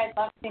Alexis there. I'd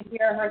love to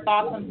hear her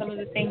thoughts on some of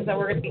the things that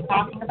we're going to be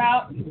talking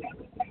about.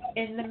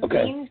 In the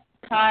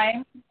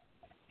meantime,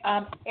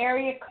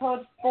 area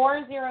code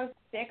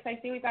 406. I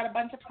see we've got a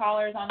bunch of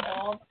callers on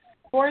hold.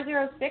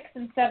 406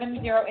 and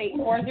 708.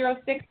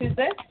 406, who's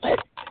this?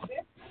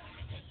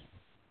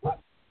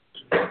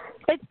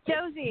 It's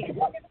Josie.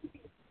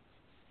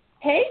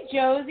 Hey,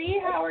 Josie,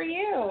 how are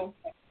you?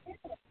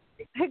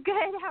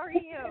 Good, how are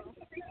you?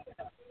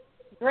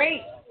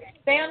 Great.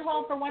 Stay on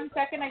hold for 1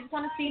 second. I just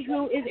want to see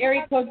who is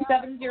area code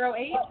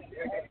 708.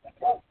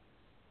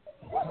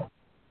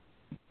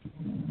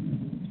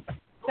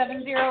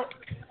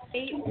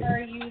 708, are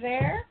you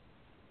there?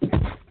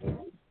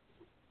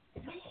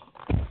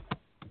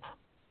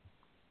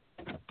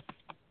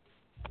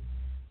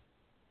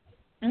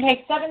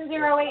 Okay,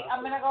 708, I'm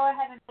going to go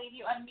ahead and leave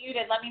you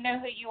unmuted. Let me know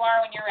who you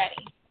are when you're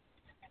ready.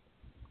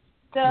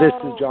 So, this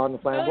is John the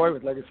Flamboy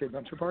with Legacy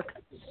Adventure Park.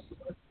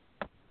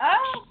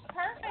 Oh,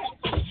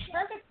 perfect.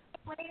 Perfect.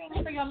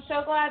 Waiting for you. I'm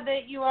so glad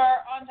that you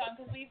are on, John,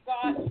 because we've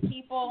got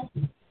people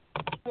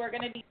who are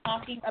going to be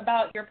talking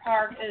about your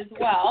park as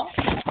well,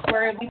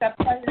 where we've got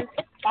players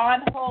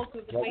on hold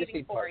who've been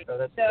waiting for you.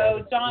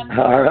 So, John,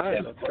 all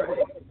right.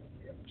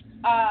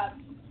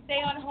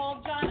 Stay on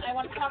hold, John. I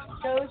want to talk to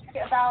Josie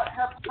about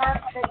her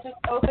park that just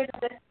opened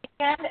this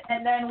weekend,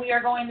 and then we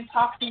are going to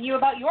talk to you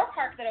about your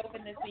park that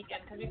opened this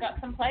weekend, because we've got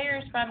some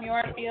players from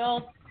your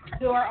field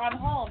who are on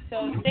hold.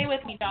 So stay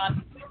with me,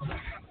 John.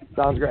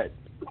 Sounds great.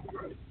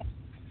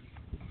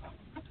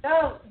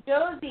 So,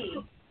 Josie.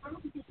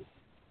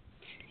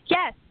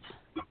 Yes.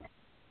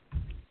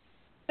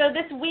 So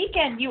this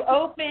weekend you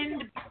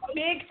opened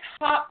Big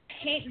Top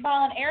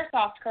Paintball and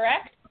Airsoft,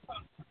 correct?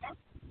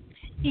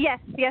 Yes,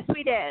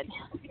 we did.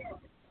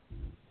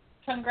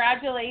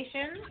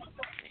 Congratulations.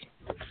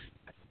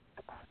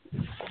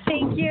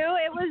 Thank you.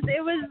 It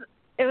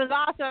was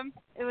awesome.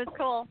 It was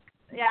cool.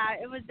 Yeah,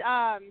 it was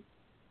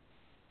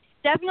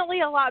definitely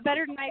a lot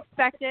better than I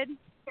expected,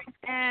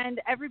 and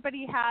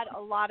everybody had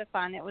a lot of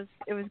fun. It was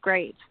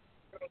great.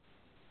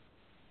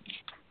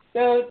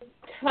 So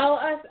tell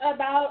us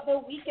about the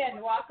weekend.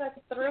 Walk us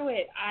through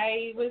it.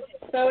 I was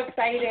so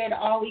excited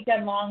all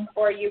weekend long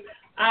for you.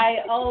 I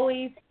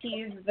always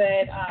tease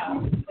that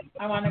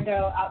I want to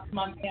go out to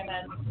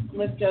Montana and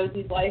live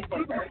Josie's life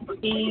with her.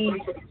 She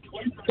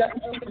just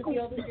opened the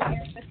field this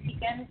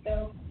weekend,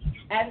 so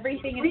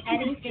everything and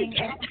anything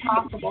is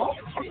possible.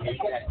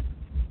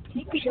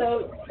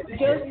 So,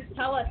 Josie,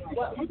 tell us,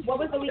 what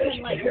was the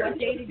weekend like? What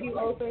day did you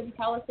open?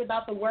 Tell us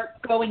about the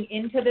work going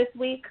into this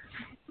week.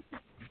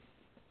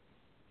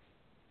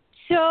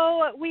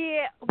 So we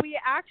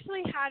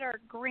actually had our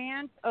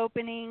grand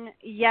opening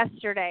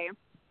yesterday,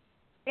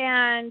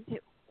 and it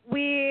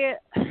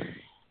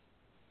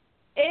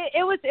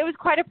was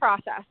quite a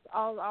process.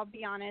 I'll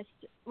be honest.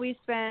 We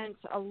spent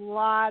a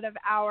lot of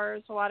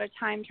hours, a lot of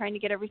time trying to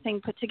get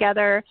everything put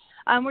together.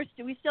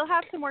 We still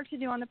have some work to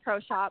do on the pro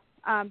shop,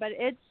 but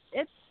it's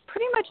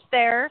pretty much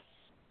there.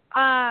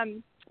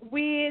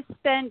 We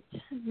spent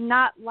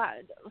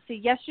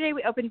yesterday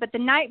we opened, but the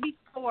night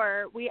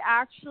before we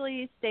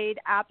actually stayed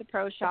at the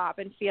pro shop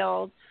and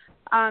field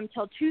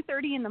till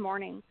 2:30 in the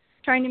morning,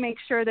 trying to make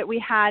sure that we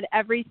had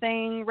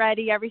everything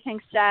ready,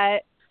 everything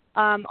set,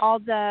 all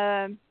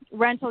the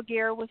rental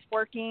gear was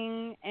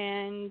working,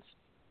 and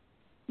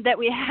that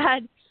we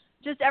had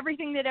just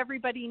everything that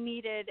everybody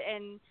needed.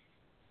 And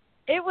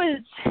it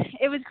was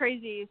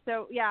crazy.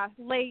 So yeah,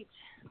 late,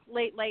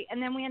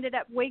 and then we ended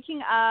up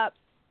waking up.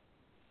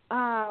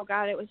 Oh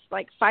God, it was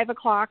like 5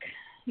 o'clock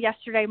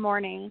yesterday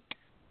morning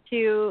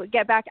to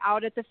get back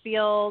out at the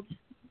field,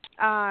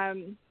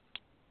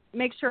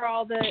 make sure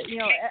all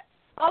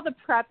the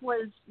prep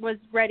was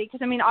ready. Because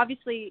I mean,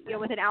 obviously,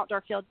 with an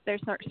outdoor field,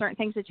 there's certain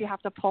things that you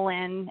have to pull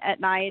in at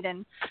night,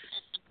 and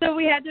so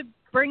we had to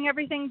bring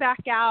everything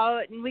back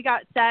out, and we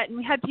got set, and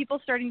we had people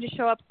starting to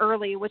show up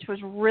early, which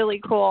was really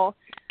cool.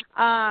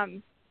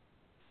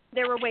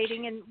 They were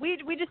waiting, and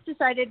we just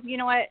decided, you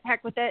know what,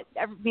 heck with it.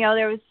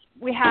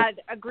 We had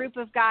a group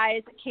of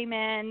guys that came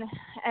in,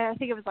 I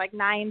think it was like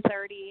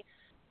 9:30,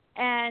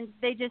 and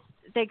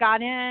they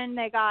got in,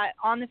 they got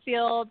on the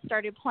field,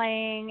 started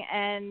playing,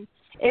 and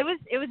it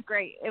was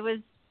great. It was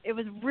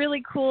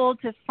really cool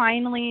to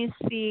finally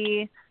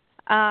see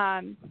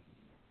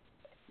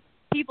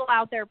people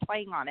out there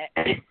playing on it.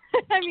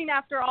 I mean,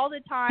 after all the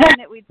time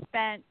that we'd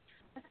spent,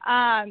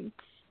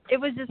 it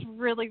was just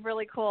really,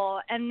 really cool.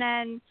 And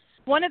then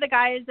one of the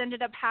guys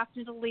ended up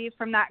having to leave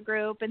from that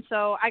group, and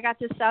so I got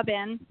to sub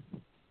in.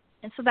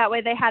 And so that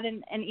way they had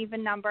an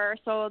even number.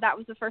 So that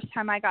was the first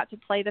time I got to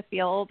play the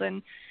field,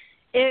 and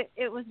it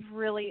was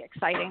really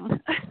exciting.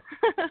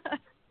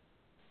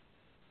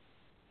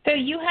 So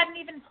you hadn't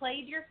even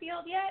played your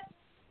field yet?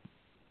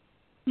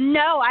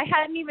 No, I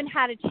hadn't even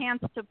had a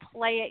chance to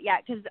play it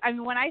yet, because I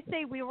mean, when I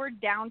say we were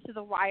down to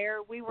the wire,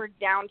 we were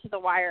down to the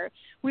wire.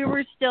 We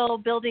were still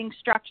building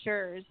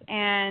structures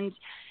and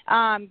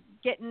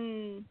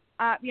getting,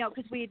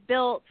 because we had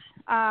built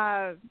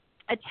a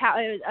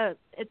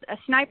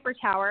sniper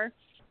tower,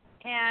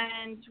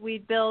 and we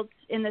built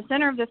in the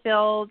center of the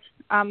field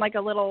like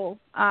a little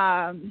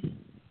a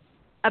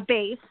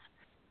base.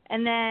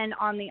 And then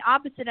on the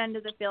opposite end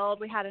of the field,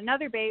 we had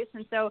another base,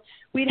 and so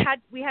we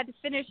had to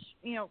finish,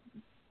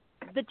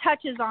 the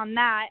touches on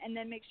that, and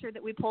then make sure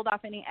that we pulled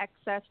off any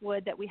excess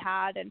wood that we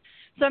had. And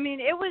so, I mean,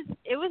 it was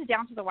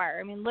down to the wire.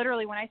 I mean,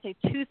 literally, when I say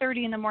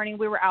 2:30 in the morning,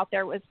 we were out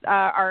there with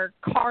our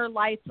car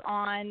lights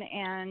on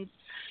and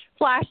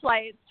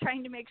flashlights,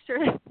 trying to make sure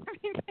that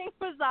everything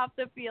was off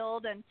the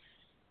field. And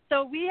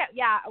so I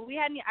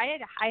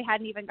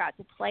hadn't even got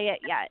to play it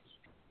yet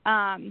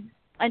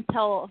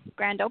until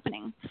grand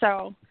opening.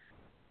 So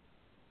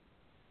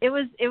it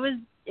was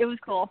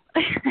cool.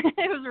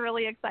 It was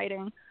really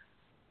exciting.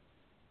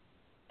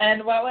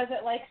 And what was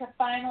it like to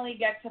finally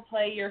get to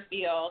play your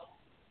field?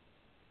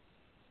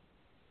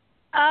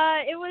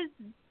 It was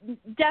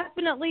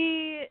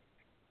definitely,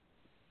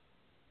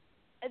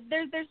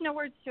 there's no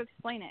words to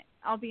explain it,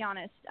 I'll be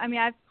honest. I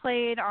mean, I've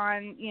played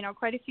on,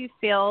 quite a few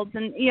fields,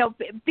 and,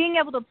 being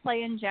able to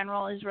play in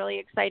general is really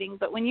exciting.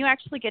 But when you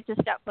actually get to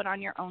step foot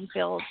on your own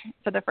field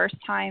for the first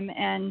time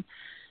and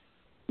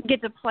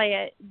get to play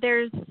it,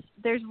 there's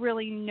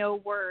really no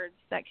words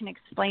that can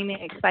explain the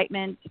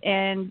excitement,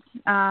 and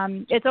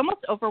it's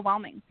almost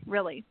overwhelming,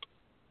 really.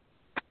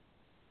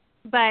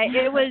 But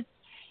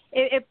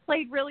it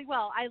played really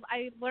well.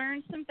 I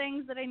learned some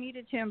things that I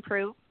needed to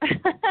improve,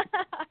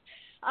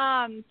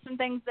 some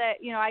things that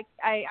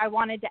I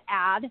wanted to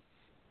add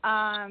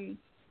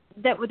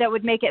that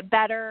would make it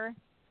better.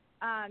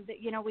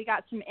 That we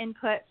got some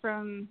input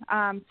from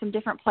some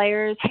different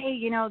players. Hey,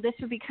 this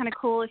would be kind of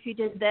cool if you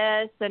did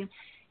this, and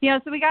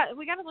so we got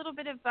a little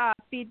bit of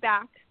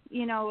feedback.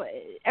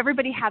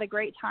 Everybody had a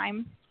great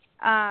time.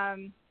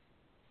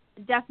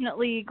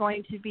 Definitely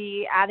going to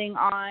be adding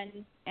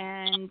on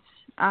and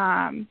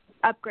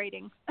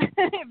upgrading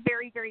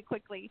very, very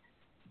quickly.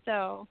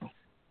 So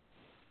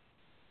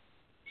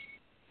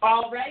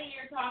already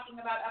you're talking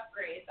about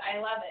upgrades. I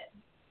love it.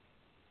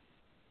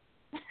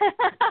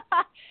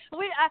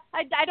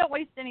 I don't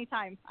waste any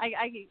time.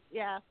 I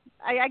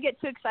get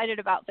too excited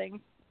about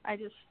things.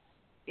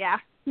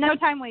 No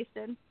time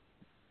wasted.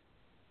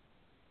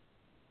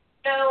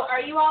 So are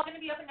you all going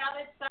to be open now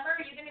this summer?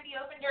 Are you going to be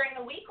open during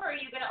the week, or are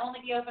you going to only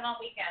be open on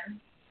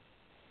weekends?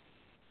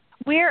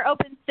 We're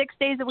open 6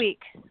 days a week,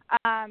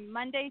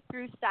 Monday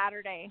through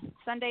Saturday.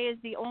 Sunday is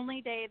the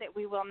only day that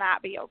we will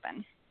not be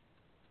open.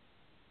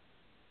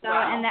 So,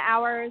 wow. And the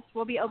hours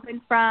will be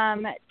open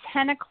from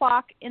 10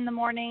 o'clock in the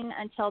morning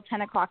until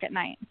 10 o'clock at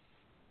night.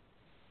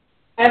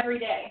 Every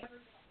day?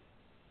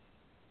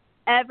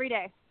 Every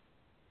day.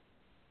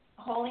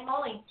 Holy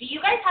moly. Do you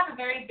guys have a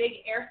very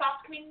big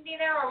airsoft community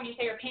there, or would you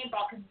say your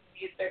paintball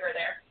community is bigger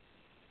there?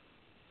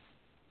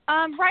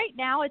 Right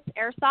now it's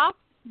airsoft,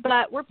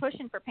 but we're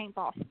pushing for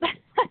paintball.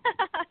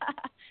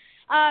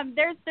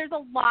 There's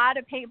a lot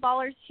of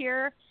paintballers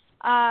here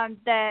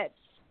that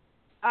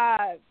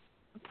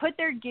put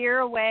their gear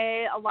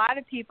away. A lot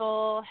of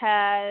people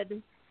had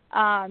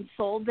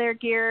sold their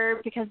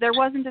gear because there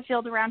wasn't a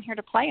field around here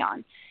to play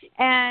on.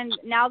 And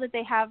now that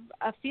they have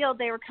a field,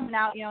 they were coming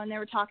out, and they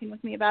were talking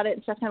with me about it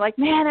and stuff. And they're like,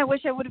 man, I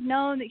wish I would have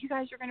known that you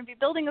guys were going to be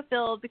building a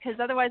field, because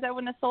otherwise I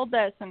wouldn't have sold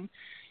this. And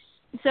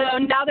so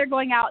now they're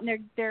going out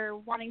and they're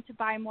wanting to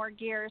buy more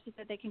gear so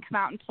that they can come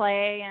out and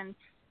play. And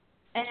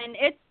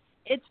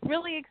it's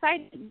really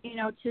exciting,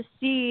 to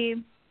see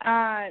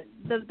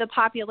the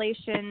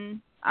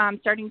population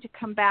starting to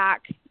come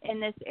back in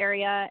this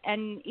area,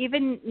 and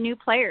even new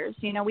players.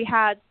 We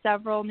had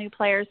several new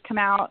players come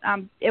out.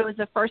 It was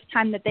the first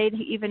time that they'd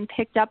even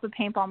picked up a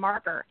paintball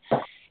marker.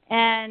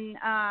 And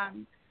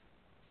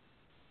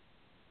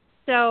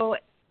so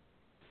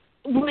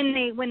when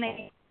they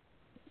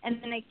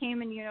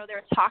came and, they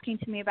were talking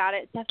to me about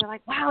it, they're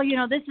like, wow,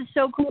 this is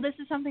so cool. This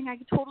is something I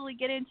could totally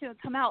get into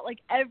and come out like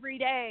every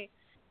day.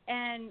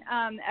 And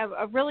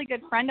a really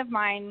good friend of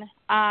mine,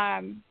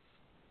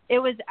 it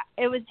was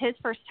his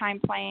first time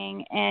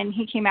playing, and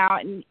he came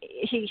out and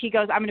he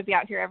goes, I'm going to be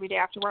out here every day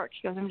after work.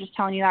 He goes, I'm just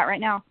telling you that right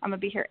now. I'm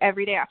going to be here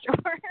every day after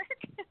work.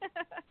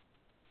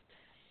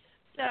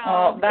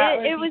 So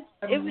it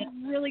was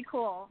really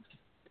cool.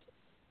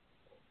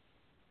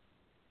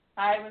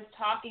 I was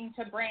talking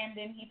to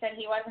Brandon. He said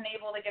he wasn't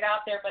able to get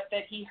out there, but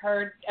that he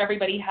heard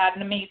everybody had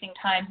an amazing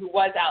time who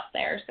was out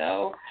there.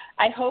 So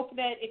I hope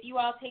that if you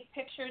all take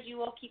pictures, you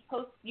will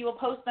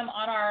post them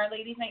on our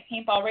Ladies Night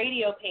Paintball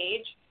radio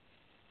page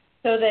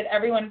so that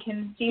everyone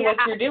can see what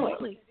you're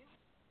doing.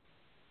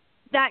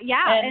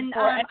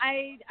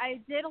 I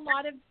did a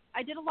lot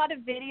of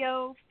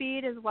video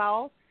feed as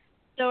well.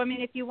 So I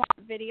mean, if you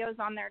want videos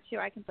on there too,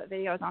 I can put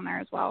videos on there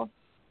as well.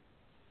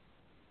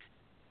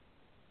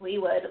 We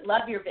would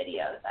love your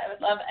videos. I would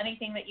love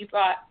anything that you've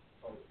got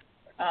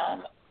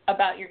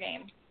about your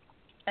game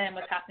and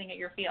what's happening at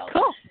your field.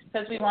 Cool.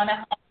 Because we want to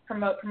help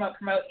promote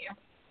you.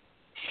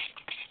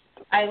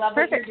 I love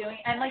what you're doing.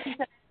 And like you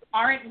said, there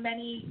aren't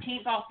many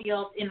paintball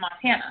fields in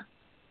Montana.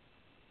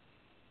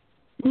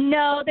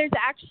 No, there's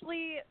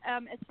actually,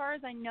 as far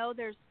as I know,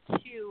 there's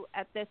 2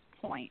 at this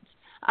point.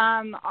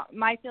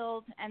 My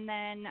field, and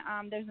then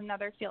there's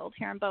another field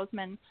here in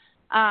Bozeman.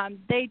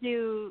 They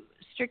do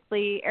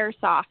strictly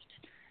airsoft.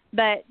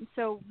 But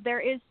so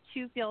there is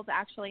 2 fields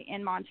actually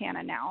in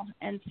Montana now.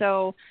 And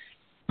so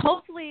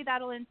hopefully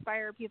that'll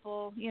inspire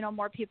people,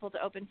 more people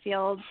to open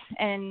fields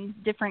in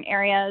different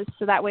areas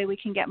so that way we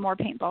can get more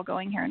paintball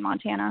going here in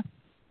Montana.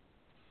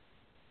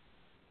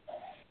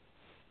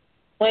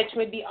 Which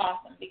would be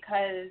awesome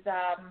because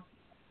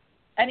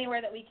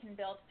anywhere that we can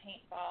build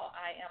paintball,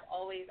 I am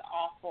always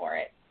all for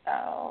it.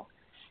 So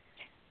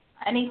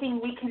anything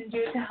we can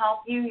do to help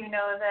you, you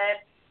know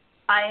that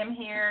I am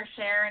here.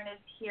 Sharon is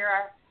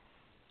here.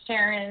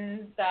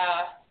 Sharon's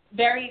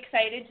very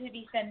excited to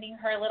be sending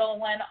her little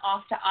one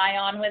off to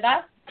Ion with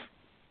us.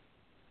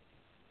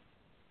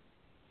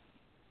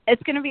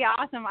 It's going to be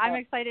awesome. I'm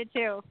excited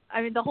too.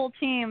 I mean, our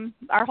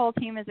whole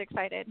team is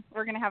excited.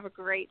 We're going to have a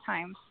great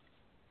time.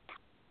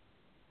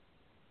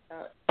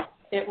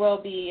 It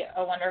will be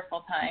a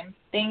wonderful time.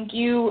 Thank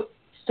you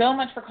so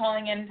much for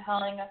calling in and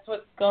telling us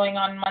what's going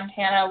on in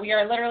Montana. We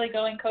are literally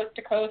going coast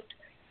to coast.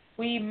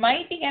 We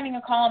might be getting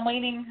a call. I'm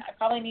waiting. I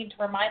probably need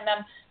to remind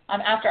them.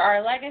 After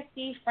our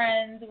Legacy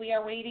friends, we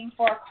are waiting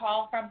for a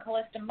call from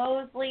Callista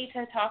Mosley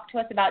to talk to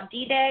us about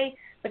DDay.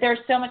 But there's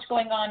so much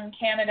going on in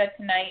Canada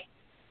tonight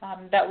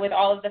that with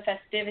all of the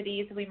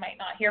festivities, we might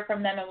not hear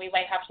from them, and we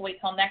might have to wait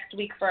till next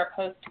week for a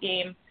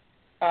post-game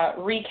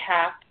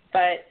recap.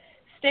 But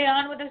stay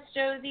on with us,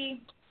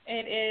 Josie.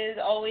 It is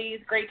always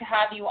great to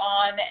have you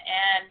on.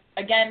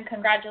 And, again,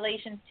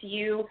 congratulations to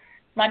you,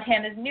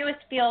 Montana's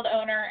newest field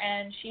owner,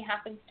 and she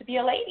happens to be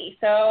a lady.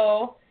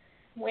 So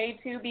way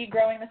to be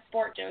growing the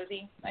sport,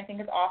 Josie. I think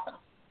it's awesome.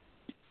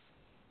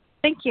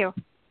 Thank you.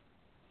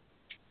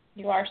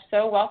 You are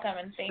so welcome,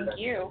 and thank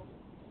you.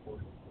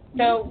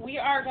 So we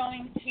are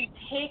going to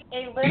take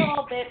a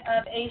little bit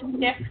of a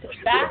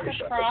shift back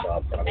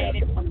across the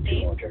United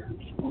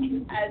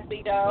States as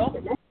we go.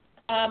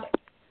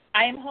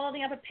 I am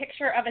holding up a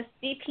picture of a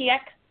CPX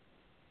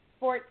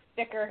sports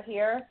sticker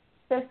here.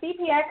 So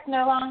CPX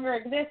no longer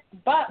exists,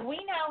 but we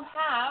now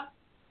have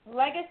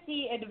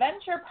Legacy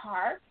Adventure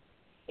Park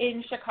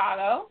in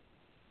Chicago,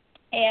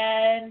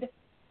 and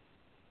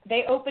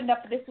they opened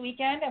up this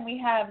weekend, and we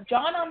have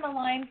John on the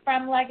line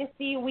from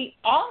Legacy. We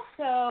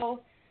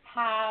also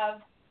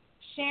have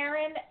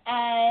Sharon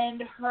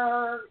and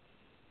her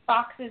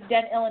Fox's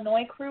Den,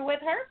 Illinois crew with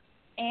her,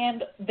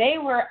 and they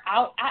were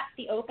out at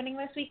the opening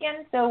this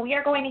weekend. So we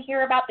are going to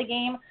hear about the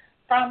game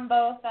from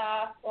both,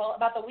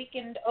 about the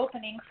weekend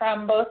opening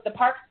from both the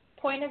park's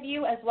point of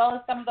view as well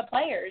as some of the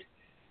players.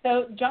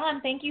 So, John,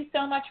 thank you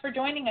so much for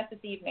joining us this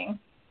evening.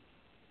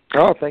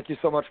 Oh, thank you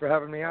so much for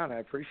having me on. I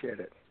appreciate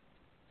it.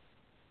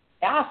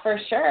 Yeah, for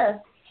sure.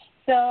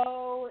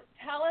 So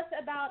tell us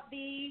about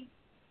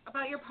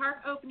your park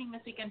opening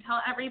this weekend.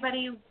 Tell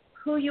everybody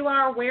who you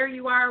are, where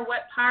you are,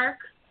 what park.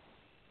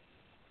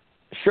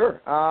 Sure.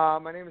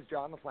 My name is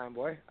John the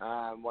Flamboy.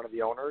 I'm one of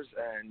the owners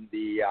and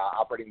the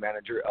operating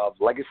manager of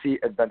Legacy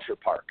Adventure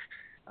Park,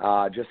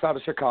 just out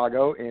of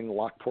Chicago in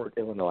Lockport,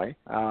 Illinois.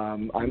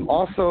 I'm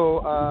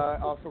also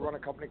run a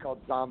company called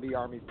Zombie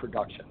Army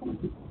Productions,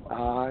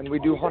 and we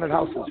do haunted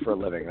houses for a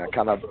living. That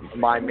kind of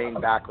my main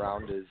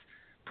background is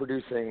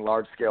producing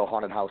large-scale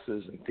haunted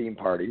houses and theme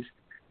parties.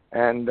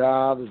 And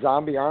the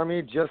Zombie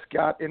Army just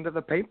got into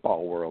the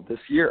paintball world this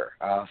year.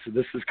 So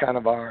this is kind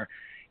of our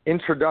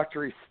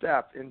introductory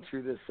step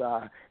into this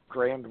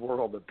grand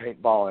world of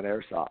paintball and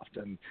airsoft.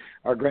 And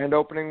our grand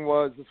opening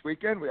was this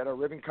weekend. We had a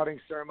ribbon-cutting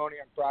ceremony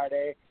on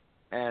Friday.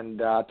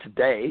 And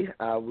today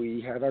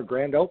we had our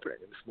grand opening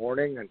this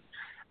morning. And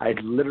I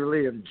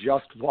literally am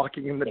just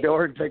walking in the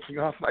door and taking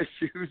off my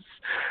shoes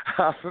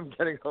from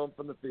getting home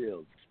from the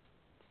field.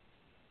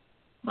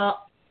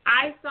 Well,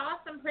 I saw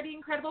some pretty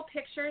incredible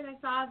pictures. I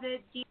saw that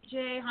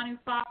DJ Hanu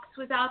Fox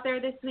was out there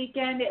this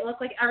weekend. It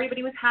looked like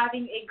everybody was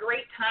having a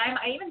great time.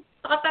 I even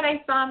thought that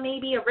I saw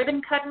maybe a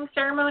ribbon-cutting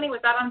ceremony. Was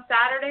that on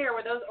Saturday, or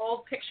were those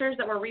old pictures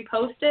that were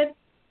reposted?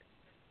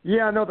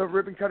 Yeah, no, the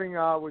ribbon-cutting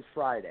was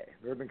Friday.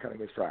 The ribbon-cutting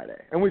was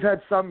Friday. And we've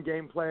had some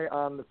gameplay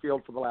on the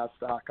field for the last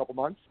couple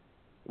months.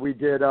 We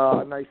did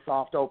a nice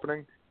soft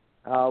opening.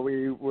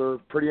 We were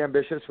pretty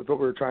ambitious with what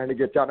we were trying to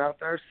get done out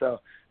there, so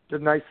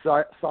did a nice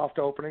soft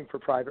opening for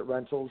private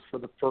rentals for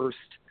the first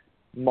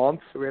month.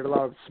 So we had a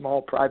lot of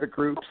small private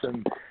groups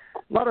and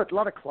a lot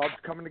of clubs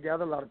coming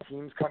together, a lot of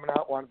teams coming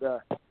out, wanted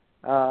to,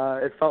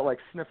 it felt like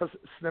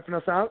sniffing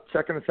us out,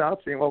 checking us out,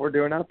 seeing what we're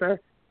doing out there.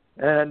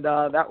 And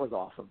that was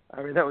awesome.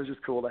 I mean, that was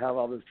just cool to have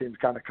all those teams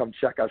kind of come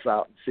check us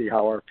out and see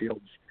how our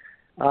fields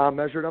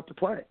measured up to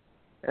play.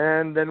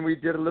 And then we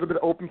did a little bit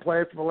of open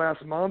play for the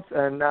last month,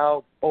 and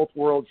now both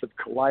worlds have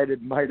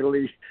collided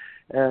mightily,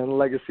 and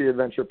Legacy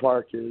Adventure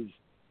Park is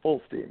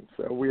full steam.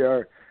 So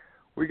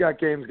we got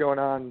games going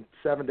on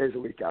 7 days a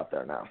week out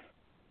there now.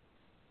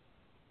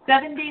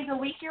 7 days a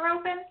week you're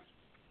open?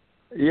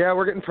 Yeah,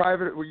 we're getting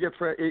private.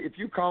 If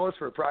you call us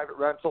for a private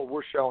rental,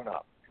 we're showing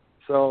up.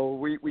 So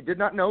we did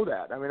not know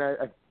that. I mean,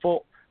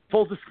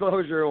 full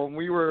disclosure, when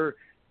we were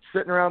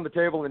sitting around the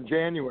table in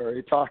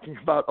January talking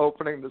about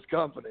opening this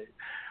company,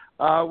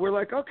 we're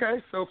like,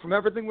 okay, so from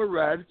everything we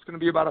read, it's going to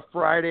be about a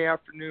Friday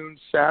afternoon,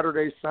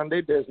 Saturday,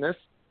 Sunday business.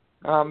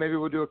 Maybe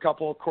we'll do a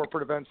couple of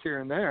corporate events here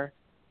and there.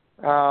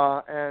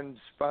 And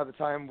by the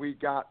time we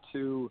got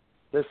to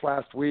this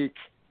last week,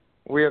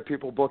 we have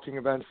people booking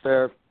events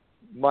there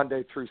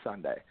Monday through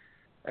Sunday.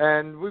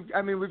 And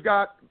we've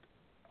got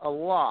a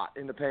lot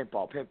into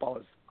paintball. Paintball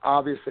is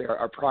obviously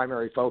our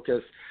primary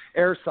focus.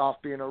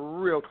 Airsoft being a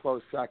real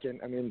close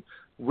second. I mean,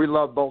 we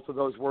love both of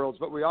those worlds,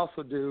 but we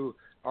also do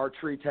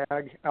archery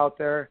tag out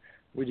there.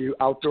 We do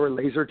outdoor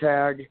laser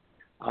tag,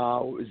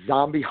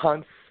 zombie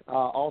hunts,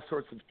 all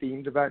sorts of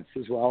themed events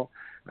as well.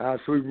 So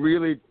we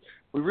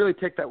really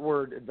take that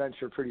word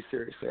adventure pretty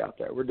seriously out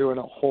there. We're doing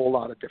a whole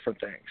lot of different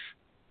things.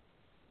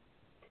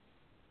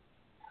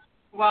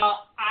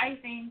 Well, I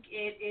think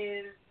it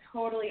is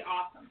totally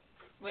awesome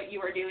what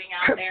you are doing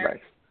out there.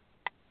 Right.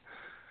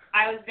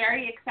 I was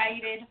very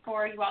excited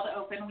for you all to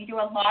open. We do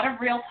a lot of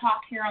real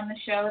talk here on the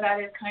show. That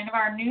is kind of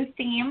our new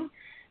theme.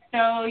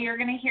 So you're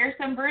going to hear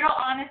some brutal,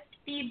 honest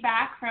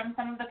feedback from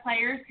some of the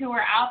players who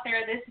are out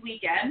there this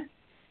weekend.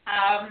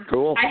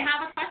 Cool. I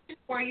have a question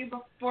for you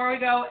before we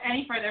go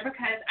any further,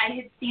 because I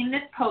had seen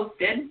this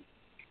posted,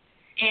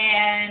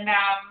 and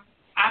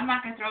I'm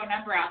not going to throw a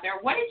number out there.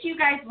 What did you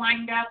guys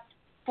wind up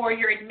for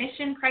your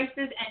admission prices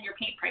and your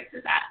paint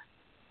prices at?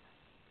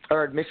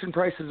 Our admission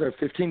prices are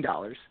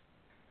 $15,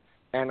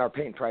 and our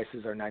paint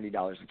prices are $90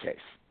 a case.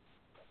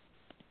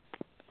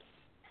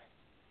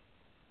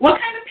 What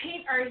kind of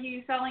paint are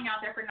you selling out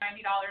there for $90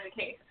 a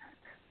case?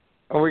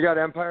 Oh, we got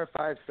Empire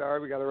 5-star.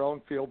 We got our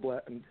own field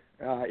blend,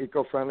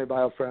 eco-friendly,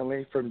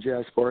 bio-friendly from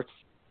GI Sports.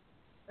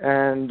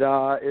 And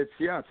it's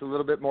a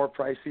little bit more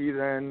pricey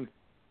than,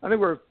 I think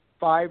we're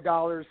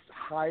 $5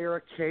 higher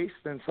a case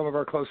than some of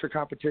our closer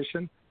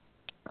competition,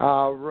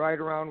 right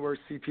around where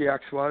CPX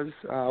was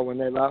when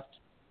they left.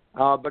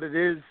 But it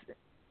is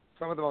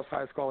some of the most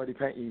highest quality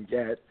paint you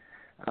can get.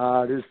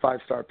 It is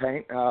 5-star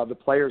paint. The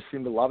players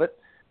seem to love it.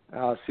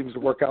 Seems to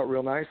work out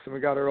real nice, and we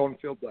got our own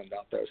field blend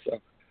out there. So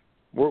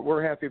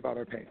we're happy about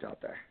our paint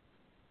out there.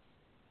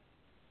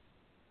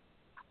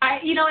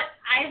 You know what?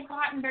 I've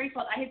gotten very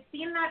spoiled. I had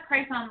seen that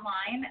price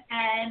online,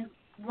 and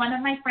one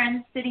of my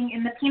friends sitting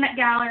in the peanut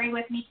gallery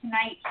with me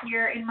tonight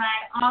here in my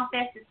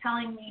office is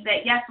telling me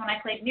that, yes, when I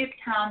played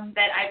Nuketown,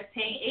 that I was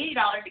paying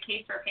 $80 a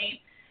case for paint.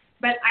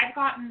 But I've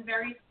gotten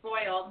very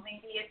spoiled.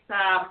 Maybe it's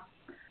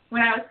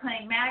when I was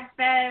playing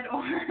MagFed,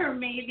 or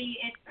maybe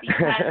it's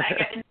because I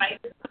get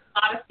invited to a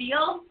lot of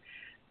fields,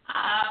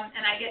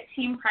 and I get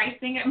team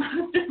pricing at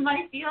most of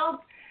my fields.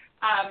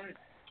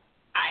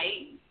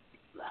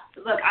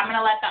 Look, I'm going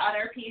to let the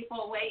other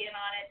people weigh in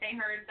on it. They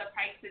heard the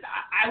prices.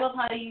 I will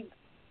tell you,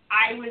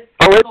 I was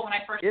skeptical when I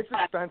first It's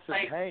left. expensive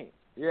paint.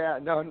 Yeah,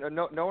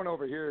 no one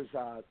over here is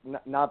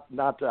not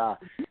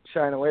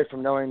shying away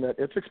from knowing that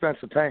it's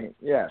expensive paint.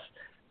 Yes,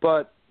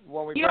 but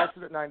when we price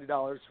it at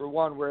 $90, for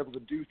one, we're able to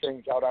do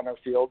things out on our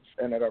fields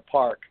and at our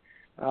park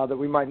that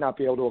we might not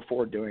be able to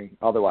afford doing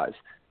otherwise.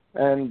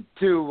 And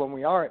two, when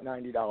we are at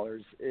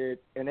 $90,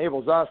 it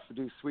enables us to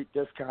do sweet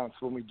discounts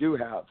when we do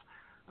have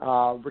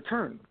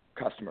return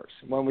customers.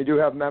 When we do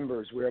have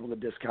members, we're able to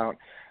discount.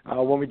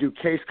 When we do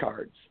case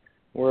cards,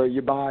 where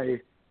you buy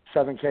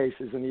 7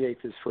 cases and the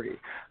 8th is free,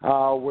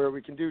 where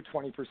we can do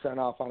 20%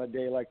 off on a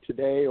day like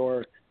today,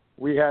 or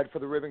we had for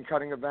the ribbon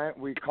cutting event,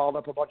 we called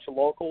up a bunch of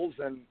locals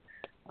and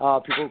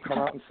people who come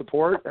out and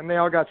support, and they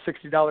all got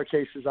 $60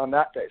 cases on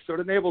that day. So it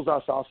enables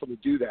us also to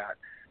do that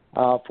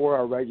for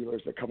our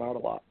regulars that come out a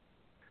lot.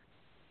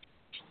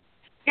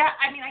 Yeah,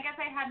 I mean, I guess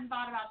I hadn't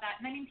thought about that.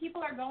 And I mean,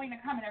 people are going to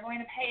come and they're going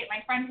to pay it.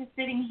 My friend who's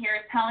sitting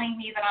here is telling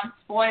me that I'm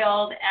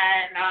spoiled,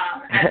 and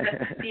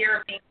as a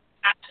fear of being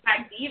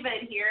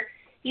 #diva here,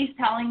 he's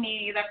telling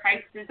me the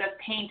prices of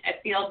paint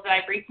at fields that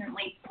I've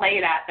recently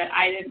played at that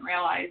I didn't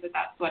realize that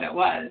that's what it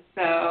was.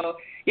 So,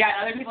 yeah,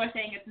 other people are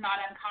saying it's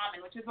not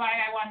uncommon, which is why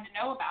I wanted to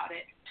know about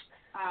it.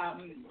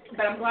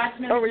 But I'm glad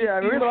to know. Oh, yeah,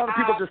 I mean, we had a lot of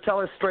people just tell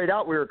us straight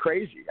out we were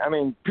crazy. I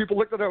mean, people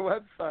looked at our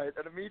website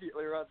and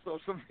immediately were on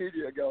social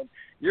media going,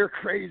 "You're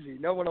crazy.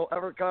 No one will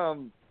ever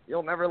come.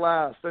 You'll never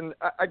last." And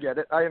I get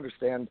it. I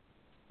understand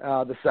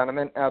the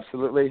sentiment,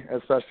 absolutely,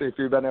 especially if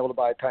you've been able to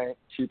buy paint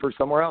cheaper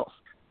somewhere else.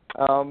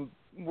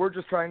 we're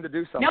just trying to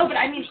do something. No, but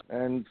I mean,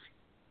 and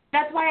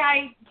that's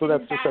why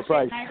that's just our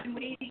price. And I've been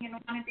waiting and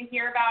wanted to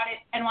hear about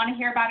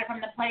it from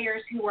the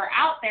players who were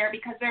out there,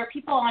 because there are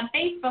people on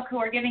Facebook who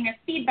are giving us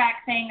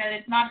feedback saying that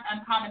it's not an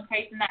uncommon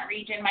price in that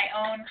region. My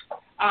own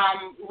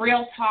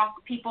Real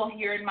Talk people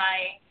here in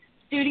my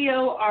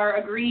studio are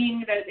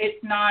agreeing that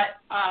it's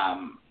not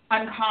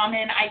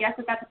uncommon. I guess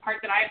that's a part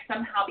that I've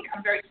somehow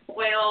become very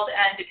spoiled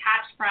and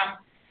detached from.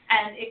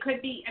 And it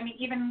could be, I mean,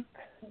 even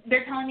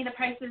they're telling me the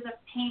prices of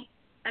paint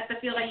at the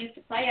field I used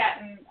to play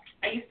at, and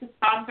I used to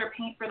sponsor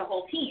paint for the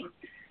whole team.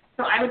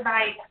 So I would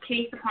buy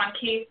case upon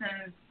case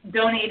and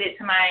donate it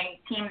to my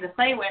team to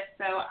play with.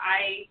 So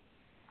I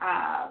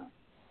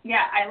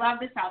love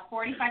this out.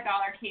 $45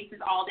 cases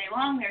all day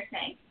long, they're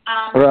saying.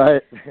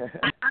 Right.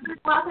 I'm going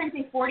to go out there and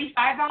say $45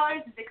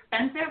 is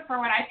expensive for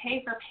what I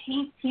pay for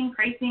paint. Team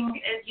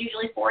pricing is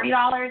usually $40,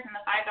 and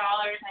the $5,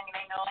 I mean,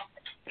 I know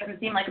it doesn't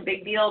seem like a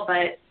big deal,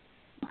 but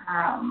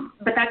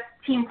that's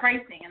team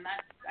pricing, and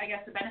that's, I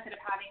guess, the benefit of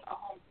having a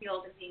home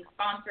field and being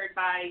sponsored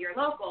by your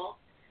local,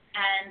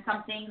 and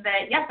something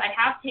that, yes, I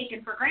have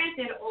taken for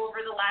granted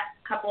over the last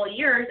couple of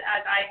years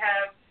as I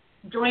have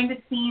joined a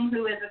team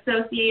who is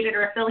associated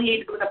or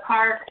affiliated with a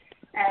park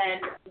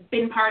and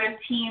been part of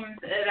teams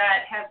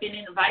that have been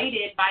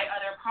invited by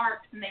other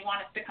parks and they want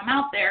us to come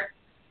out there.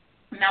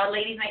 Now with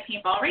Ladies Night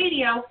Paintball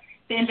Radio,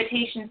 the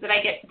invitations that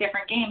I get to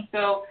different games.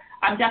 So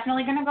I'm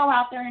definitely going to go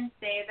out there and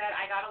say that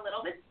I got a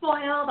little bit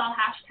spoiled. I'll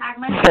hashtag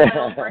my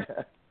spoiled.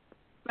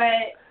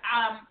 But,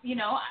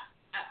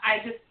 I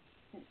just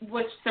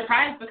was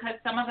surprised because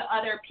some of the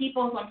other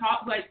people who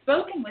I've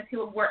spoken with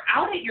who were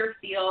out at your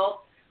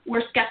field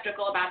were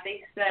skeptical about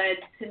it. They said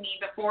to me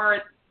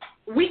before,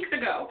 weeks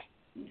ago,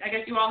 I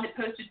guess you all had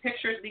posted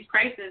pictures of these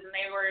prices and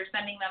they were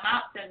sending them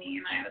out to me,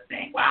 and I was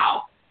saying,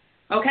 wow,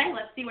 okay,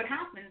 let's see what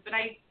happens. But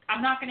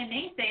I'm not going to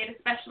naysay it,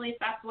 especially if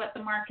that's what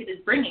the market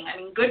is bringing. I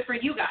mean, good for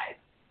you guys.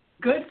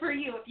 Good for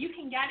you. If you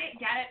can get it.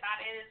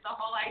 That is the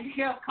whole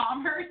idea of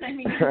commerce. I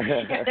mean,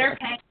 if they're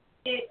paying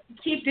it,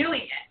 keep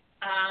doing it.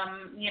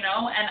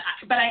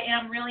 But I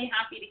am really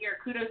happy to hear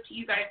kudos to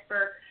you guys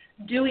for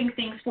doing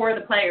things for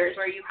the players,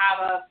 where you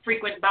have a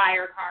frequent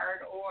buyer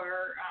card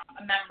or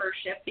a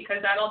membership, because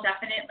that'll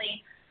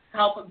definitely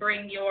help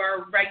bring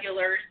your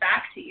regulars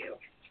back to you.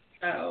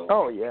 So.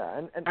 Oh yeah,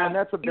 and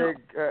that's a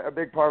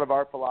big part of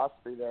our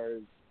philosophy. There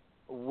is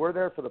we're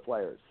there for the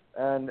players,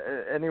 and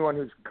anyone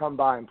who's come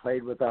by and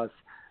played with us,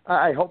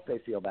 I hope they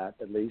feel that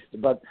at least.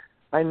 But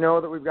I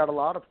know that we've got a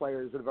lot of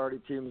players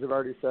teams have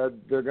already said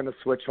they're going to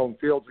switch home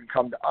fields and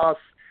come to us,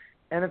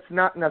 and it's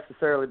not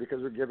necessarily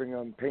because we're giving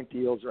them paint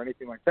deals or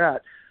anything like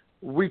that.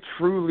 We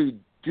truly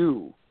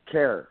do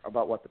care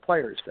about what the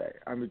players say.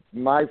 I mean,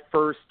 my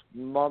first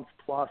month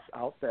plus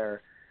out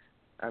there,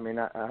 I'm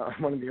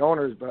one of the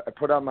owners, but I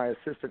put on my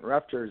assistant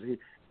ref jersey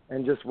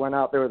and just went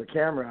out there with a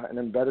camera and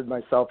embedded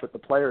myself with the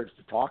players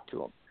to talk to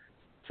them,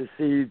 to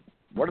see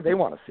what do they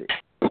want to see,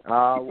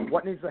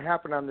 what needs to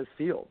happen on this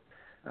field.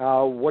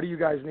 What do you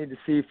guys need to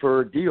see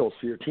for deals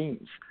for your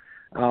teams?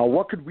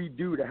 What could we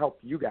do to help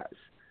you guys?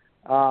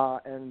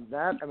 And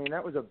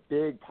that was a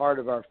big part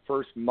of our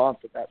first month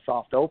at that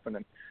soft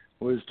opening,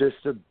 was just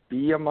to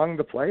be among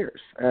the players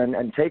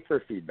and take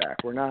their feedback.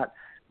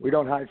 We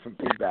don't hide from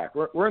feedback.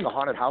 We're in the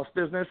haunted house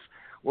business,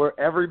 where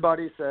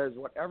everybody says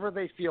whatever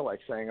they feel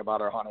like saying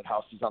about our haunted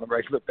houses on a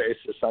regular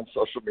basis on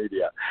social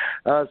media.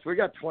 So we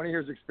got 20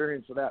 years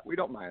experience with that. We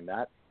don't mind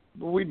that.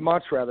 We'd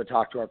much rather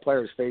talk to our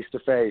players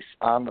face-to-face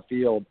on the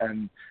field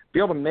and be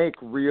able to make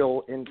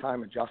real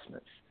in-time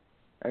adjustments.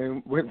 I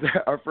mean, with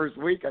our first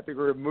week, I think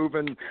we were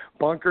moving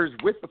bunkers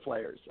with the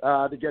players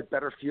to get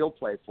better field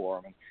play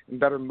for them and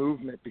better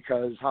movement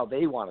because how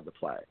they wanted to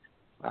play.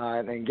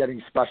 And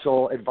getting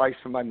special advice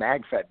from my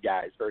MagFed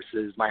guys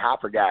versus my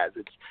Hopper guys.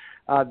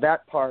 It's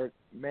that part,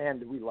 man,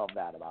 do we love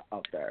that about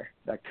out there,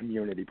 that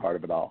community part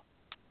of it all.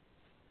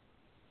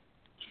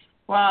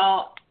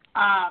 Well,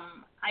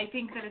 I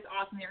think that it's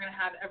awesome you're going to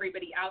have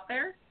everybody out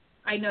there.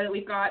 I know that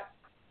we've got,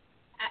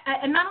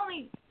 and not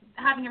only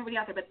having everybody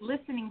out there, but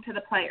listening to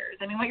the players.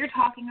 I mean, what you're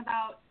talking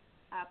about,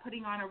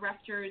 putting on a ref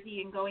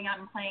jersey and going out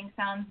and playing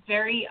sounds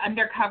very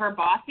Undercover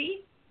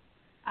Bossy.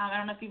 I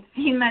don't know if you've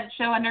seen that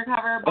show,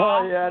 Undercover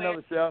Boss. Oh, yeah, I know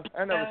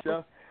the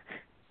show.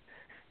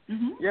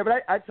 Mm-hmm. Yeah, but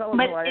I tell them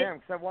who I am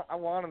because I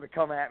want them to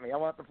come at me. I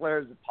want the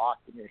players to talk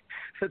to me.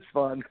 It's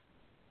fun.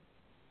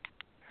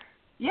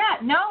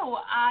 Yeah, no,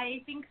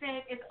 I think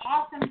that it's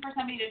awesome for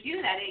somebody to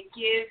do that. It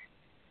gives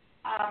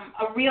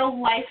a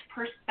real-life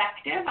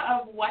perspective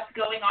of what's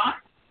going on,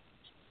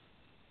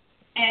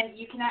 and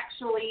you can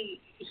actually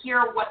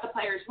hear what the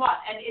players want.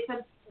 And it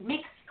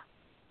makes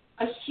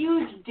a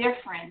huge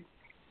difference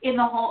in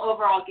the whole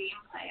overall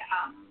gameplay.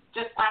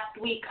 Just last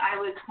week, I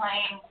was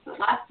playing,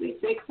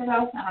 weeks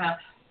ago? I don't know.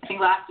 I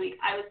think last week,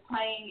 I was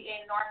playing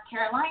in North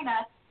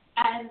Carolina,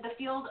 and the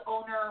field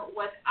owner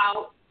was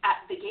out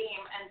at the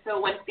game. And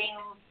so when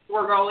things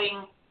were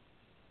going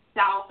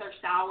south or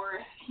sour,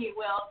 if you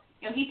will,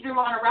 he threw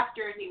on a ref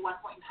jersey at one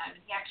point in time,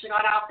 and he actually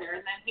got out there.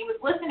 And then he was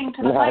listening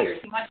to the players.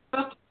 He went to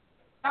both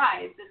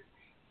guys, and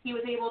he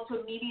was able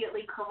to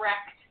immediately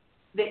correct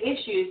the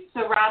issues.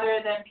 So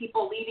rather than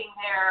people leaving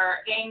there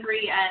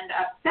angry and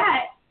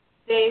upset,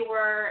 they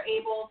were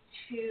able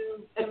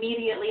to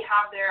immediately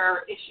have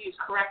their issues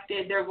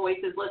corrected, their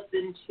voices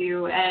listened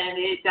to, and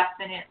it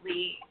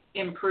definitely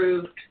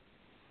improved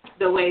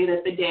the way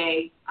that the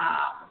day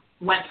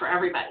went for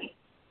everybody.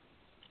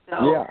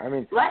 So yeah, I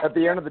mean, at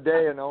the end of the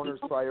day, an owner's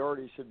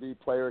priority should be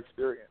player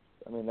experience.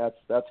 I mean,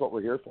 that's what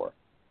we're here for.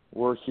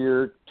 We're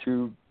here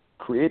to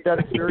create that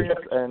experience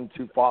and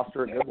to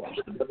foster a good one.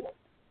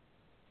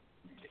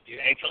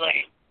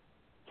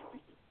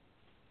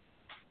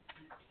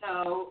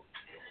 So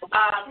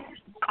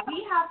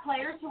we have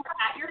players who are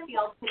at your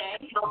field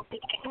today.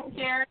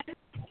 Sharon,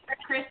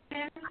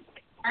 Kristen,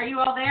 are you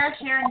all there?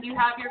 Sharon, do you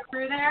have your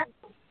crew there?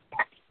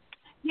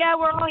 Yeah,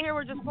 we're all here.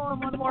 We're just pulling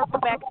one more for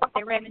back.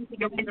 They ran into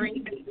your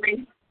three.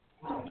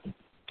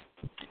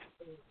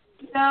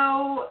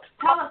 So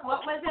tell us,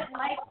 what was it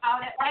like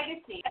out at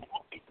Legacy?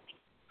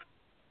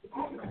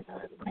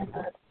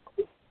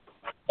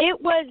 It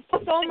was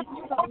so much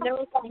fun. There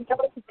was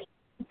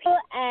people,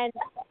 and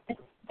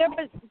there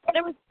was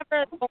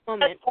never a dull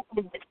moment.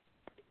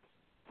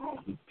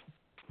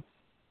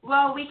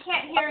 Well, we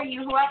can't hear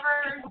you.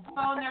 Whoever's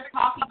phone they're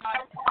talking on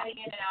is cutting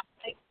in and out.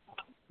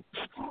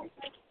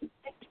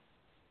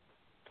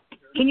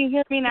 Can you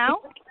hear me now?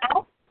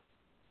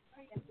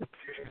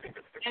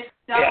 It's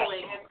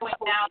doubling. It's going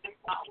down.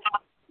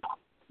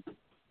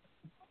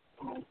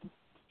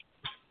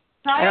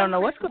 I don't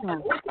know what's going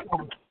on.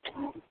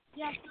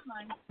 Yeah, come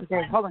on.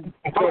 Okay, hold on.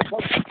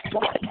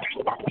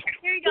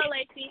 Here you go,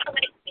 Lacey.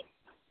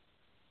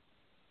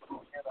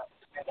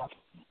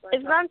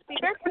 Is it on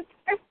speaker?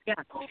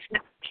 Yeah.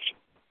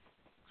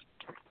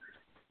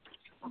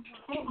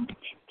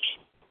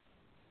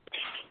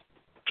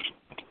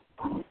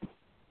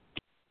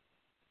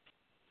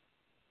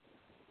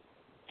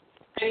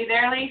 Are you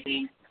there,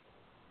 Lacey?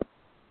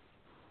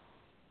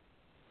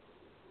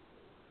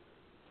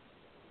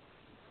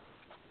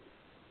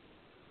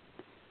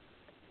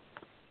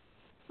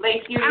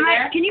 Lacey, are you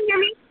there? Can you hear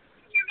me?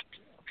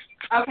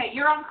 Okay,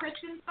 you're on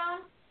Kristen's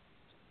phone?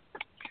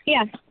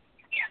 Yeah.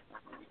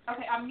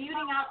 Okay, I'm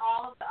muting out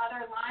all of the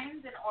other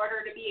lines in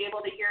order to be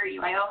able to hear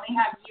you. I only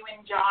have you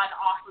and John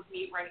off of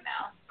mute right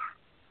now.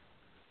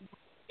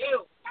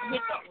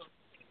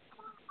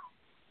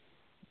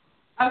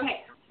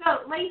 Okay,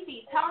 so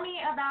Lacey, tell me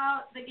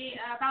about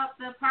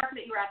the park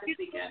that you were at this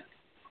weekend.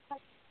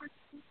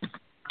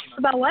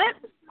 About what?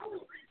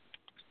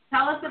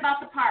 Tell us about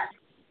the park.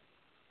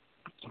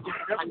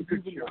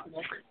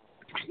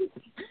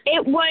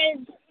 It was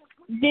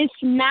this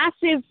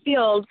massive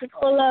field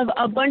full of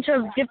a bunch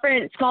of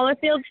different smaller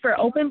fields for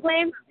open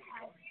play.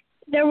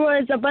 There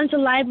was a bunch of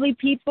lively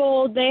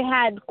people. They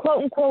had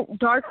quote-unquote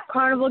dark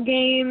carnival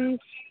games,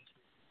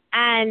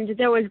 and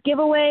there was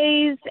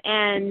giveaways,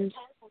 and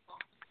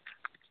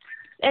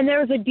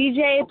there was a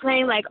DJ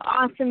playing, like,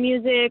 awesome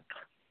music.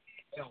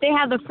 They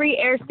had the free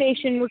air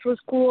station, which was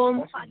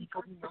cool.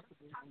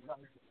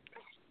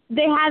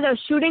 They had a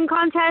shooting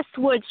contest,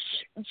 which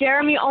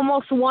Jeremy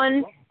almost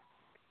won.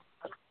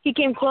 He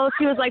came close.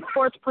 He was, like,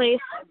 4th place.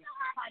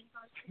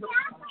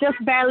 Just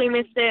barely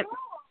missed it.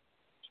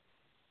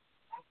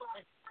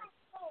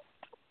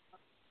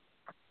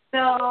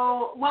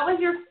 So what was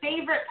your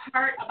favorite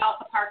part about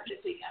the park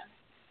this weekend?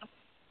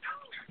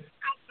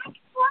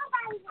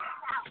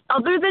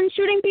 Other than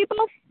shooting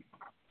people?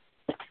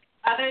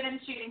 Other than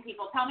shooting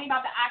people. Tell me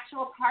about the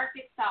actual park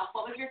itself.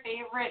 What was your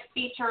favorite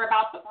feature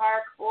about the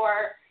park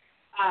or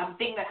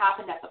thing that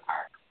happened at the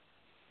park?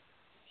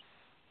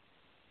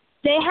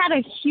 They had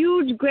a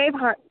huge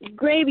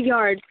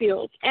graveyard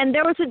field, and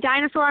there was a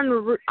dinosaur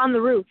on the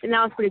roof, and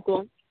that was pretty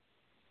cool.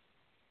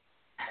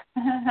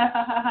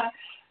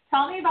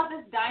 Tell me about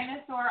this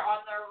dinosaur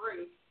on the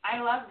roof. I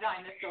love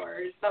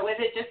dinosaurs, but was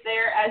it just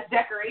there as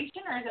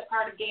decoration, or is it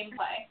part of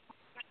gameplay?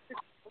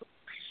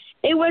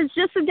 It was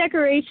just a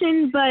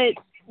decoration, but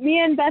me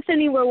and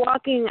Bethany were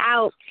walking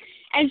out,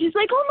 and she's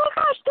like, oh, my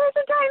gosh, there's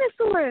a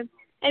dinosaur.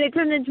 And it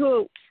turned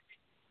into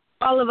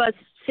all of us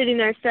sitting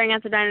there staring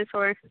at the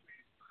dinosaur.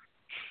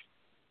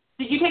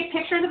 Did you take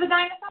pictures of the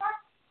dinosaur?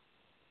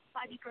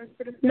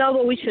 No,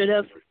 but we should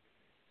have.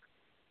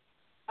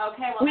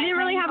 Okay. Well, we didn't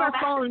really have our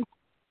phones.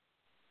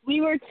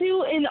 We were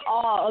too in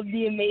awe of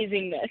the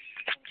amazingness.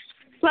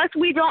 Plus,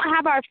 we don't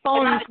have our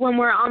phones when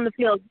we're on the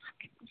field,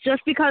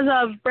 just because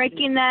of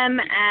breaking them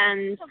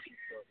and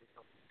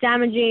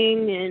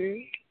damaging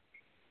and,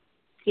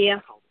 yeah.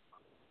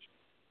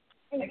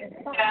 So,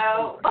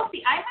 well,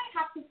 see, I might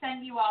have to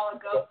send you all a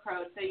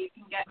GoPro so you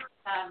can get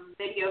some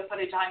video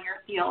footage on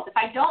your field. If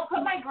I don't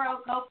put my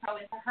GoPro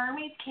into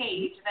Hermes'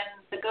 cage,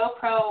 then the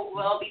GoPro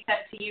will be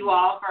sent to you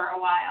all for a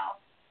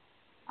while.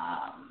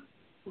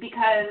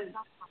 Because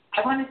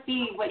I want to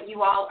see what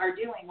you all are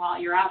doing while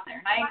you're out there.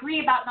 And I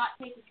agree about not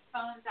taking your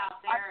phones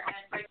out there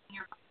and breaking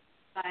your phones,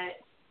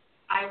 but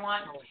I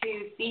want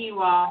to see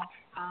you all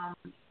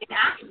in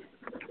action.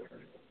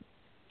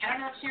 I don't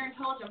know if Sharon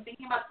told you, I'm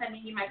thinking about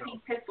sending you my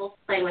pink pistols to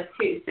play with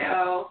too.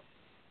 So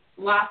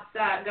lots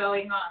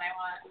going on.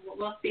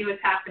 We'll see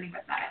what's happening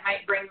with that. I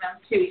might bring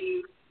them to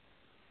you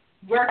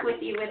work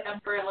with you with them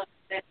for a little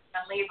bit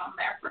and leave them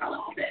there for a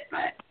little bit,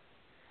 but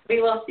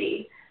we will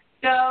see.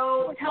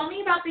 So tell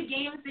me about the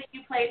games that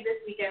you played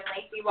this weekend,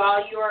 Lacey,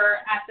 while you were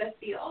at the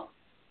field.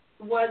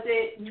 Was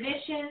it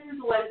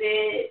missions? Was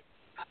it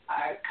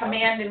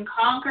command and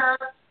conquer?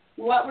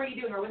 What were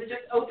you doing, or was it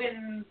just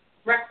open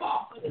rec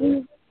ball?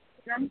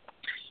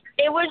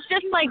 It was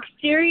just like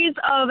series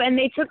of, and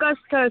they took us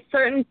to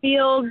certain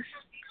fields,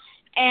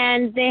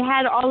 and they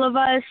had all of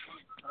us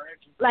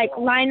like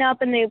line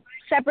up, and they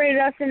separated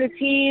us into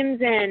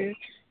teams and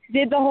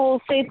did the whole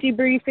safety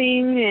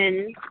briefing,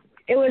 and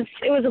it was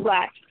a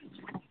blast.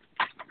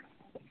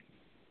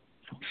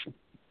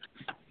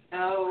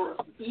 So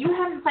you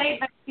haven't played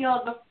the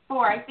field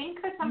before. I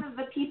think that some of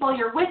the people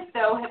you're with,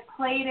 though, have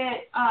played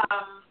it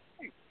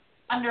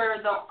under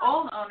the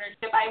old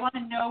ownership. I want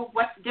to know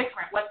what's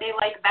different, what they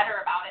like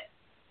better about it.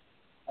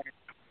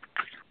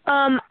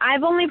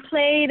 I've only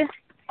played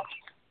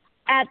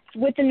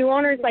with the new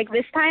owners like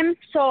this time,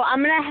 so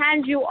I'm going to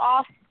hand you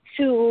off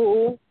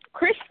to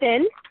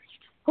Kristen,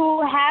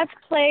 who has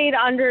played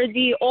under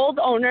the old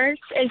owners,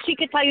 and she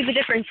could tell you the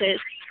differences.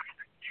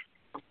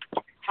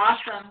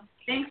 Awesome.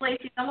 Thanks,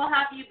 Lacey. Then we'll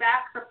have you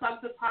back for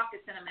Plugs with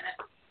Pockets in a minute.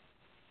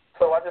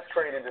 So I just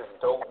created this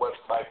dope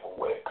website for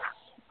Wix.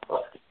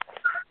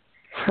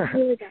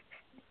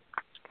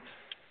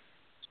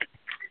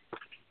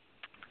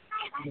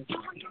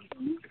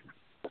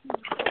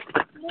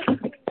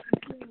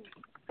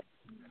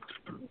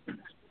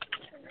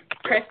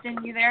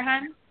 Kristen, you there,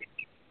 hon?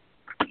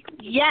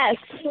 Yes.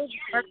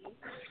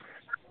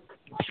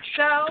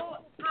 So,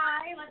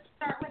 hi, let's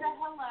start with a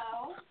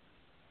hello.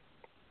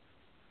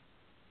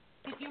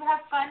 Did you have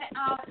fun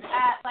out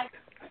at, like,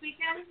 this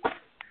weekend?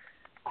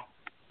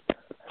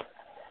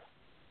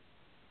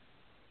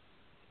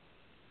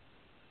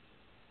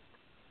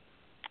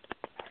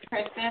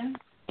 Kristen?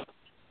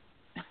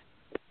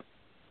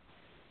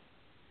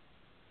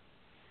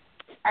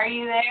 Are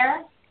you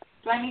there?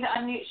 Do I need to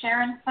unmute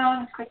Sharon's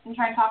phone? Is Kristen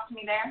trying to talk to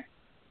me there?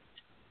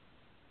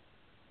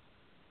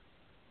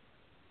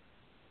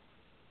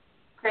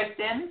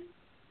 Kristen?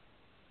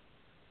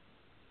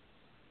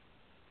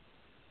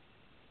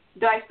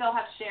 Do I still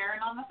have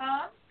Sharon on the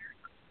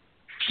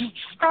phone?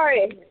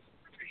 Sorry.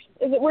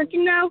 Is it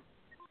working now?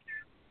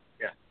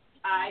 Yeah.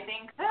 I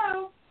think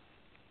so.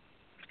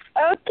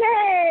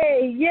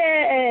 Okay.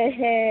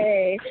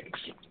 Yay.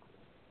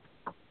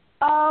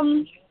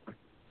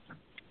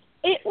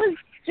 It was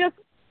just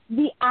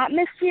the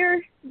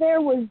atmosphere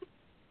there was,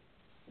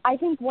 I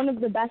think, one of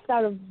the best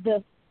out of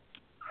the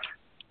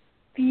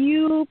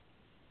few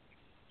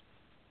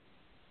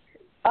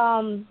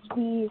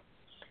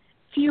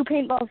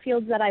paintball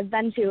fields that I've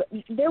been to.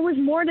 There was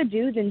more to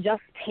do than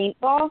just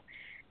paintball.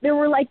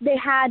 They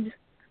had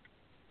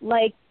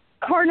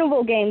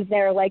carnival games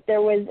there. Like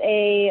there was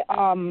a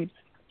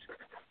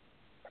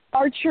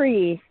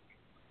archery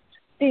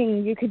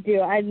thing you could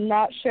do. I'm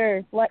not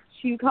sure what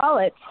you call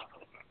it.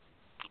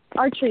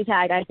 Archery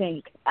tag, I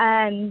think.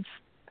 And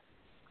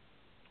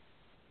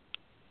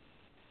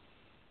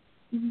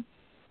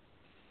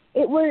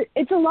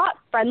it's a lot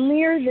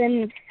friendlier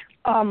than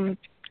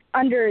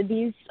under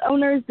these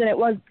owners than it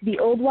was the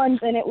old ones,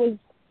 and it was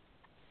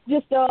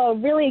just a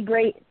really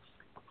great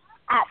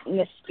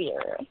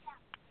atmosphere.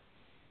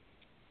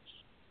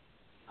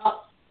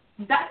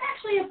 That's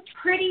actually a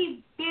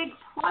pretty big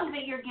plug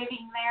that you're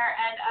giving there,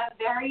 and a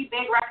very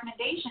big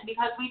recommendation,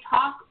 because we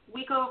talk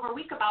week over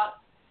week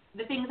about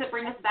the things that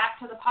bring us back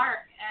to the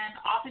park, and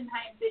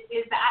oftentimes it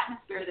is the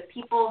atmosphere, the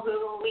people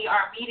who we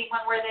are meeting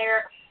when we're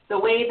there, the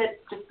way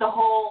that just the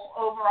whole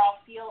overall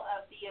feel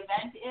of the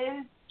event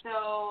is.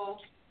 So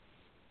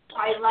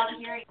I love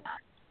hearing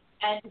that.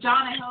 And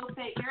John, I hope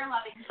that you're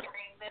loving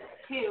hearing this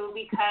too,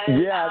 because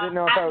yeah, I didn't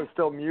know if I was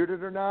still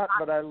muted or not,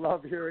 but I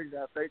love hearing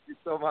that. Thank you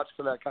so much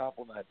for that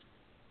compliment.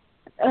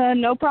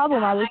 No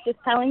problem. I was just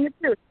telling the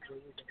truth.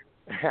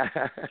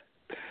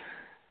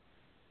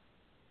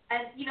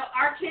 And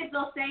our kids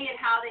will say it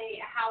how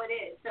it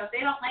is. So if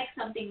they don't like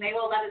something, they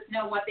will let us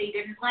know what they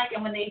didn't like.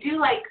 And when they do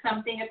like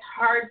something, it's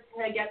hard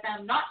to get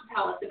them not to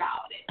tell us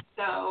about it.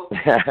 So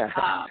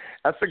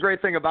that's the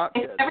great thing about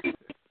kids.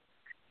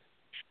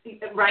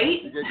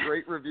 Right? You get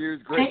great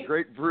reviews,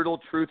 great brutal,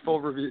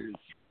 truthful reviews.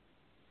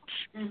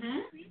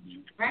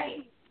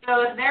 Right.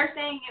 So if they're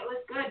saying it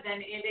was good, then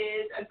it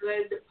is a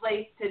good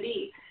place to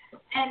be.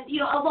 And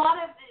a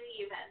lot of the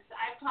events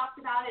I've talked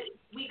about it.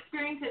 We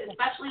experience it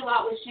especially a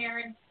lot with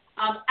Sharon.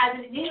 As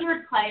an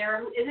injured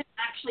player who isn't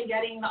actually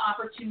getting the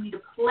opportunity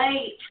to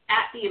play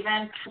at the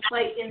event, to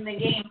play in the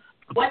game,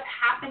 what's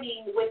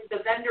happening with the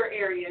vendor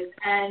areas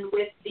and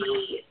with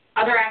the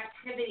other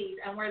activities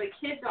and where the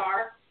kids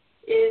are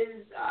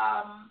is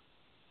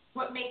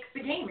what makes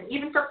the game. And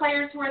even for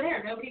players who are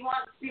there, nobody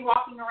wants to be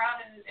walking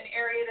around in an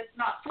area that's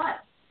not fun.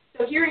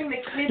 So hearing the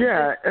kids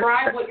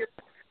describe what you're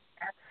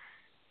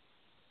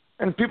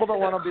and people don't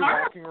want to be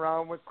walking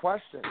around with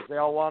questions. They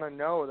all want to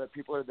know that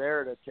people are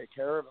there to take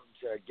care of them,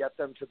 to get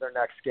them to their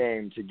next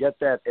game, to get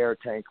that air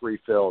tank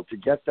refilled, to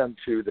get them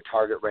to the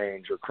target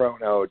range or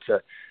chrono, to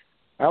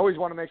I always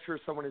want to make sure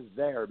someone is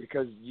there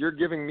because you're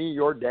giving me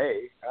your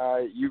day.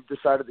 You've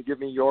decided to give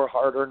me your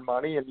hard-earned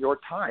money and your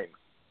time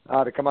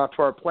to come out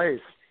to our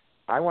place.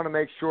 I want to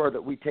make sure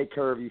that we take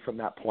care of you from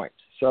that point.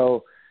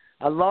 So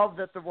I love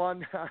that the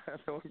one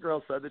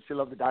girl said that she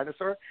loved the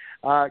dinosaur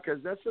because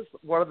that's just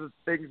one of the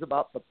things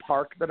about the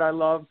park that I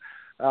love,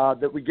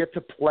 that we get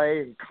to play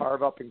and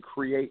carve up and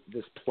create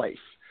this place.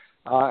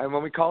 And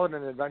when we call it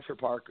an adventure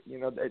park,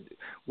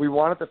 we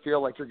want it to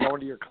feel like you're going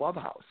to your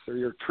clubhouse or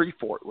your tree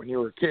fort when you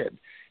were a kid.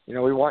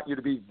 We want you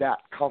to be that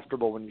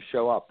comfortable when you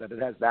show up, that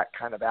it has that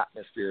kind of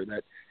atmosphere,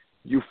 that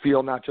you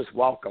feel not just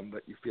welcome,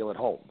 but you feel at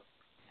home.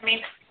 I mean,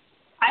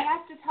 I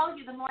have to tell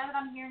you, the more that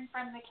I'm hearing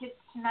from the kids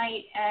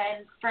tonight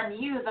and from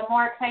you, the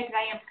more excited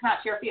I am to come out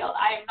to your field.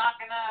 I am not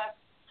going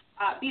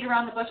to beat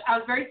around the bush. I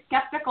was very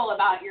skeptical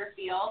about your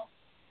field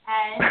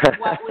and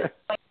what was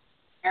like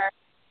there.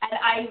 And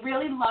I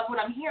really love what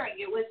I'm hearing.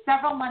 It was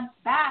several months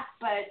back,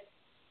 but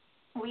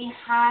we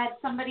had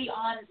somebody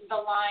on the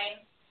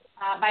line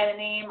by the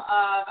name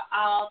of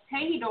Al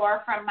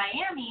Tehidor from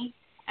Miami,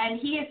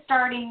 and he is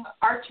starting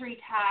archery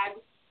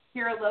tags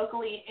here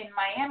locally in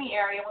Miami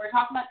area. We were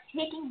talking about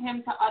taking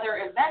him to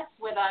other events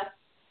with us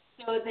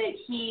so that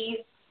he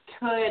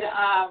could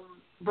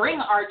bring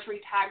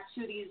archery tags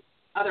to these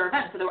other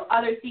events. So there were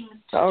other things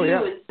to do,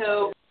 yeah. And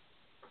so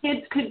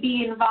kids could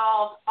be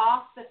involved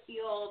off the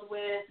field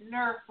with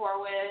Nerf or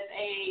with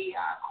a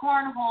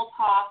cornhole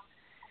toss,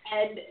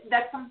 and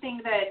that's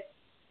something that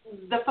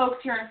the folks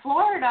here in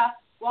Florida,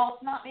 while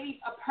it's not maybe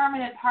a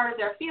permanent part of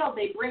their field,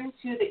 they bring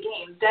to the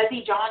games.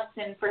 Desi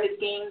Johnson, for his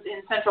games in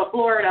Central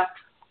Florida,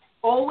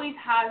 always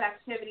has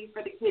activities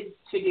for the kids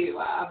to do.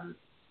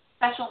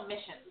 Special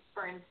missions,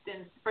 for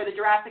instance, for the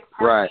Jurassic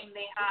Park game,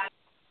 they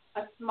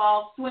had a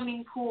small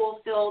swimming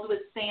pool filled with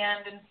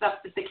sand and stuff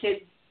that the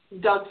kids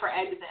dug for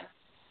eggs in.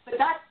 But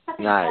that's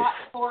something bought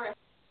for a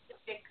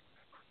specific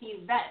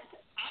event.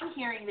 I'm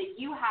hearing that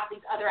you have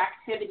these other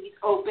activities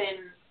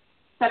open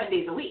 7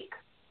 days a week.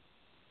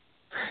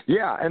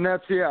 Yeah, and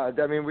that's,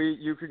 I mean,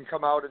 you can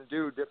come out and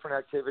do different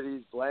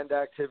activities, blend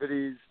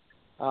activities.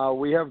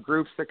 We have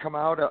groups that come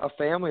out, a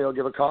family will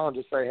give a call and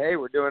just say, hey,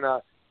 we're doing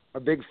a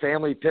big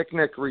family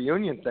picnic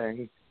reunion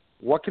thing.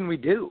 What can we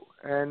do?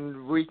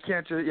 And we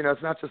can't just,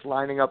 it's not just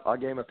lining up a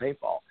game of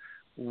paintball.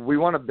 We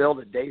want to build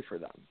a day for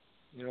them.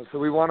 So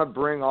we want to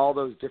bring all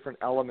those different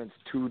elements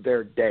to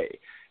their day.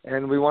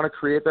 And we want to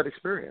create that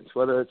experience,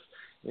 whether it's,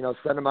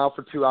 send them out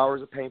for 2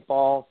 hours of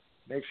paintball,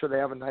 make sure they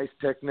have a nice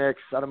picnic,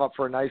 set them up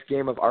for a nice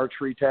game of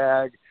archery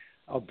tag,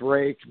 a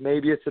break.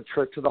 Maybe it's a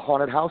trip to the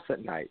haunted house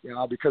at night,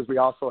 because we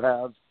also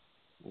have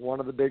one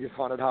of the biggest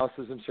haunted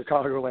houses in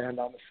Chicagoland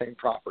on the same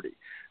property.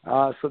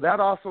 So that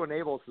also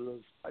enables us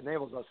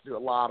to do a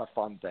lot of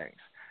fun things,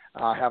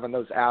 having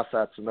those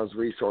assets and those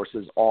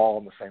resources all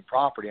on the same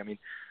property. I mean,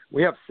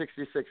 we have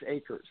 66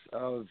 acres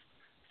of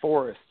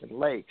forest and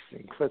lakes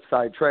and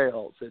cliffside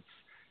trails.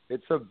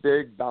 It's a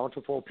big,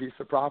 bountiful piece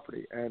of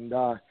property. And,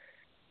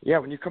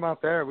 when you come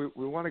out there,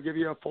 we want to give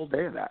you a full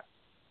day of that.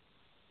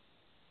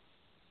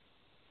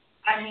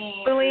 I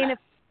mean, Julian,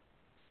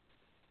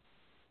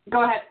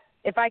 go ahead.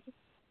 If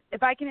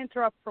I can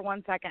interrupt for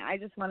 1 second, I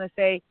just want to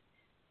say,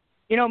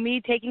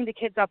 me taking the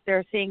kids up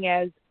there, seeing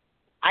as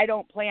I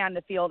don't play on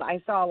the field,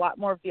 I saw a lot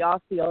more of the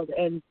off field,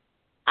 and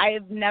I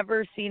have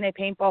never seen a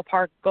paintball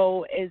park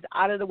go as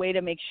out of the way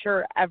to make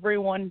sure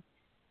everyone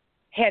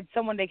had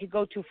someone they could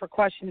go to for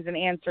questions and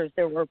answers.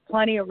 There were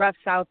plenty of refs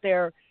out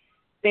there.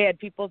 They had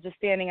people just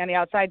standing on the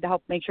outside to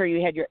help make sure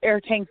you had your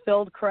air tank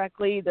filled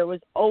correctly. There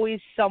was always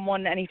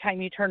someone anytime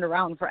you turned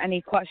around for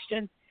any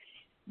question.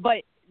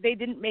 But they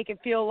didn't make it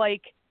feel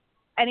like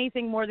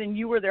anything more than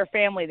you were their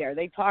family there.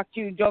 They talked to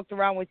you, joked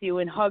around with you,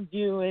 and hugged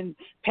you and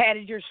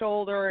patted your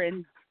shoulder,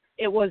 and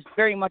it was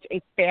very much a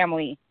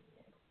family.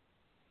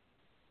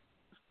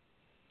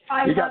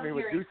 You got me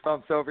with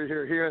goosebumps over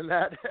here hearing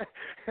that.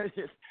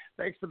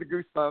 Thanks for the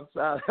goosebumps.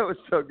 That was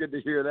so good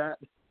to hear that.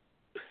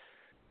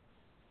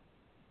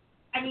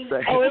 I mean,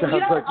 sounds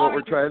like what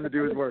we're trying to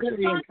do is working.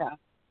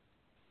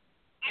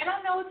 I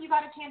don't know if you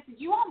got a chance. Did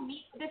you all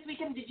meet this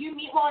weekend? Did you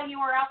meet while you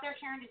were out there,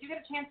 Sharon? Did you get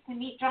a chance to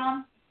meet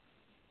John?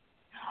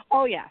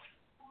 Oh, yes.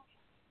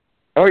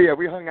 Oh, yeah,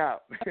 we hung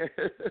out.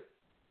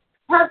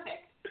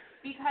 Perfect.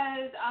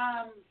 Because,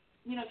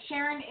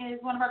 Sharon is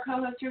one of our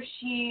co-hosts here.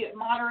 She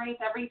moderates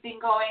everything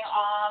going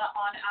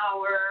on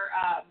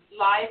our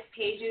live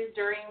pages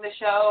during the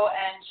show,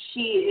 and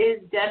she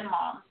is Den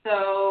Mom.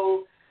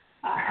 So,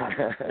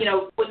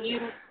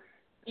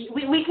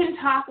 when we can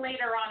talk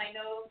later on. I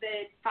know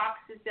that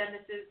Fox's Den,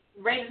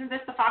 isn't this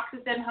the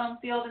Fox's Den home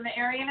field in the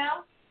area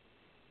now?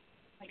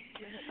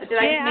 Did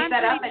I make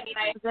that up? I mean,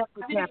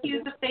 I've been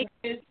accused of fake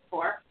news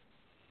before.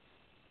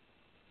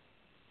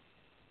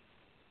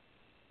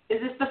 Is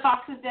this the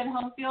Fox's Den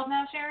home field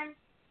now, Sharon?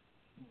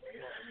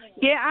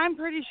 Yeah, I'm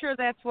pretty sure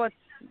that's what's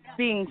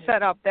being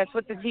set up. That's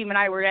what the team and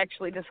I were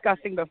actually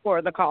discussing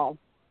before the call.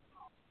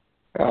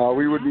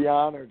 We would be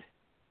honored.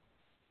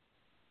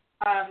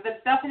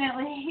 That's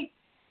definitely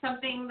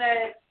something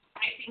that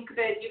I think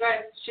that you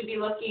guys should be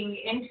looking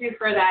into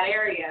for that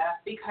area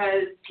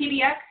because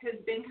PDX has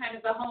been kind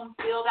of the home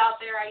field out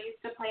there. I used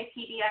to play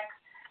PDX,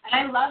 and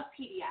I love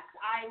PDX.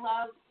 I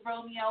love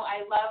Romeo.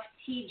 I love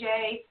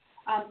TJ.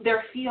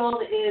 Their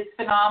field is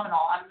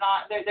phenomenal.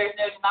 There's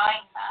no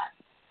denying that.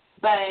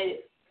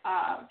 But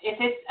if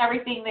it's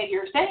everything that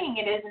you're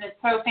saying it is, and it's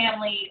so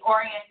family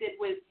oriented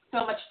with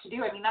so much to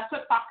do, I mean, that's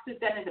what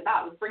Fox's Den is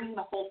about, is bringing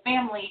the whole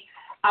family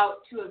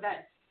out to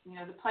events. You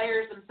know, the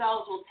players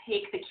themselves will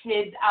take the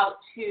kids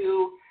out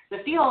to the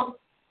field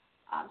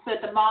so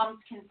that the moms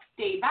can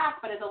stay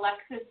back. But as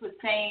Alexis was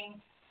saying,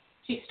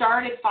 she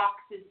started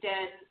Fox's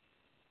Den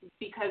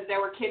because there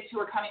were kids who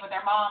were coming with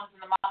their moms,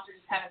 and the moms were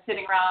just kind of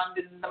sitting around,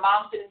 and the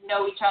moms didn't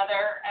know each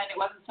other, and it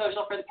wasn't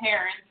social for the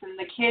parents, and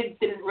the kids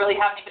didn't really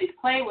have anybody to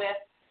play with.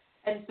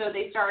 And so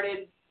she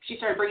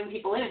started bringing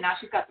people in, and now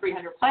she's got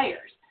 300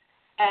 players.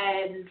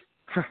 And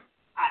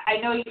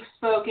I know you've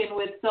spoken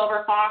with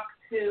Silver Fox,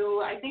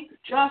 who I think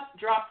just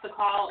dropped the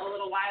call a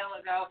little while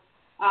ago.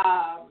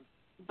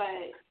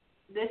 But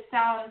this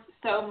sounds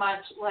so much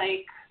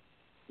like,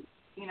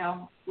 you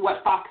know,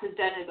 what Fox's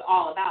Den is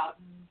all about.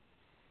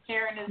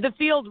 The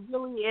field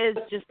really is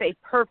just a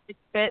perfect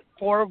fit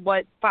for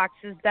what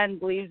Fox's Den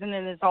believes in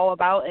and is all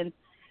about. And,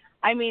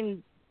 I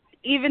mean,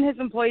 even his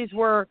employees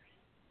were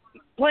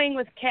playing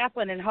with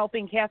Kathleen and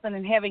helping Kathleen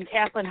and having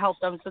Kathleen help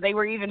them. So they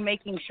were even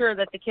making sure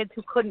that the kids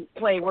who couldn't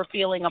play were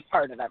feeling a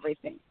part of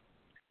everything.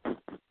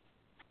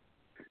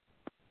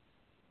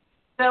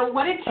 So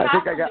what did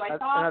Kathleen do?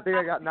 I think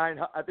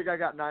I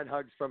got 9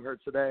 hugs from her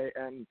today,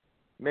 and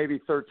maybe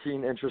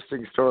 13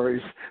 interesting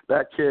stories.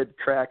 That kid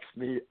cracks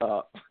me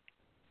up.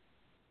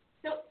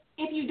 So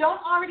if you don't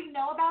already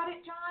know about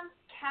it, John,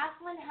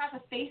 Kathleen has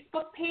a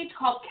Facebook page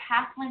called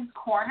Kathleen's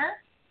Corner.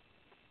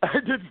 I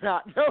did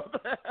not know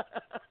that.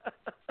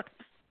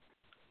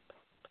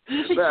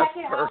 You should That's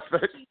check it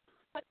perfect. out. She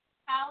puts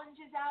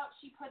challenges out.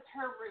 She puts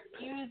her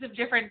reviews of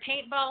different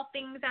paintball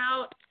things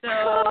out.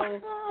 So,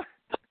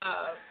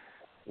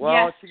 well,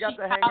 yes, she got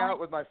to hang out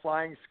with my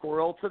flying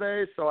squirrel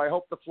today, so I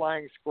hope the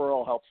flying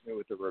squirrel helps me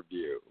with the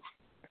review.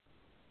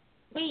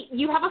 Wait,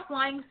 you have a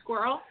flying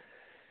squirrel?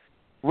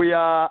 We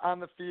on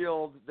the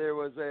field there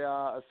was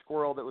a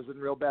squirrel that was in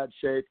real bad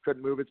shape,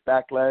 couldn't move its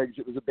back legs.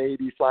 It was a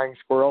baby flying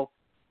squirrel,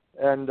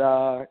 and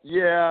I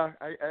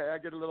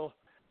get a little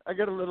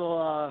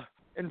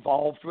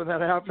involved when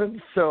that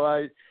happens. So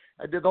I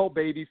did the whole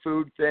baby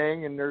food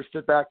thing and nursed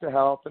it back to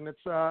health, and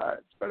it's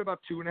been about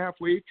 2.5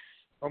 weeks,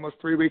 almost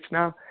 3 weeks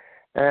now,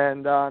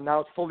 and now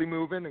it's fully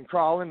moving and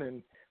crawling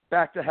and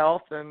back to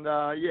health, and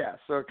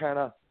so kind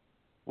of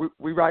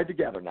we ride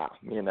together now,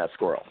 me and that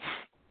squirrel.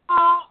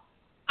 Oh,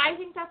 I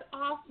think that's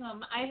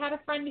awesome. I had a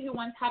friend who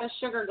once had a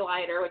sugar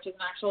glider, which is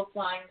an actual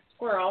flying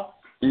squirrel.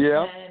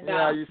 Yeah, and,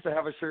 I used to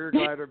have a sugar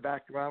glider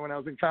back when I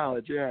was in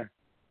college. Yeah,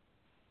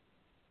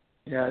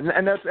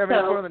 and that's that's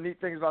one of the neat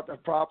things about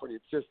that property.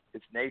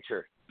 It's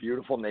nature,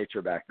 beautiful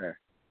nature back there.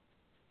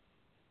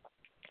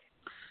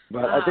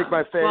 But I think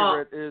my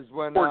favorite is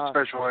when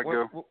special I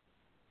go.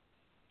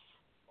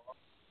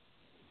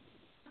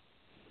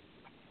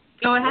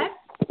 Go ahead.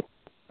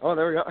 Oh,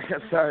 there we go.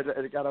 Sorry,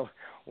 I got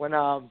when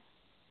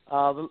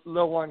the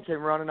little one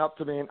came running up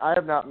to me, and I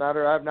have not met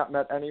her. I have not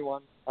met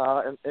anyone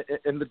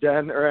in the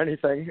den or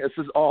anything. This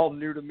is all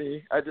new to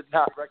me. I did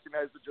not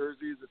recognize the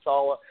jerseys. It's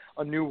all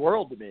a new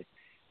world to me.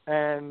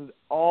 And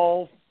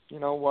all,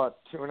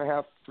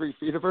 2.5, 3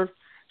 feet of her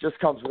just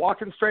comes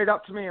walking straight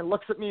up to me and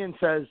looks at me and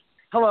says,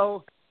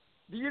 "Hello,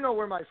 do you know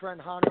where my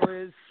friend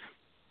Hanu is?"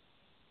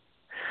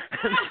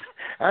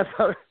 I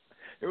thought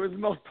it was the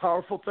most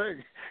powerful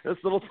thing. This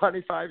little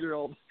tiny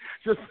 5-year-old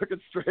just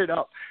looking straight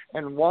up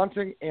and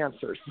wanting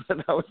answers.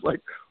 And I was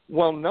like,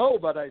 well, no,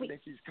 but I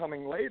think he's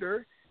coming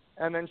later.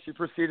 And then she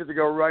proceeded to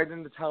go right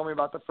in to tell me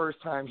about the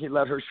first time he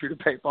let her shoot a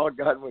paintball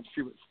gun when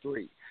she was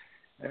 3.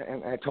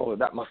 And I told her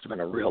that must have been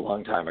a real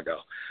long time ago.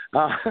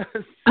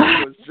 It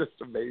was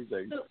just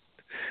amazing.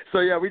 So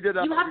yeah, we did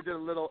a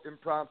little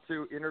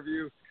impromptu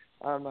interview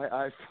on my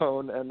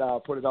iPhone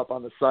and put it up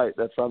on the site.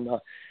 That's on the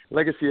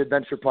Legacy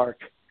Adventure Park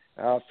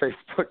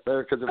Facebook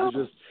there, because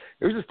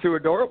it was just too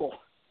adorable.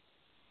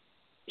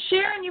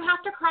 Sharon, you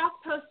have to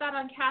cross-post that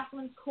on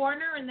Kathleen's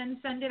Corner and then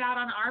send it out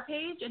on our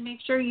page, and make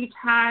sure you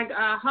tag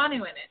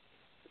Hanu in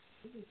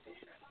it.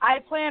 I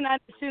plan on,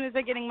 as soon as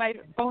I'm getting my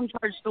phone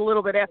charged a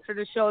little bit after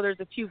the show, there's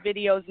a few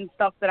videos and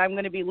stuff that I'm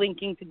going to be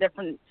linking to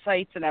different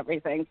sites and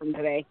everything from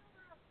today.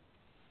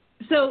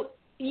 So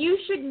you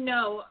should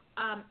know,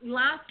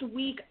 last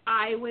week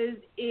I was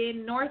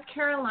in North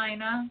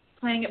Carolina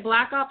playing at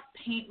Black Ops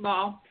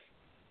Paintball,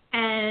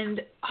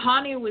 and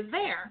Hanu was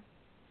there.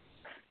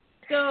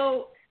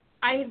 So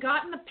I had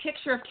gotten a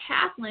picture of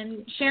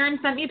Kathleen. Sharon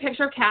sent me a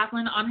picture of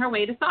Kathleen on her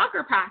way to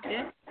soccer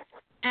practice.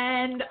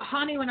 And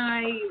Hanu and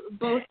I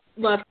both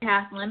love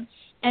Kathleen.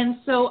 And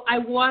so I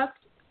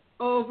walked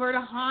over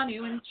to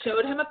Hanu and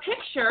showed him a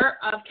picture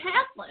of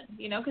Kathleen,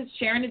 because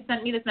Sharon had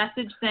sent me this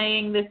message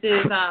saying this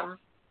is,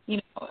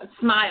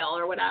 smile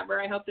or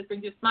whatever. I hope this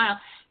brings you a smile.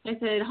 I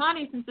said,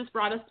 honey, since this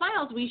brought us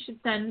smiles, we should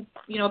send,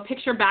 a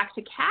picture back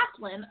to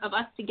Kathleen of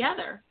us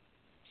together.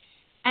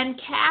 And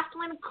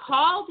Kathleen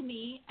called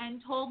me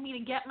and told me to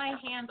get my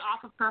hands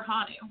off of her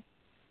Hanu.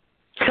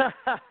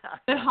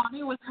 That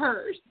Hanu was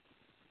hers.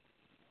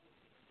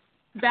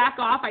 Back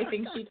off, I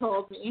think she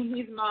told me.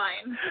 He's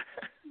mine.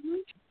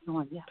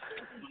 Oh, yeah.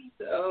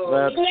 So,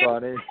 that's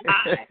funny.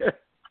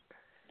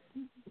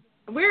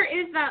 Where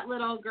is that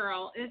little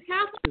girl? Is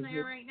Kathleen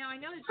there right now? I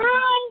know that she's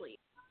asleep.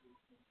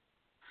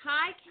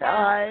 Hi,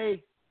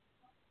 Kathleen.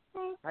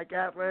 Hi. Hi,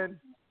 Kathleen.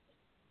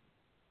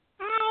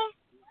 Hi.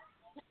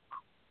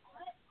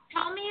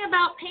 Tell me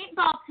about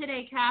paintball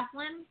today,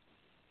 Kathleen.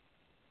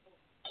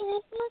 Can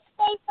you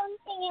say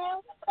something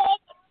else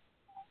quick?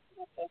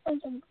 Say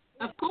something.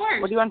 Of course.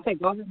 What do you want to say?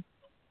 Go ahead.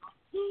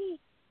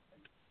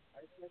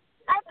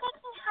 I'm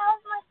taking care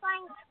of my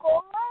flying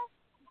squirrel.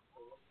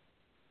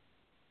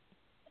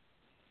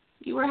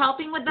 You were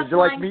helping with the Did you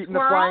flying like meeting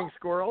squirrel? the flying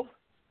squirrel?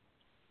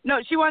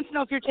 No, she wants to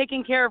know if you're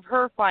taking care of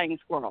her flying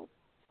squirrel.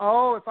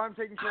 Oh, if I'm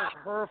taking care of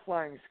her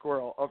flying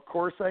squirrel. Of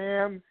course I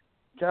am.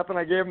 Captain,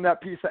 I gave him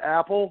that piece of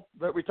apple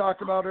that we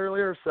talked about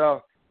earlier,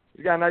 so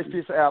he's got a nice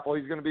piece of apple.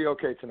 He's going to be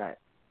okay tonight.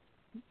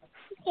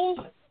 Okay.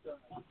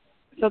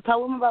 So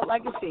tell him about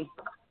Legacy.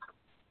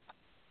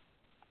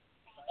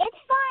 It's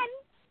fun.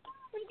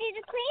 We did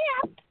a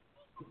cleanup.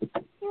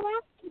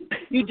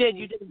 You did.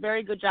 You did a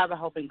very good job of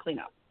helping clean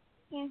up.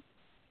 Yeah.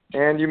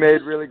 And you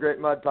made really great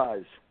mud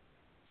pies.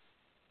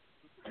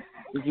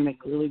 Did you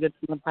make really good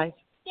mud pies?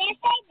 Yes,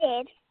 I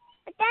did.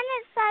 But then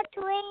it started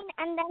to rain,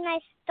 and then I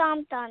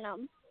stomped on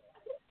them.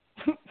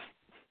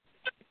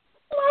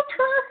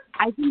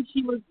 I think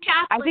she was.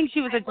 I think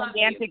she was a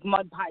gigantic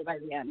mud pie by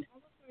the end.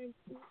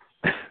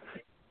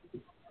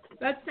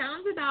 That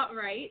sounds about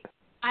right.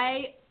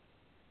 I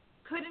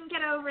couldn't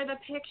get over the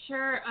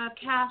picture of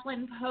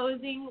Kathleen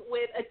posing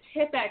with a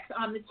Tipp-Ex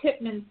on the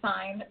Tipman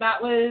sign.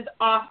 That was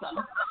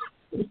awesome.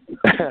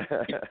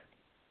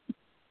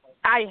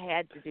 I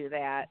had to do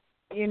that.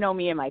 You know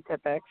me and my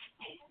Tipp-Ex.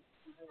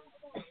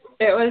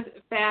 It was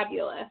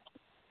fabulous.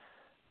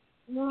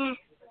 Yeah.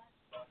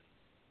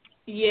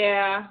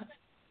 Yeah,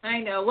 I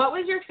know. What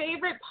was your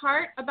favorite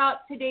part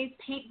about today's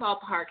paintball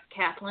park,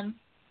 Kathleen?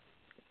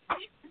 They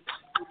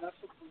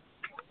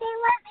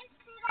let me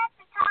shoot at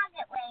the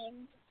target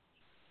range.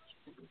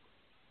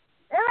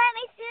 They let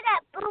me shoot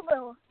at Boo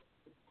Boo.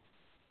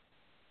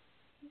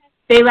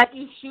 They let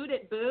you shoot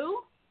at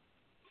Boo?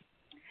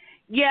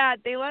 Yeah,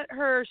 they let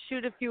her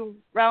shoot a few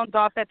rounds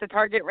off at the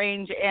target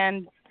range,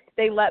 and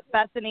they let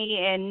Bethany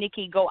and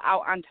Nikki go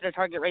out onto the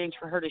target range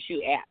for her to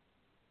shoot at.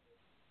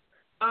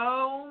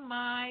 Oh,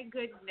 my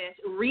goodness.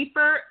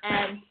 Reaper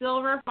and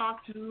Silver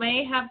Fox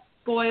may have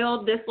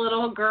spoiled this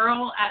little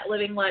girl at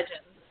Living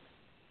Legends.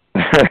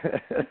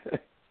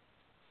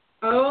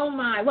 Oh,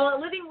 my. Well, at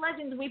Living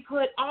Legends, we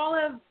put all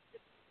of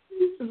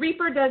 –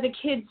 Reaper does a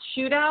kids'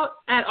 shootout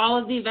at all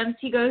of the events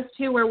he goes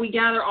to where we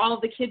gather all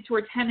of the kids who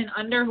are 10 and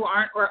under who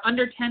aren't – or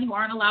under 10 who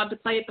aren't allowed to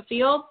play at the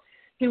field,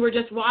 who were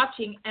just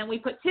watching, and we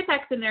put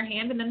Tipp-Ex in their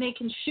hand, and then they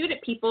can shoot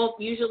at people,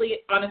 usually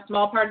on a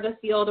small part of the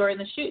field or in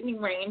the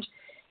shooting range.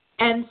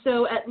 And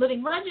so at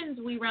Living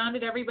Legends, we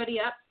rounded everybody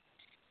up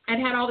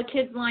and had all the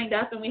kids lined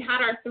up, and we had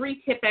our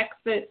 3 Tipp-Ex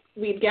that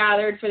we'd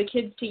gathered for the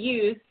kids to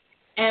use,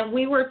 and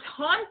we were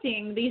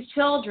taunting these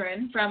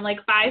children from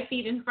like 5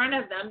 feet in front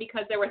of them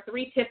because there were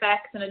 3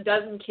 Tipp-Ex and a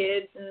dozen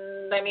kids,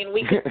 and I mean,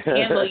 we could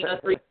handle,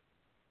 3.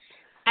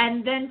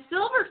 And then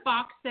Silver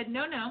Fox said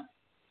no,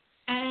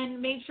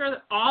 and made sure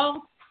that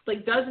all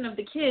like dozen of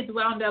the kids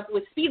wound up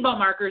with speedball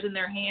markers in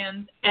their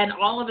hands, and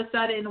all of a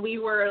sudden we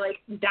were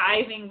like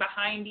diving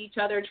behind each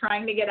other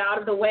trying to get out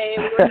of the way.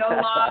 We were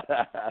no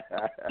longer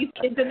these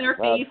kids in their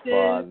faces.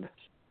 Fun.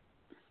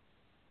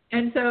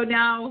 And so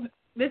now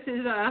this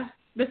is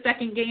the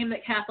second game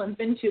that Kathleen's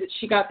been to that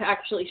she got to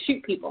actually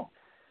shoot people.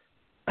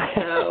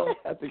 So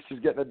I think she's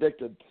getting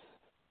addicted.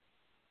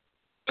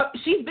 Oh,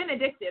 she's been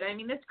addicted. I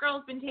mean, this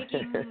girl's been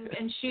taking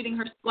and shooting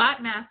her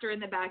Splatmaster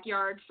in the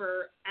backyard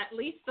for at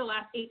least the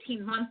last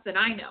 18 months that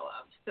I know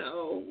of.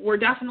 So we're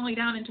definitely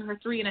down into her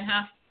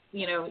 3.5,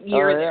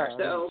 year there.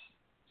 So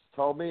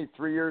told me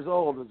 3 years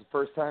old was the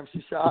first time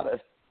she shot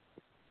it.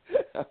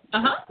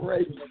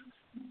 Great.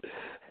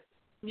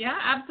 Yeah,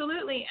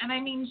 absolutely. And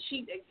I mean,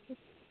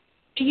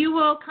 you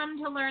will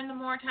come to learn the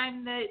more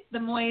time that the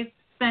Moys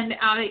spend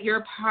out at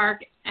your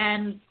park,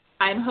 and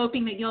I'm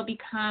hoping that you'll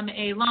become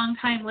a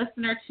longtime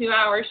listener to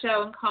our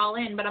show and call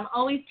in. But I'm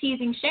always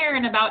teasing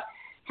Sharon about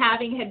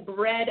had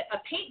bred a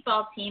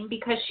paintball team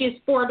because she has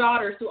 4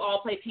 daughters who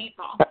all play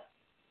paintball.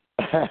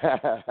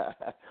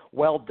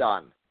 Well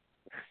done.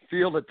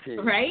 Feel the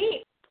team.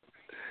 Right?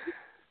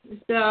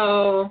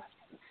 So,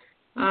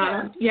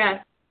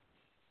 yes.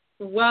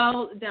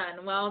 Well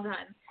done. Well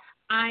done.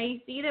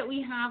 I see that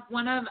we have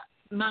one of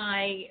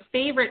my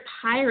favorite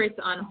pirates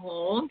on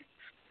hold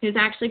who's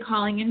actually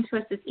calling in to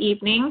us this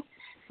evening.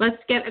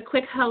 Let's get a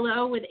quick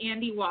hello with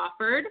Andy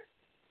Wofford.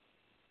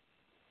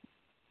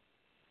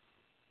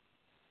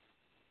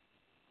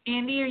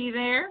 Andy, are you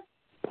there?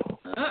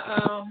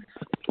 Uh-oh.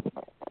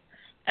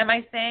 Am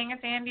I saying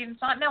it's Andy and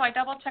it's not? No, I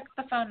double-checked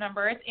the phone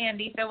number. It's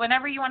Andy. So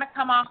whenever you want to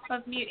come off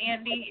of mute,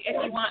 Andy, if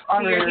you want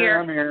to, you're here.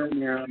 I'm here.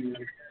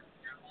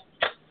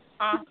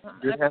 Awesome.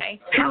 Yeah. Okay.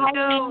 Hi,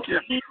 So,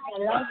 I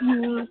love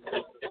you.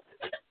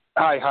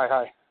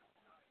 Hi.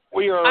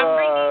 We I'm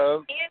are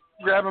bringing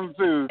Andy grabbing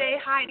food. to say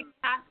hi to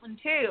Catherine,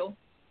 too.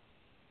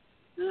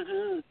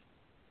 Mm-hmm.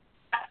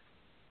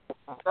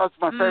 That's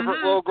my favorite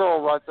little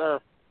girl right there.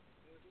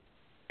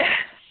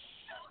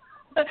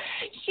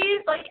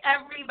 She's like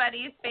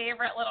everybody's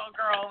favorite little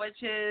girl,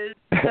 which is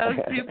so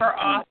super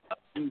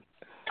awesome.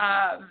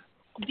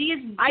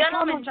 These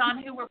gentlemen,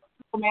 John, who were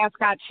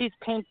mascot, she's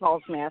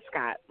Paintball's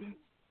mascot.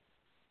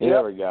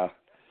 There we go.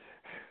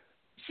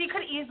 She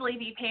could easily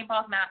be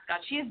Paintball's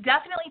mascot. She is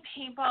definitely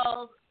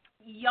Paintball's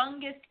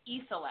youngest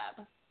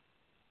e-celeb.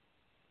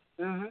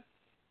 100%.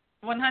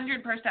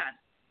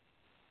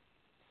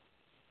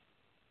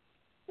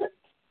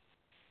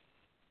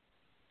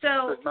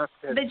 So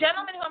the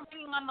gentleman who I'm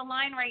bringing on the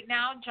line right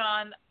now,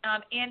 John,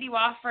 Andy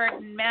Wofford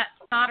and Matt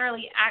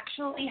Snodderly,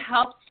 actually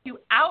helped to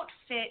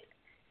outfit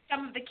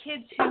some of the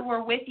kids who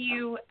were with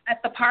you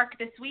at the park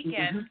this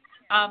weekend.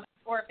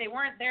 Or if they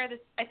weren't there,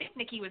 I think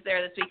Nikki was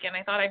there this weekend.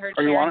 I thought I heard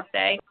Sharon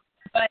say.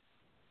 But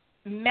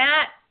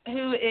Matt,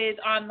 who is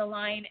on the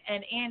line,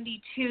 and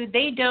Andy, too,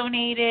 they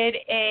donated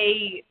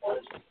a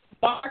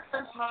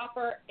Barker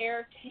Hopper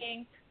air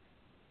tank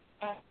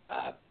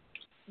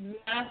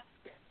mask.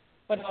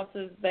 What else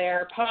is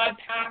there? Pod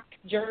pack,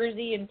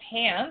 jersey, and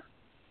pants.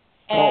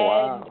 And oh,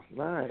 wow.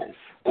 Nice.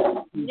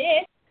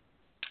 Nick,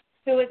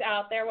 who was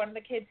out there, one of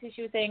the kids who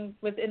she was saying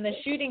was in the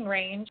shooting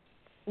range,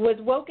 was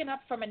woken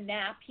up from a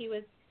nap. He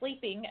was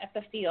sleeping at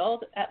the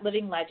field at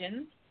Living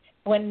Legends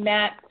when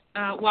Matt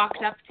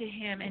walked up to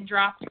him and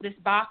dropped this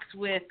box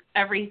with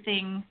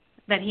everything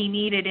that he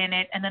needed in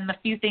it, and then the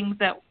few things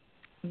that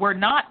were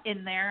not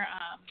in there,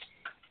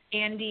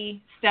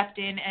 Andy stepped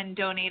in and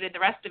donated the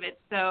rest of it.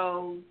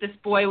 So this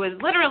boy was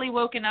literally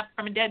woken up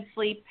from a dead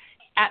sleep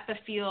at the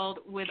field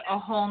with a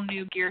whole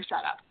new gear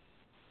setup.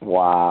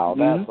 Wow,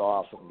 that's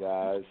awesome,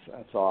 guys.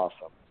 That's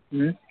awesome.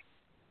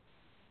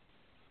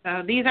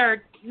 So these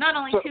are not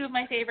only two of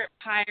my favorite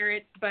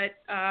pirates, but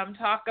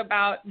talk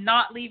about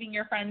not leaving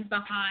your friends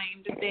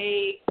behind.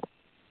 They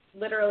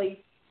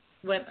literally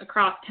went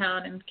across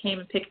town and came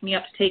and picked me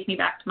up to take me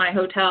back to my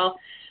hotel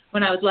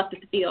when I was left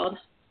at the field.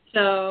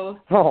 So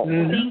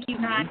thank you,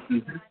 guys.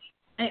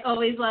 I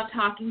always love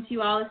talking to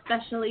you all,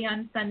 especially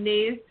on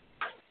Sundays.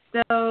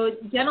 So,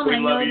 gentlemen, I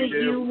know that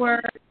you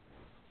were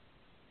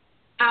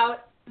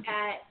out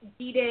at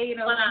DDay in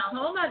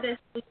Oklahoma this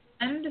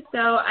weekend, so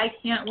I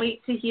can't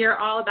wait to hear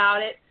all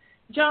about it.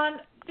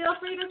 John, feel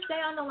free to stay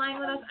on the line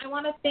with us. I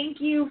want to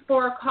thank you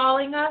for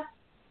calling us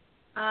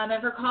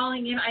and for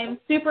calling in. I am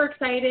super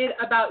excited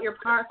about your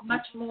park,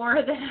 much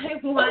more than I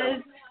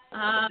was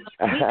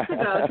weeks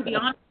ago, to be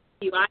honest.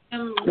 I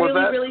am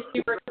really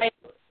super excited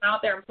to come out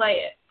there and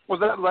play it.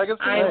 Was that Legacy?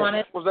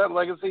 Was that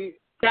Legacy?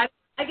 That's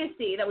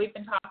Legacy that we've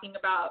been talking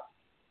about.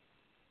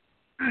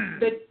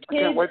 The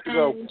kids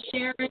and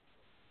Sharon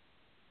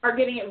are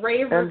getting it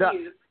rave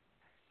reviews.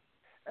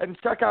 And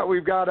check out,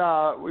 we've got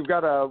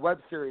a web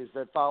series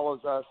that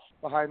follows us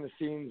behind the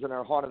scenes in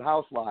our haunted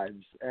house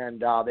lives,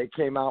 and they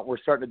came out. We're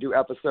starting to do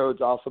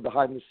episodes also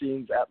behind the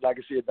scenes at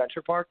Legacy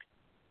Adventure Park,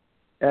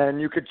 and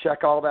you could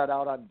check all that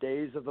out on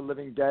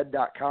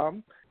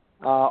daysofthelivingdead.com.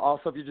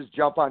 Also, if you just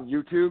jump on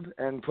YouTube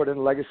and put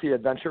in Legacy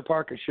Adventure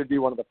Park, it should be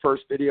one of the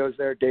first videos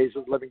there, Days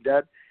of the Living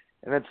Dead.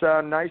 And it's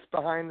nice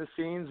behind the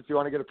scenes if you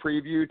want to get a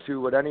preview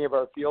to what any of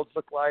our fields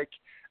look like,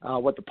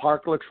 what the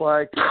park looks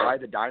like, why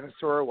the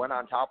dinosaur went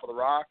on top of the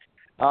rock.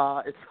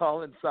 It's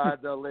all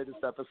inside the latest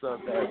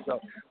episode there. So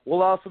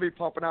we'll also be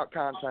pumping out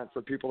content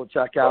for people to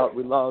check out.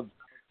 We love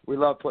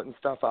putting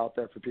stuff out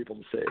there for people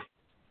to see.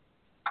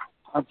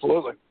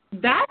 Absolutely.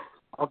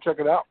 I'll check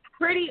it out.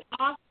 Pretty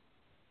awesome.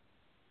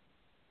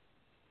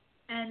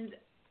 And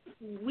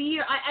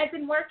I've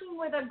been working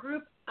with a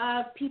group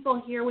of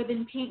people here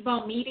within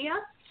Paintball Media,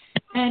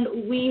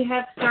 and we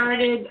have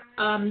started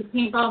the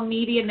Paintball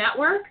Media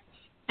Network,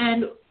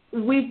 and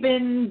we've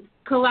been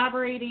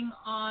collaborating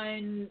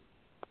on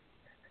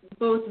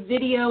both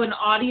video and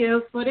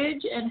audio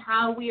footage and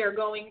how we are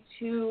going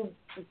to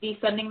be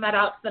sending that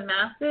out to the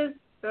masses.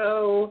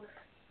 So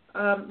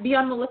be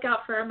on the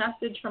lookout for a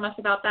message from us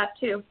about that,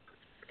 too.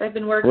 I've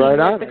been working with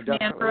the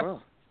Commander,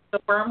 the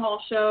Wormhole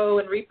Show,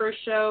 and Reaper's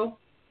Show.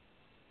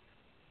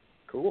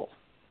 Cool.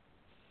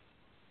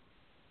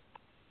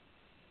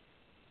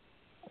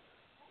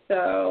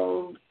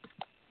 So,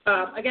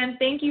 again,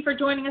 thank you for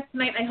joining us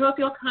tonight. I hope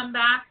you'll come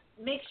back.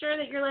 Make sure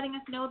that you're letting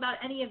us know about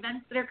any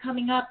events that are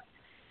coming up.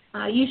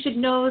 You should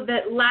know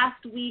that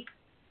last week,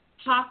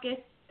 Hawkins,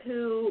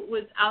 who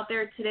was out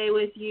there today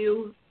with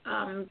you,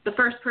 the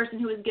first person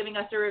who was giving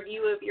us a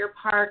review of your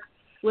park,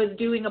 was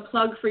doing a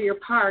plug for your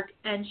park,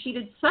 and she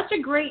did such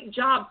a great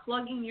job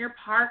plugging your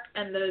park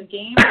and the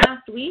game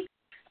last week.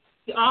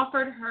 We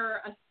offered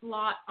her a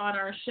slot on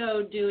our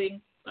show doing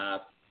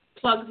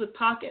plugs with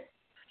pockets.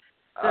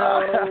 So,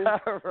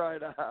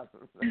 right on.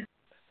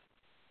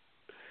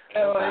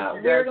 So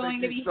we're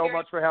going to be Thank you so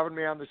much for having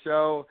me on the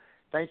show.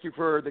 Thank you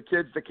for the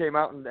kids that came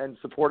out and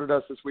supported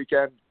us this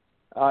weekend.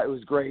 It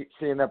was great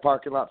seeing that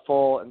parking lot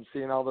full and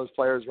seeing all those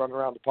players running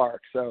around the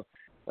park. So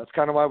that's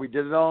kind of why we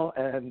did it all.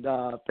 And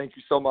thank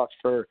you so much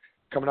for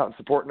coming out and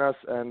supporting us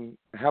and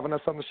having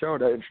us on the show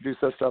to introduce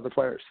us to other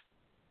players.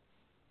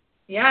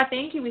 Yeah,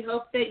 thank you. We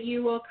hope that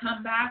you will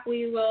come back.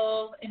 We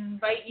will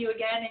invite you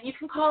again. And you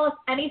can call us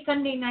any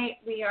Sunday night.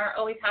 We are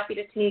always happy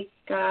to take,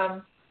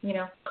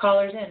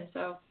 callers in.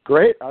 So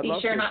great. Be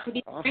sure not to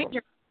be a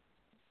stranger.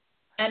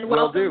 And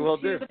Will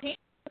welcome do. to the paint.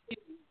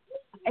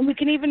 And we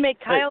can even make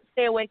Kyle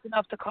stay awake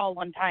enough to call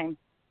one time.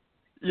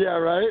 Yeah,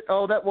 right?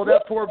 Oh, that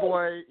poor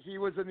boy, he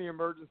was in the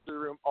emergency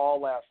room all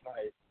last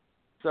night.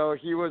 So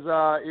he was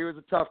a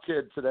tough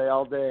kid today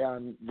all day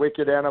on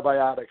wicked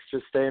antibiotics,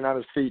 just staying on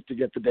his feet to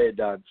get the day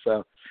done.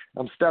 So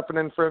I'm stepping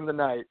in for him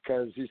tonight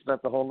because he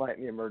spent the whole night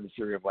in the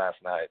emergency room last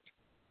night.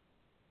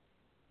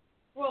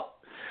 Well,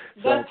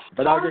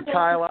 but I'll get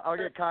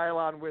Kyle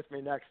on with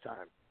me next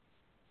time.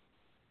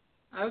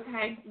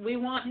 Okay, we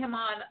want him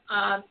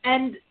on.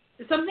 And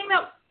something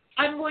that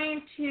I'm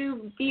going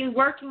to be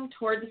working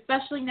towards,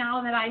 especially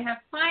now that I have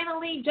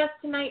finally just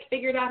tonight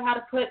figured out how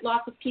to put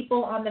lots of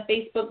people on the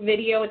Facebook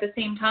video at the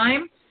same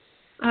time.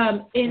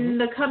 In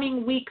the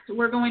coming weeks,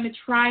 we're going to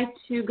try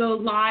to go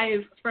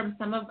live from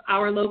some of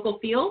our local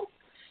fields.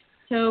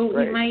 So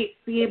Great. We might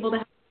be able to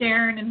have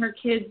Sharon and her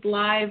kids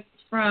live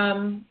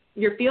from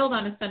your field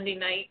on a Sunday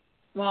night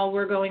while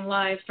we're going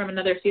live from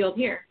another field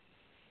here.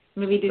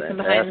 Maybe do some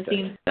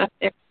behind-the-scenes stuff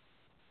there.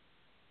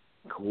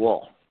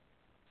 Cool.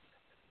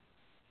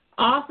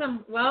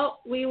 Awesome.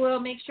 Well, we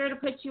will make sure to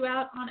put you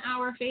out on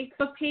our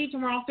Facebook page,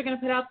 and we're also going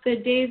to put out the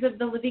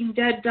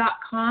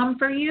daysofthelivingdead.com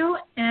for you.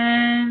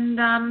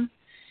 And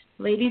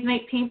Ladies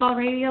Night Paintball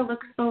Radio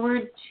looks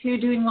forward to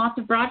doing lots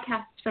of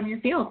broadcasts from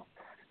your field.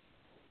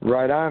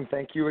 Right on.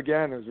 Thank you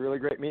again. It was really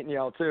great meeting you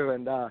all, too,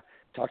 and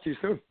talk to you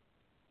soon.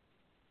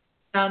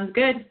 Sounds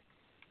good.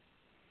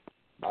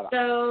 Bye-bye.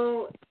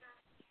 So,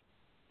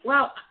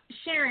 well,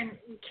 Sharon,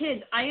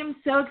 kids, I am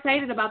so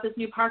excited about this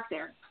new park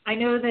there. I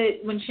know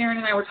that when Sharon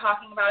and I were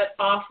talking about it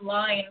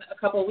offline a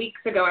couple weeks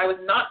ago, I was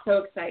not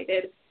so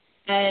excited.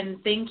 And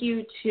thank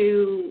you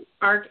to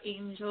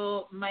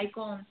Archangel,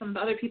 Michael, and some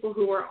other people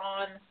who were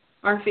on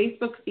our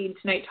Facebook feed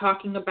tonight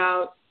talking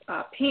about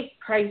paint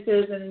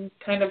prices and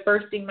kind of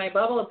bursting my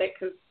bubble a bit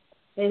because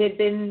it had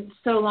been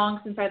so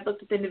long since I'd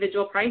looked at the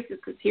individual prices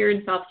because here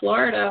in South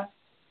Florida,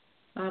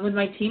 with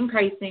my team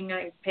pricing,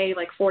 I pay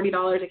like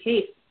 $40 a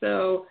case.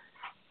 So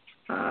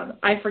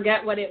I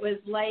forget what it was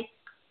like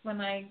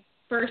when I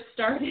first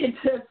started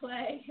to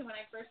play, when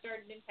I first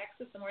started in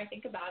Texas. The more I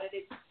think about it,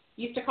 it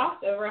used to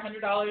cost over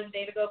 $100 a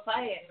day to go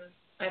play, and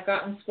I've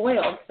gotten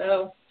spoiled.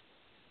 So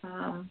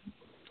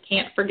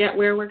can't forget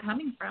where we're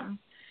coming from.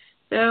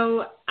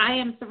 So I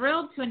am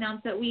thrilled to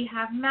announce that we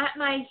have Matt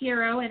My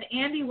Hero and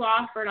Andy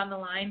Wofford on the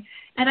line.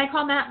 And I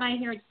call Matt My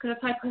Hero because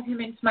I put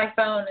him into my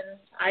phone,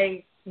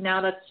 and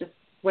now that's just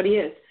what he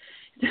is.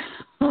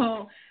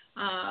 So,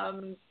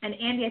 and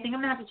Andy, I think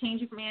I'm going to have to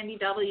change you from Andy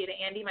W to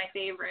Andy My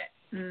Favorite.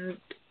 And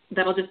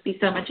that'll just be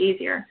so much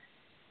easier.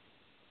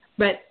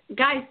 But,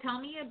 guys, tell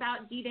me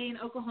about DDay in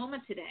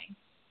Oklahoma today.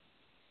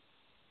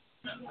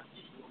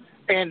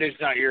 Andy's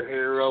not your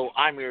hero.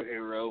 I'm your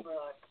hero.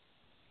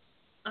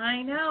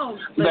 I know.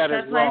 But That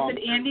that's is why wrong. I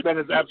said Andy. That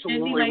is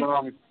absolutely Andy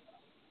wrong.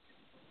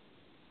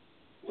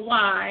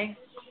 Why?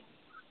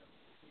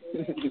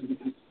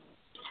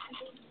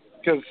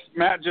 Because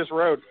Matt just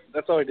rode.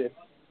 That's all he did.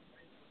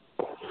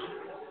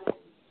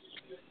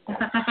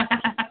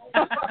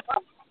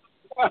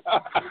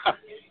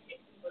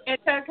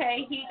 It's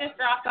okay. He just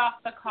dropped off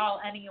the call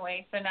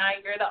anyway, so now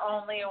you're the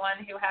only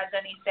one who has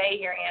any say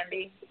here,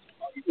 Andy.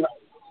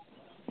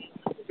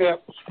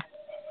 Yep.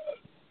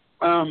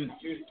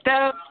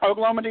 So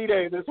Oklahoma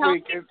DDay this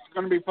week. It's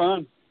going to be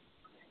fun.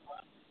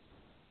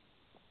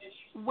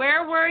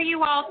 Where were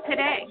you all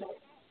today?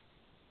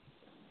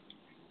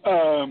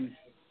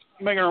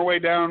 Making our way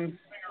down.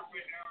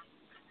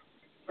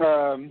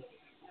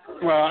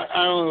 Well,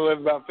 I only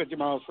live about 50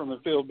 miles from the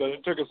field, but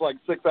it took us like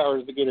 6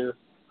 hours to get here.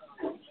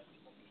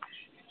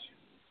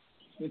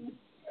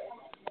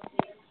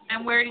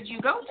 And where did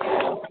you go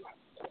to?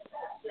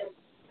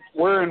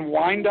 We're in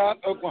Wyandotte,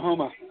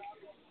 Oklahoma.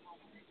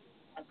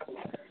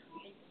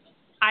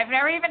 I've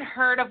never even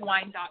heard of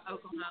Wyandotte,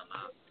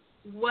 Oklahoma.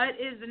 What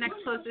is the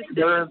next closest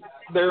city?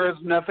 There is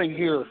nothing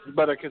here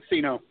but a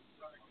casino.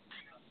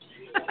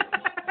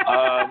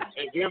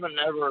 If you haven't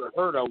ever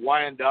heard of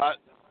Wyandotte,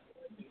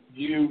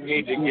 you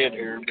need to get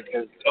here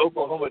because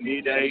Oklahoma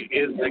DDay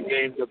is the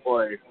game to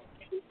play.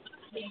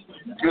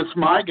 It's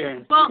my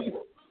game. Well,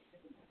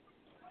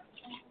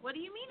 what do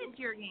you mean it's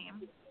your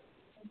game?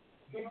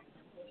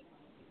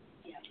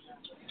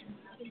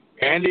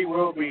 Andy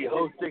will be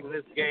hosting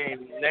this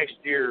game next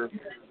year,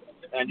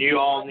 and you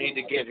all need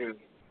to get here.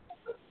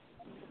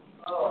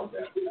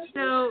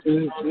 So,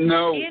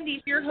 No. Andy,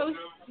 if you're hosting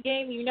the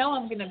game, you know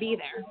I'm going to be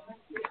there.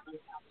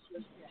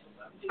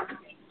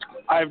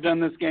 I've done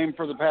this game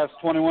for the past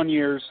 21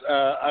 years.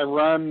 I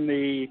run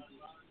the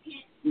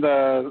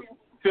the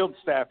field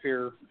staff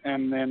here,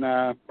 and then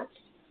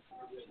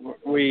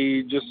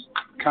we just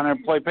kind of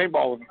play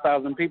paintball with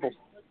 1,000 people.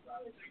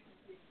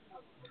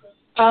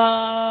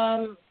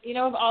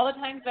 Of all the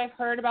times I've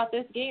heard about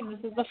this game, this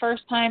is the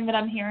first time that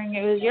I'm hearing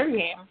it was your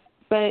game.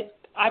 But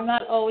I'm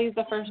not always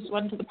the first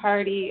one to the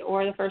party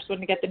or the first one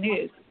to get the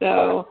news.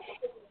 So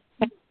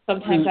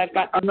sometimes I've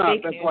got I'm not.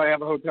 fake That's news. why I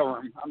have a hotel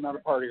room. I'm not a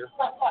partier.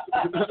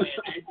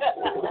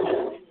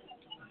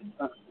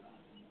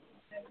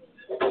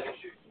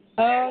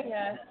 Oh,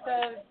 yeah.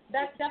 So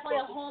that's definitely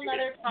a whole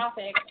other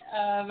topic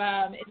of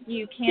if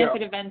you camp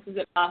at events, is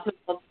it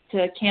possible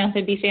to camp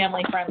and be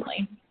family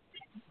friendly?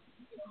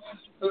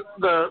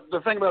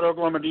 The thing about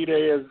Oklahoma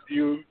D-Day is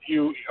you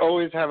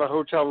always have a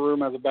hotel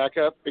room as a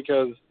backup,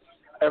 because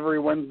every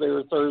Wednesday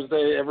or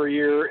Thursday every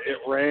year it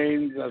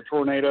rains, a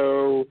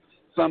tornado,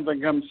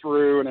 something comes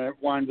through, and it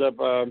winds up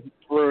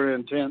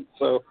ruining tents.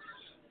 So,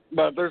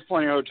 but there's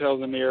plenty of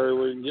hotels in the area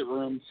where you can get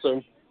rooms.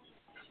 So.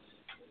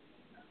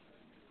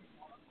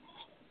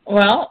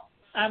 Well,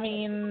 I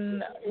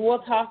mean, we'll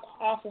talk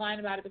offline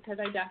about it because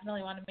I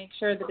definitely want to make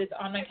sure that it's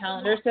on my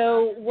calendar.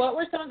 So what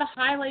were some of the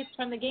highlights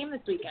from the game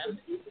this weekend?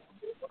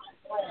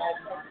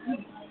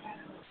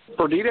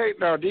 For D-Day?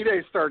 No,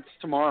 D-Day starts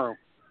tomorrow.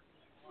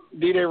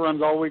 D-Day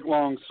runs all week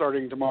long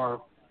starting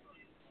tomorrow.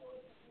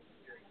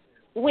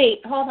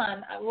 Wait, hold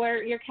on.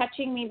 You're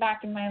catching me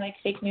back in my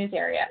fake news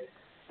area.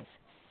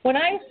 When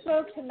I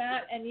spoke to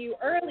Matt and you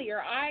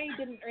earlier, I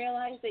didn't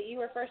realize that you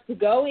were first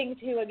going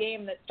to a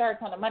game that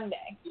starts on a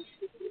Monday.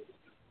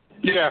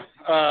 Yeah,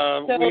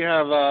 we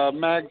have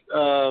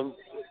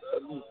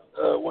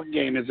what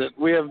game is it?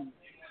 We have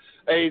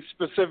a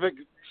specific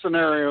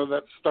scenario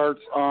that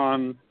starts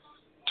on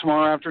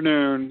tomorrow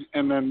afternoon,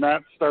 and then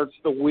that starts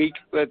the week.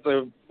 That's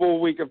a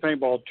full week of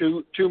paintball.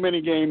 Two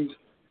mini games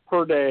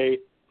per day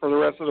for the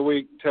rest of the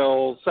week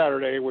till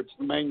Saturday, which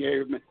the main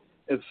game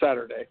is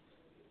Saturday.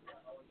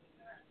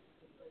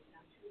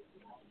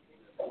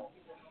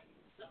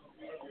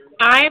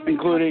 I'm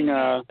including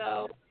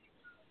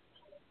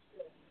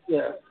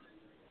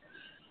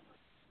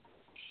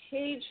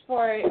page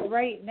for it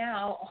right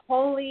now.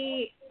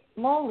 Holy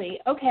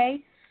moly.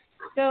 Okay.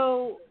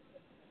 So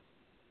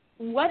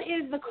what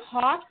is the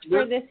cost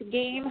for this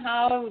game?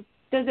 How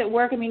does it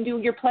work? I mean, do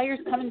your players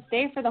come and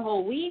stay for the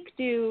whole week?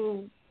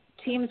 Do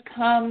teams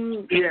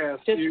come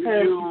just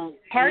for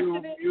parts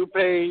of it? You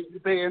pay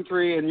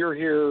entry and you're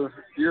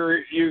here.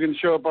 You can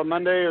show up on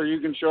Monday or you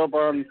can show up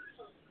on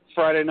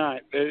Friday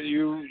night.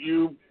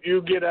 You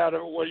get out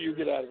of what you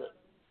get out of it.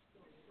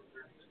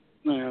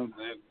 No,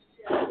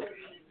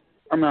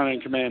 I'm not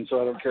in command,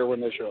 so I don't care when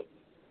they show up.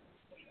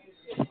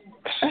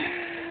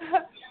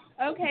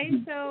 Okay,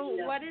 so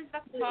what is the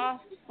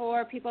cost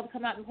for people to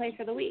come out and play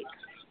for the week?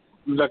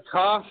 The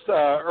cost,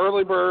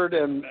 early bird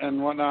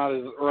and whatnot,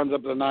 runs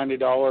up to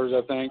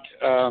 $90, I think.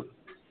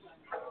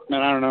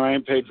 Man, I don't know. I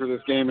ain't paid for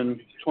this game in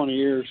 20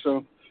 years,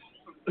 so.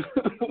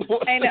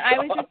 And I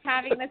was just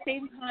having the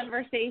same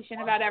conversation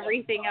about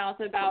everything else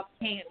about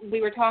paint. We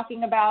were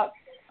talking about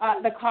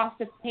the cost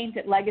of paint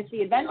at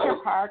Legacy Adventure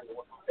Park,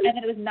 and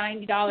then it was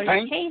 $90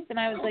 a case, and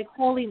I was like,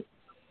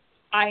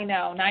 I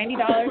know,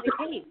 $90 a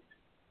case.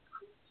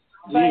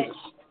 But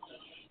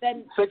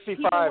then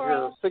 65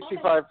 here,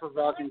 65 for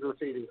vacuum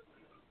graffiti.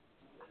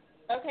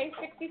 Okay,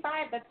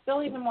 65. That's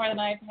still even more than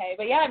I pay.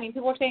 But yeah, I mean,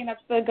 people were saying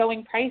that's the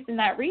going price in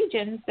that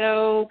region.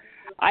 So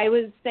I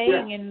was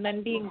saying, and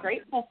then being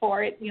grateful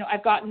for it.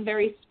 I've gotten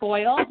very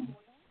spoiled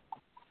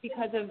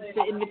because of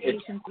the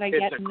invitations that I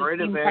get and the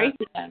same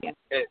prices.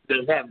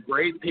 They have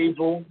great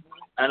people,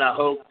 and I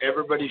hope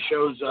everybody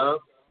shows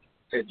up.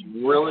 It's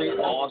really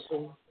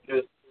awesome.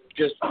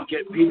 Just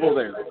get people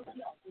there.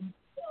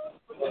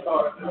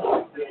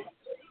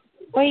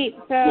 Wait,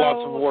 so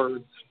lots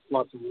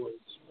of words.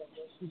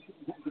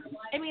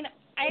 I mean,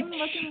 I'm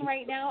looking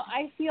right now.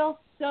 I feel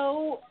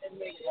so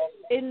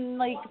in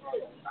like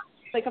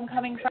I'm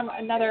coming from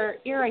another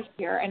era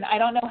here, and I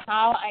don't know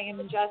how I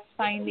am just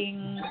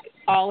finding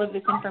all of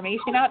this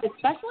information out,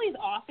 especially as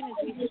often as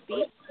we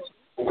speak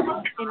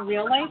in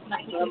real life,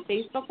 not just in the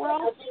Facebook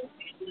world.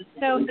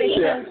 So it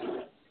says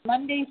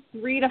Monday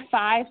 3 to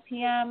 5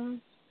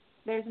 p.m.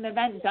 There's an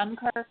event,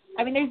 Dunkirk.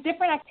 I mean, there's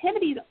different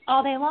activities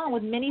all day long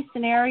with mini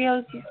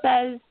scenarios. It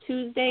says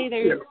Tuesday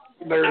there's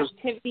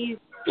activities.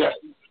 Yeah.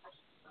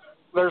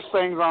 There's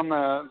things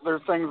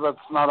that's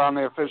not on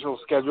the official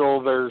schedule.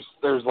 There's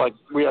like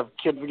we have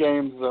kids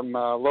games,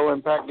 low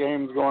impact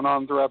games going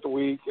on throughout the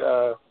week.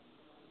 We're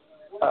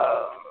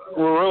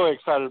really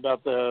excited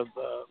about the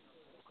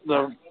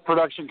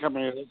production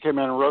company that came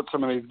in and wrote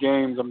some of these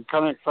games. I'm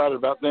kind of excited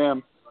about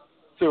them.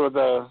 See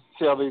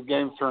how these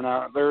games turn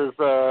out. There's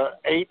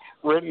 8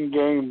 written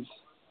games,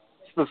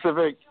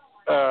 specific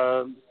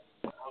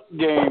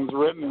games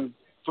written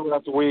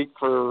throughout the week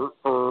for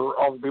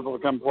all the people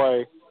to come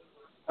play.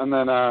 And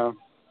then I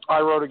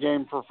wrote a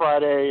game for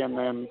Friday, and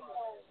then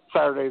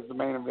Saturday's the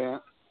main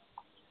event.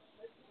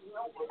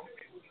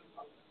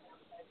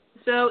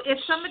 So if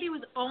somebody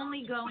was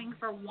only going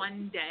for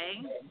one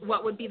day,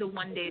 what would be the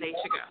one day they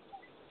should go?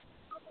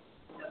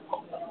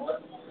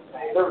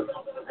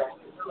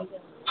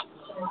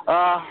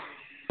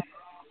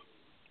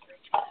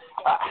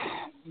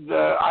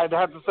 I'd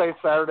have to say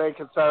Saturday,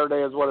 because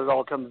Saturday is what it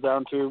all comes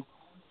down to.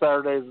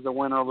 Saturday is the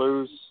win or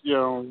lose. You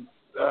know,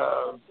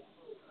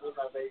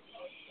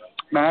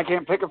 man, I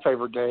can't pick a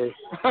favorite day.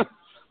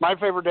 My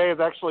favorite day is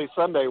actually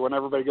Sunday when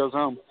everybody goes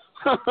home.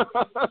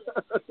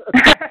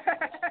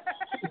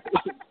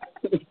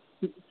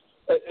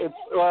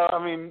 Well,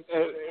 I mean,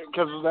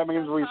 because that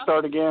means we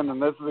start again,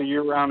 and this is a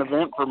year-round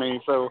event for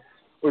me, so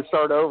we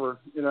start over,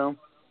 you know.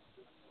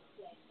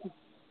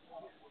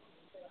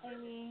 I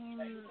mean,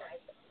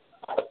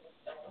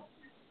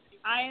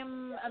 I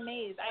am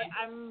amazed.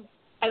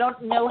 I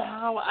don't know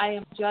how I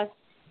am just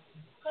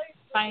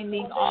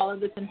finding all of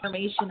this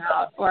information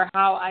out, or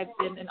how I've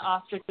been an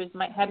ostrich with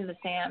my head in the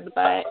sand,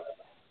 but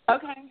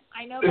okay,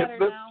 I know better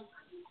now.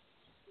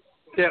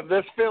 Yeah,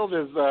 this field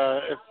is,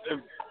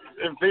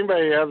 if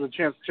anybody has a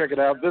chance to check it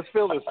out, this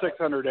field is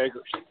 600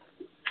 acres,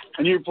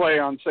 and you play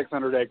on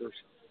 600 acres.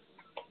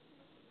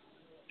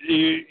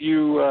 There's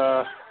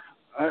a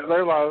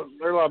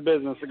lot of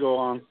business to go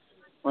on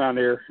around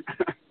here.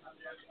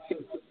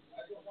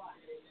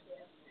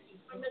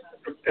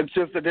 It's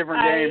just a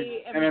different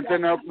game, and it's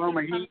in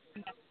Oklahoma heat.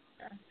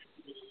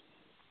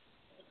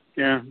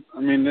 Yeah, I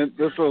mean,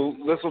 this will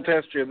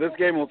test you. This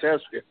game will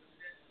test you.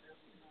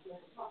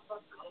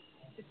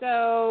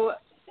 So,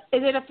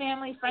 is it a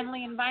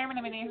family-friendly environment?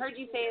 I mean, I heard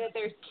you say that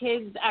there's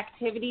kids'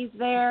 activities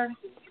there.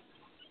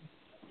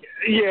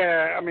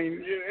 Yeah, I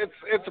mean,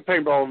 it's a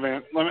paintball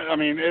event. I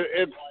mean,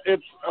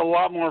 it's a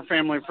lot more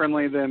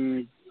family-friendly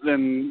than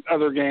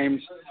other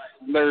games.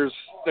 There's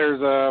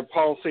a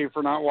policy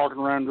for not walking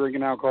around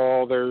drinking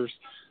alcohol. There's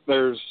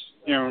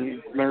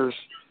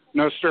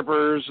no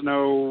strippers,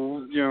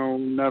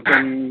 nothing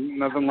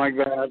like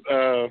that.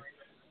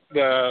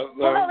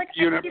 The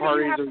unit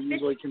parties are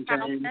usually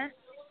contained.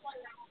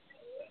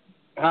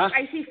 Huh?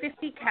 I see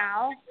 50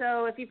 cal.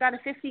 So if you've got a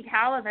 50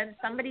 cal event,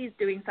 somebody's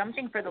doing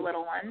something for the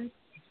little ones.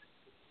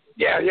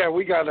 Yeah,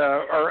 we got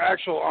our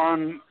actual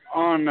on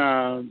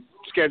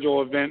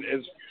schedule event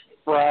is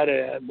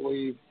Friday, I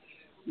believe,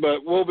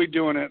 but we'll be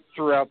doing it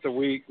throughout the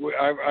week.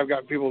 I've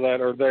got people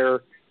that are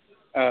there,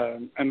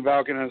 and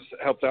Valken has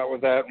helped out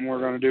with that, and we're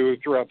going to do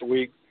it throughout the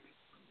week.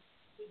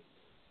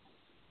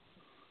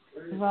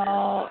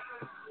 Well,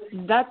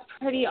 that's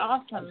pretty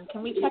awesome.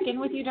 Can we check in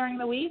with you during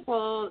the week?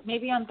 Well,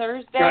 maybe on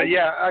Thursday.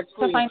 Yeah,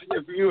 actually,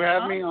 if you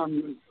have me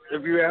on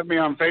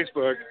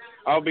Facebook,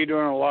 I'll be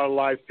doing a lot of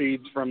live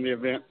feeds from the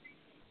event.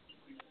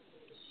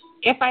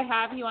 If I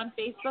have you on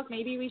Facebook,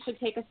 maybe we should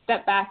take a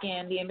step back,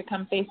 Andy, and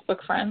become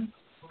Facebook friends.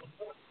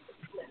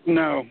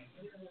 No.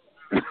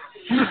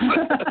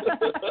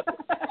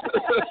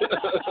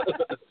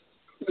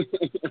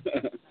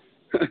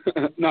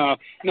 No,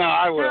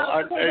 I will.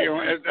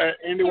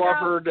 Andy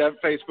Wofford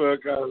at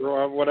Facebook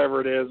or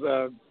whatever it is,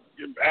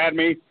 add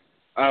me.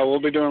 We'll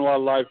be doing a lot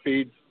of live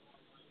feeds.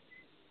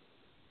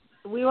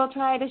 We will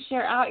try to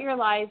share out your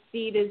live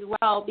feed as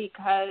well,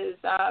 because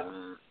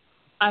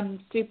I'm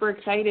super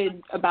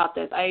excited about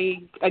this.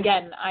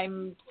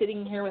 I'm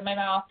sitting here with my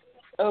mouth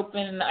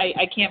open.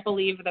 I can't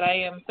believe that I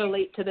am so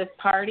late to this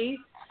party,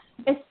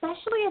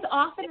 especially as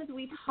often as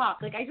we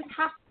talk. Like, I just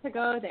have to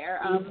go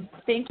there.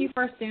 Thank you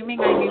for assuming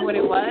I knew what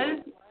it was.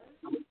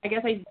 I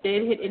guess I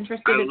did hit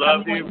interested at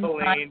some point in time. I love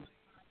you, Pauline.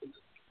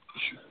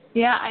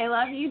 Yeah, I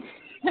love you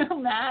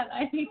too, Matt.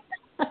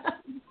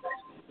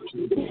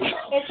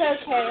 It's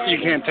okay. You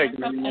can't take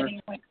me anymore.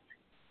 Anyway.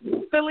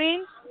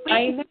 Pauline?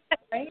 I know,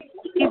 right?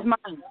 He's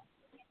mine.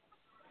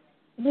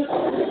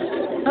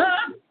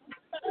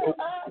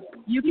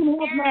 You can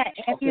have Matt.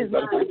 Andy is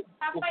mine.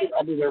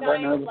 I'll be there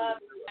right now.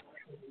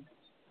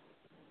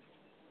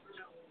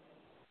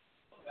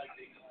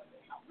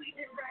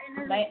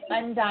 My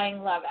undying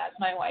love as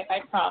my wife, I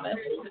promise.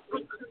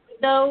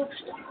 So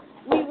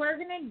we were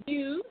going to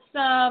do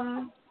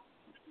some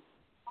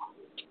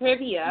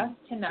trivia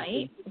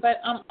tonight, but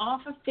I'm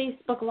off of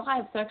Facebook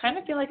Live, so I kind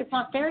of feel like it's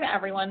not fair to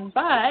everyone,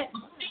 but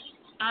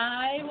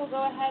I will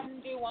go ahead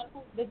and do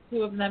the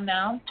two of them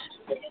now.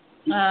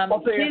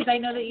 Kids, I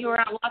know that you were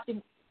out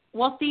watching.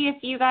 We'll see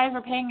if you guys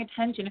are paying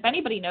attention. If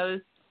anybody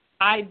knows,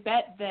 I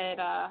bet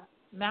that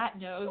Matt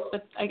knows,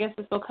 but I guess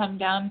this will come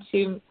down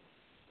to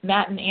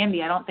Matt and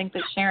Andy. I don't think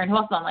that Sharon, who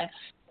else is online?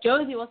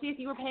 Josie, we'll see if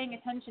you were paying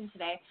attention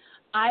today.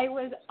 I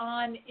was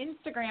on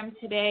Instagram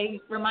today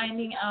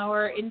reminding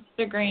our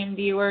Instagram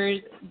viewers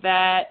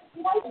that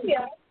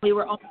we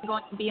were only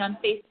going to be on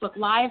Facebook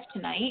Live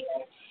tonight.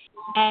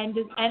 And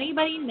does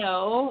anybody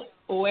know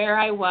where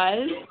I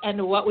was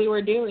and what we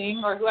were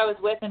doing, or who I was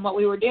with and what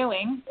we were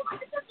doing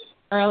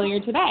earlier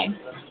today?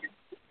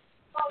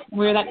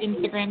 Where that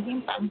Instagram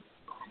came from?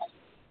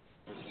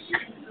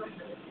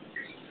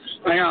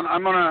 Hang on,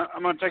 I'm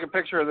gonna take a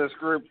picture of this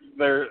group.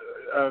 There,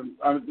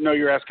 I know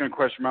you're asking a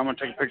question, but I'm gonna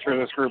take a picture of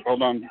this group.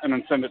 Hold on, and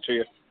then send it to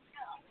you.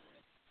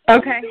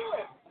 Okay.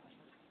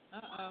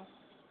 Uh-oh.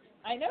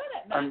 I know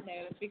that Matt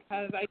knows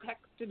because I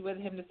texted with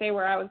him to say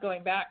where I was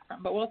going back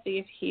from, but we'll see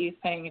if he's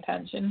paying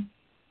attention.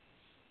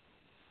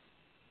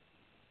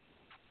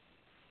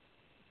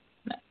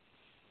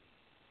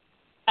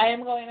 I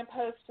am going to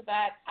post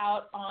that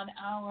out on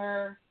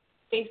our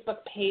Facebook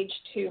page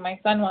too. My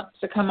son wants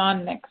to come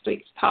on next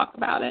week to talk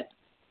about it.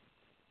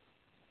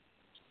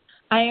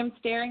 I am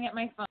staring at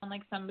my phone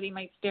like somebody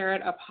might stare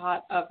at a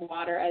pot of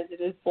water as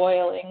it is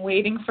boiling,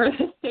 waiting for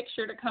this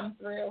picture to come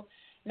through.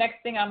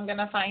 Next thing I'm going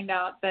to find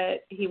out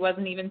that he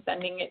wasn't even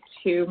sending it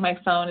to my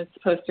phone. It's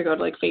supposed to go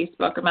to like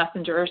Facebook or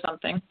Messenger or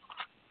something.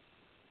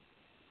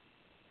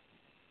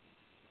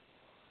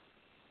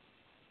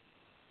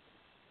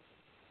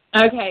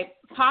 Okay,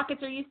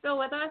 Pockets, are you still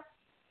with us?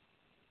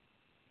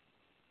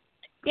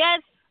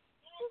 Yes.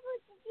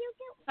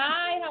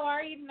 Hi, how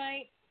are you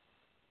tonight?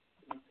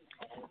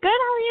 Good, how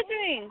are you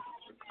doing?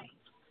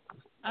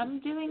 I'm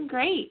doing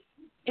great.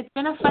 It's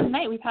been a fun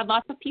night. We've had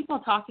lots of people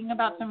talking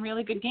about some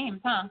really good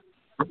games, huh?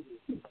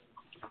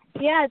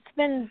 Yeah, it's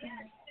been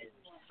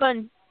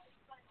fun.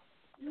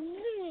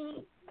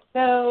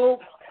 So,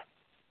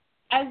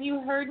 as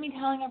you heard me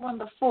telling everyone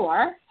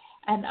before,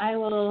 and I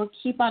will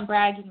keep on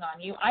bragging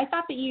on you, I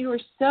thought that you were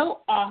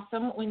so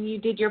awesome when you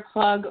did your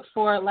plug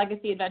for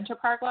Legacy Adventure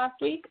Park last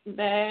week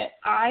that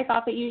I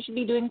thought that you should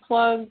be doing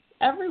plugs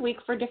every week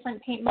for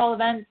different paintball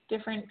events,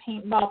 different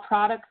paintball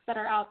products that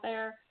are out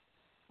there,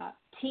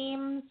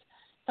 teams,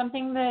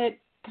 something that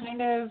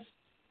kind of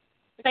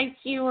excites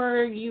you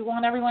or you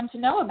want everyone to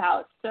know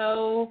about.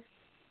 So,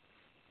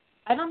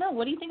 I don't know.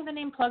 What do you think of the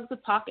name Plugs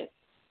with Pockets?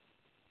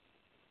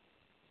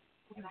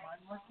 You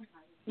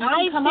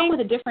can come up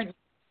with a different.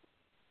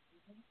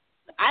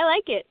 I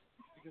like it.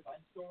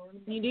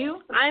 You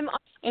do? I'm.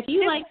 If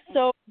you like,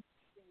 so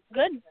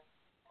good.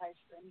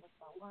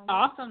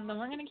 Awesome. Then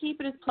we're going to keep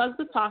it as Plugs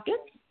with Pockets.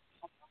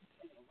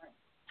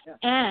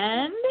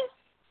 And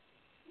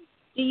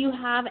do you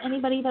have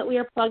anybody that we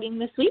are plugging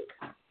this week?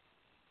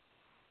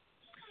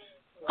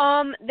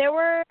 There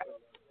were.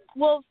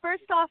 Well,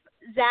 first off,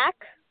 Zach,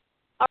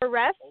 our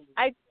ref.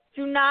 I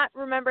do not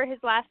remember his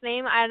last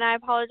name, and I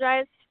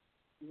apologize.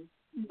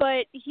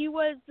 But he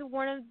was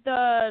one of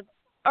the.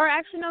 Or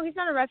actually, no, he's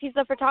not a ref. He's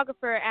the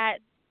photographer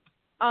at.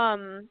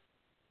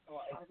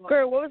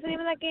 What was the name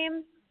of that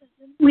game?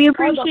 We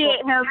appreciate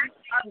him.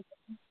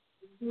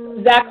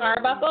 Zach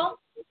Arbuckle?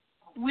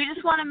 We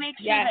just want to make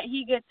sure that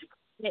he gets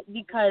it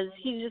because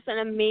he's just an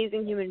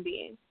amazing human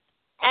being.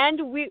 And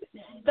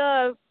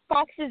the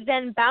Fox's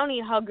Den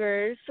bounty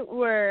huggers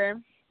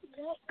were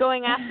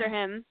going after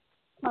him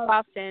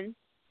often.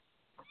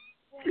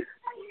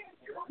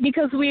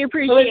 Because we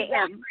appreciate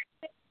him.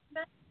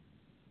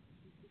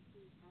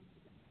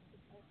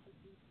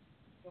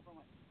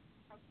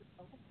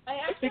 I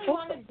actually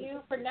want to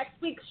do, for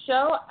next week's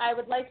show, I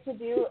would like to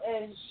do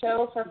a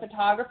show for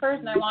photographers,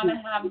 and I want to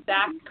have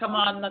Zach come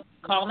on the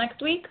call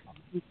next week.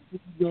 Yay!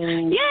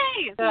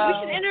 So, we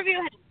should interview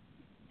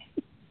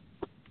him.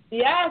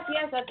 Yes,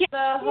 that's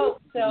the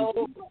hope.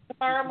 So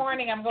tomorrow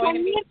morning I'm going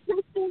to be...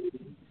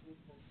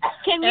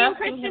 Can we in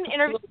person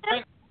interview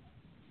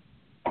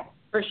him?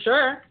 For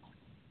sure.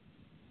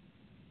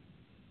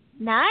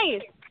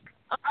 Nice.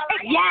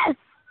 Yes!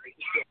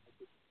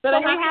 So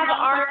we have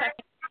our...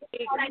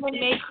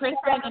 May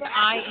Kristen and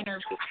I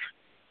interview.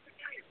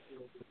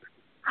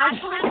 I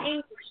taught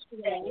English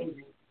today.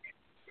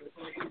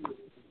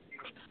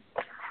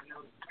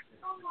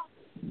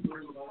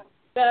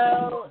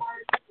 So,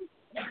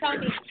 tell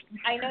me,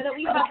 I know that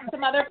we have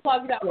some other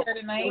plugs out there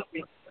tonight.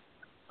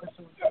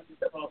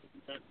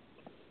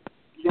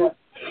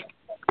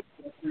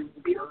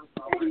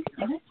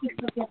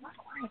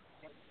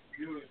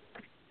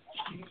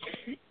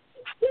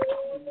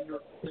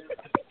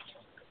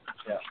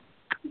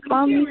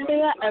 Mom, you say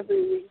that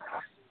every week.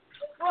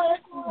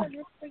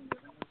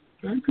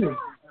 Thank you.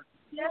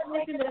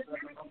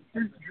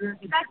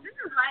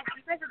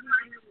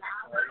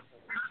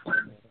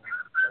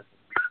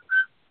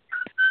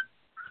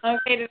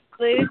 Okay, to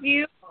lose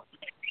you?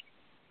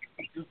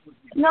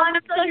 No, I'm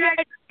still here.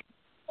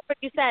 What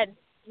you said.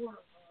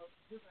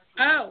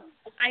 Oh,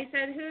 I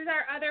said, who's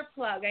our other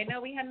plug? I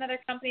know we had another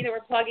company that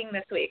we're plugging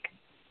this week.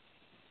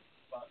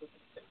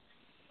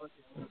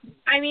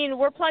 I mean,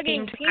 we're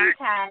plugging Team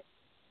Tag.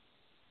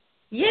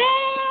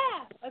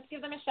 Yeah! Let's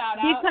give them a shout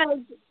out. Because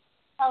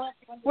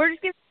we're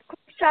just giving a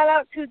quick shout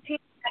out to Team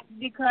Tag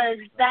because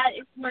that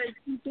is what is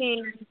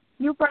keeping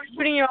you from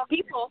shooting your own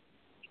people.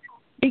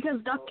 Because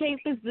duct tape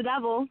is the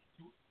devil.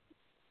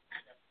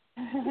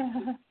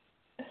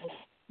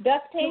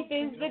 Duct tape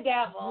is the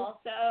devil.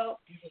 So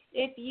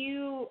if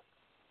you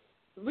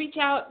reach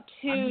out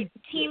to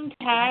Team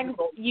Tags,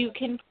 you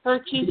can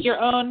purchase your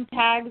own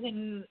tags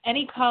in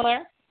any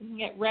color. You can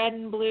get red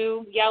and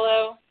blue,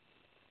 yellow.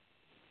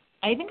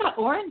 I even got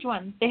orange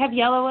ones. They have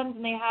yellow ones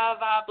and they have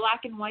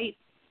black and white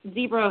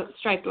zebra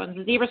striped ones.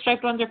 The zebra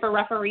striped ones are for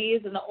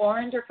referees and the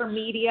orange are for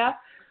media.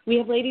 We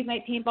have Ladies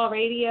Night Paintball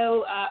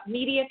Radio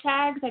media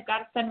tags. I've got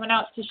to send one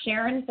out to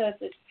Sharon so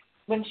that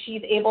when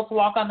she's able to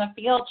walk on the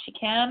field, she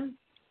can.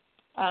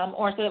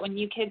 Or so that when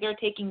you kids are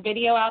taking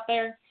video out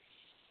there,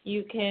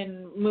 you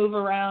can move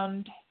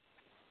around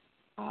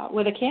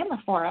with a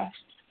camera for us.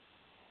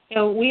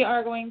 So we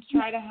are going to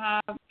try to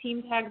have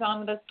team tags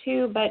on with us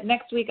too, but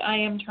next week I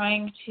am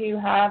trying to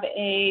have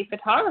a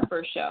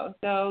photographer show.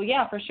 So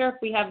yeah, for sure, if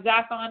we have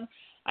Zach on,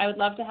 I would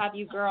love to have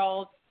you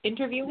girls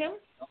interview him.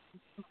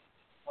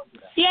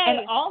 Yay!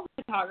 And all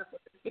the photographers,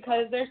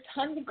 because there's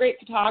tons of great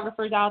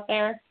photographers out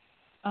there.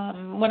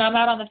 When I'm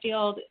out on the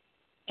field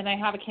and I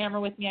have a camera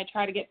with me, I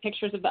try to get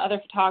pictures of the other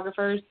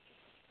photographers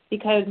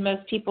because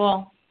most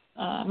of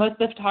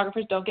the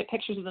photographers don't get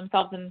pictures of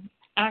themselves in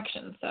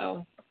action.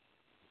 So,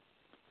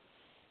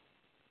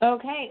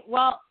 okay,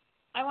 well,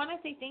 I want to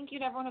say thank you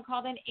to everyone who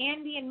called in.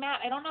 Andy and Matt,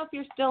 I don't know if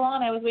you're still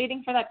on. I was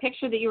waiting for that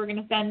picture that you were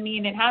going to send me,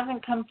 and it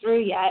hasn't come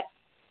through yet.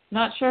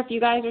 Not sure if you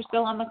guys are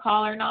still on the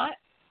call or not.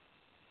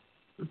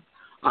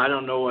 I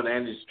don't know what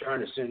Andy's trying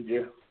to send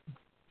you.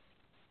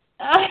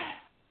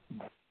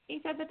 He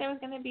said that there was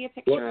going to be a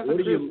picture of a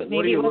group, but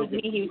maybe it wasn't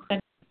me he was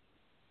sending.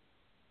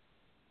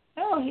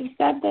 No, he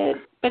said that,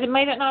 but it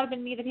might not have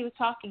been me that he was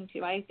talking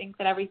to. I think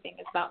that everything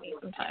is about me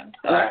sometimes.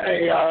 So.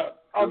 Hey,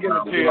 I'll give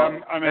it to you.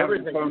 I'm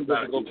having phone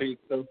difficulties,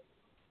 so.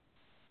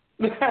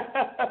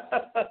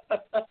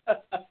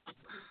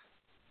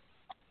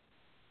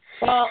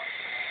 Well,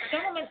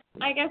 gentlemen,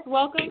 I guess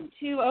welcome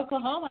to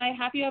Oklahoma. I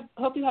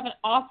hope you have an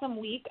awesome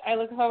week. I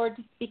look forward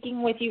to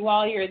speaking with you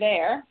while you're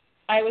there.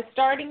 I was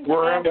starting to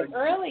ask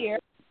earlier.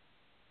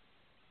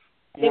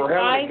 We're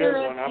having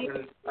a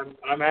good one.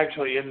 I'm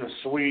actually in the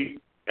suite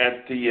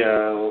at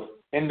the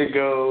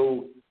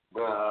Indigo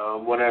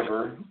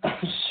whatever.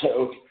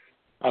 So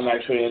I'm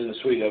actually in the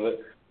suite of it.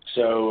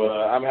 So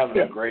I'm having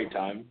a great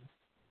time.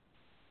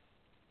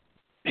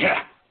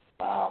 Yeah.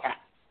 Wow.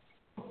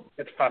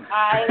 It's fun.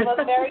 I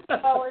look very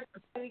forward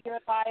to your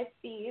live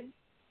feeds.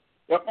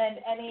 Yep. And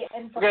any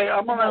information. Okay,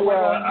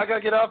 I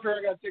gotta get off here.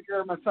 I gotta take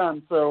care of my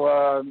son. So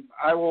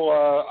I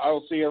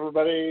will see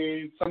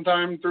everybody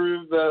sometime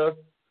through the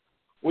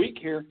week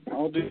here.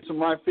 I'll do some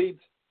live feeds.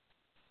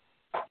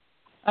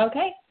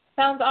 Okay,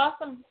 sounds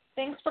awesome.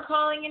 Thanks for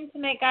calling in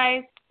tonight,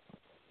 guys.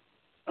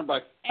 Bye.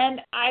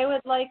 And I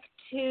would like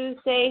to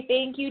say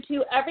thank you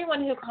to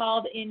everyone who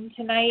called in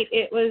tonight.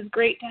 It was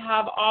great to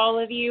have all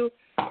of you.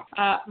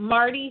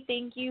 Marty,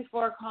 thank you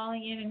for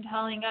calling in and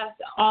telling us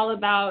all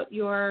about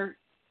your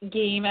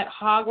game at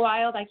Hog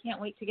Wild. I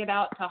can't wait to get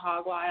out to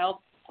Hog Wild.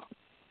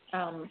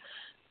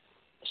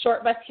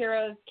 Short Bus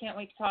Heroes, can't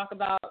wait to talk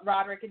about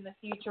Roderick in the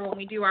future. When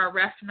we do our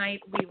ref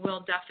night, we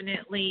will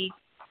definitely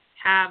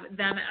have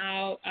them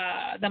out,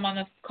 them on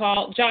the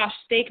call. Josh,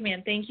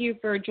 Steakman, thank you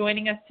for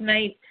joining us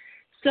tonight.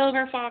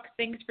 Silver Fox,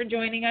 thanks for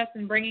joining us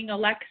and bringing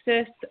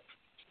Alexis.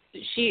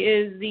 She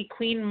is the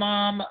queen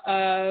mom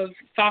of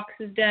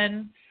Fox's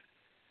Den.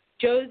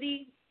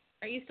 Josie,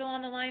 are you still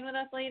on the line with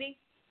us, lady?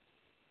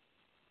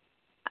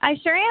 I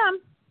sure am.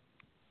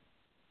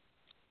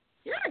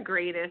 You're the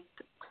greatest.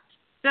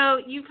 So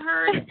you've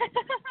heard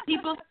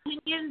people's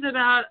opinions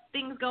about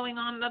things going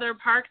on in other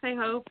parks. I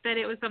hope that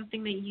it was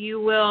something that you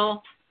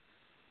will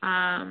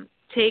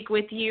take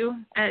with you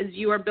as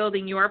you are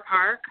building your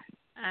park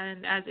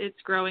and as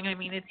it's growing. I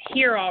mean, it's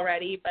here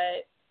already,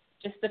 but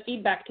just the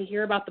feedback to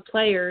hear about the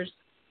players.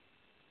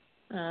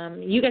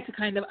 You get to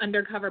kind of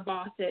undercover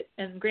boss it.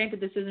 And granted,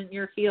 this isn't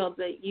your field,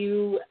 but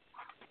you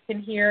can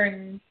hear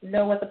and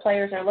know what the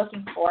players are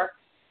looking for.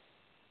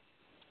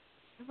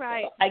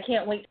 Right. I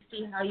can't wait to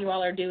see how you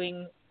all are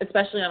doing,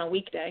 especially on a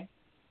weekday.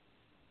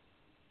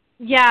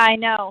 Yeah, I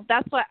know.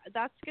 That's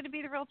going to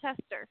be the real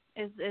tester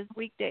is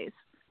weekdays.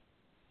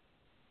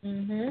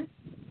 Mhm.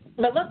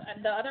 But look,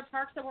 the other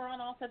parks that we're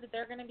on all said that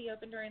they're going to be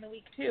open during the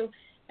week too.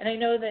 And I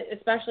know that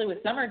especially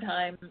with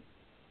summertime,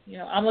 you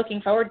know, I'm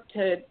looking forward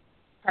to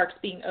parks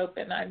being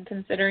open. I'm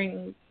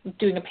considering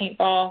doing a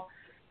paintball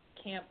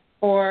camp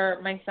for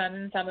my son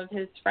and some of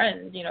his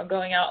friends, you know,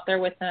 going out there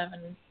with them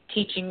and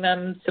teaching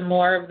them some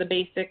more of the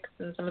basics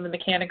and some of the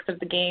mechanics of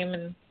the game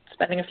and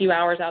spending a few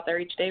hours out there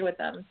each day with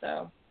them.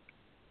 So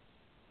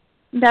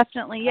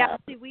definitely. Yeah.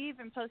 See, we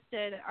even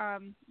posted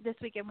this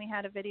weekend we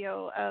had a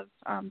video of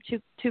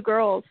two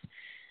girls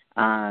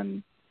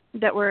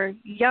that were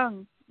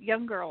young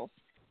girls,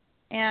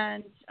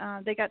 and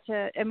they got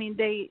to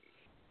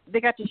they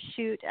got to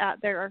shoot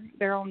at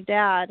their own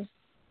dad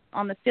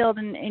on the field,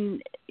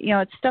 and you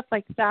know, it's stuff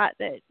like that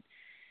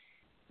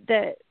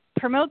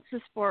promotes the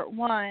sport.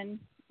 One,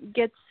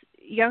 gets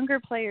younger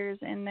players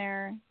in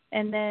there,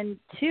 and then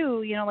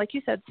two, you know, like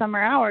you said,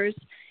 summer hours,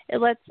 it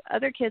lets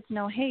other kids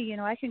know, hey, you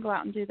know, I can go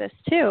out and do this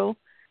too,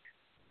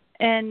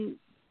 and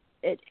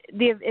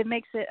it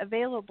makes it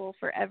available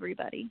for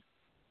everybody.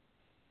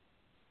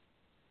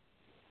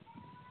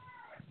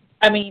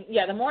 I mean,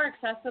 yeah, the more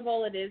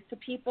accessible it is to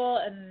people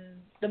and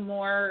the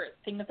more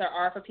things there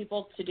are for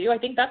people to do, I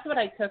think that's what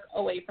I took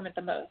away from it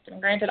the most.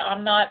 And granted,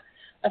 I'm not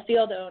a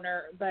field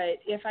owner, but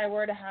if I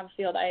were to have a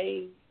field,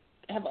 I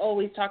have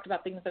always talked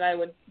about things that I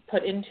would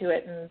put into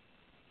it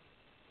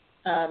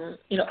and,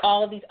 you know,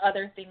 all of these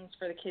other things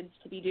for the kids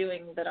to be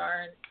doing that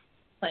aren't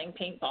playing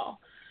paintball.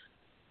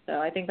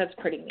 So I think that's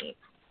pretty neat.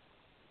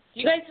 Do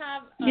you guys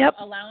have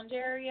a lounge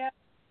area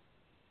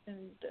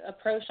and a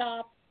pro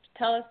shop?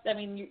 Tell us, I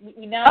mean,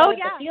 we now that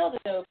the field is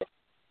open.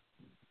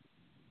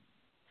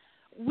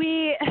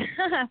 we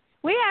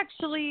we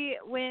actually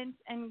went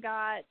and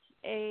got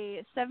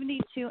a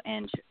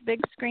 72-inch big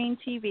screen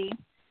TV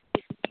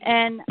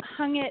and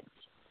hung it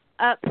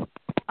up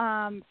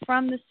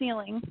from the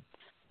ceiling,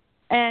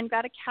 and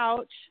got a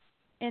couch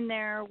in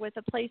there with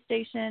a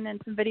PlayStation and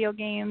some video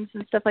games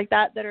and stuff like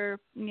that are,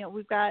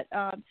 we've got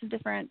some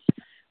different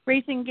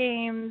racing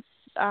games,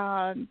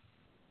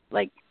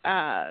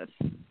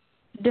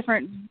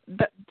 different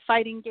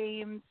fighting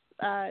games,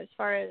 as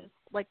far as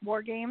like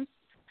war games,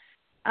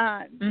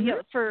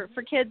 for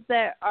kids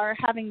that are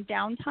having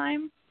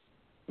downtime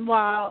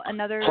while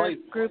another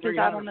group is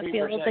out on the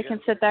field. They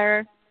can sit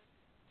there.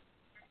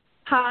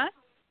 Huh?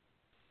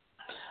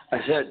 I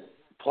said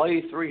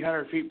play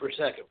 300 feet per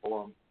second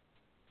for them.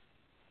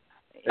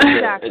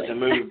 Exactly. It's a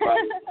move by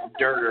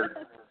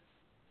Durger.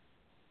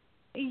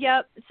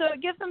 Yep. So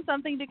it gives them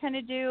something to kind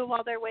of do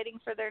while they're waiting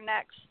for their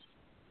next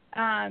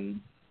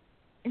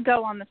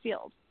go on the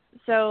field.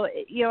 So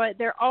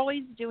they're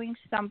always doing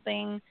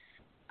something.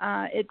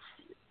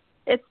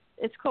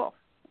 It's cool.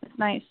 It's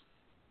nice.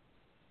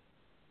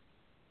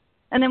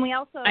 And then we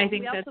also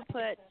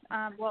put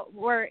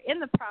we're in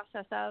the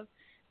process of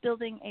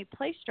building a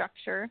play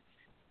structure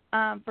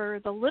for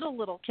the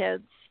little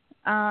kids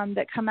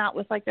that come out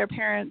with like their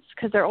parents,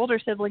 because their older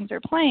siblings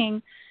are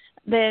playing.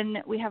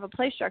 Then we have a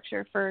play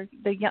structure for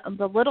the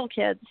little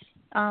kids,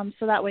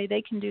 so that way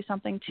they can do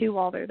something too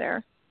while they're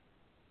there.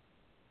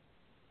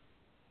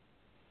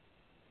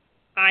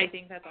 I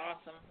think that's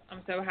awesome.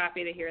 I'm so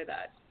happy to hear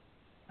that.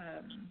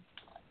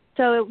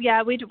 So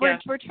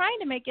we're trying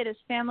to make it as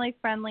family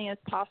friendly as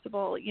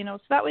possible, so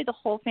that way the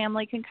whole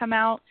family can come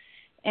out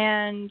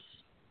and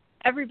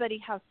everybody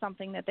has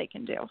something that they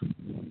can do.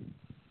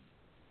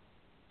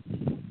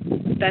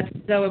 That's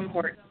so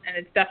important, and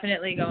it's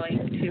definitely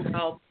going to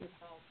help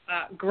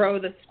grow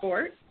the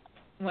sport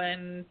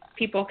when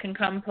people can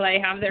come play,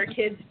 have their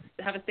kids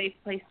have a safe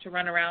place to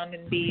run around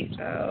and be.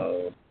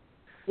 So,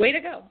 way to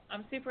go.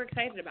 I'm super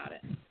excited about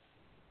it.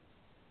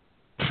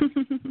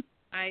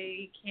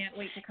 I can't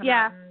wait to come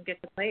out and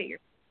get to play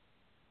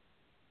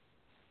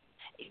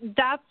it.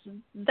 That's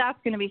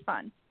going to be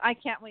fun. I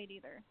can't wait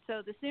either.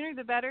 So the sooner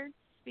the better,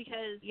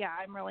 because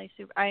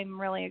I'm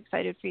really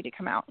excited for you to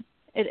come out.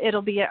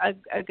 It'll be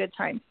a good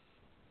time.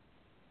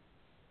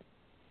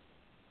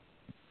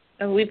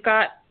 We've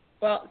got,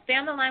 stay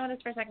on the line with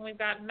us for a second. We've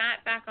got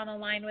Matt back on the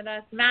line with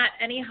us. Matt,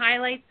 any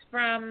highlights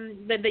from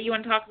that you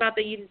want to talk about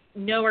that you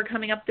know are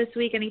coming up this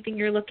week? Anything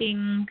you're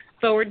looking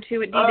forward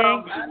to at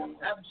DDay?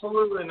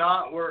 Absolutely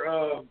not.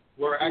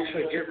 We're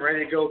actually getting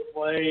ready to go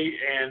play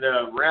and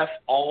ref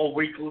all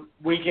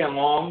weekend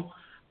long.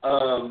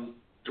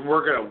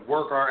 We're going to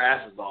work our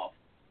asses off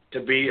to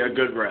be a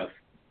good ref.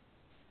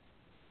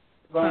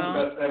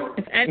 Well,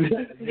 if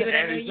anyone can do it,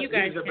 I know you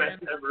guys the can.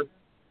 Best ever.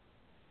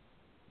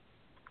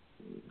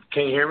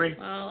 Can you hear me?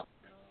 Well,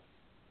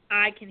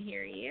 I can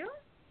hear you.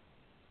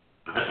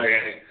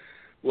 Okay.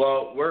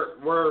 Well,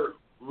 we're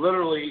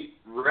literally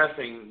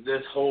reffing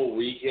this whole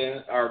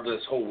weekend or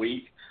this whole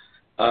week,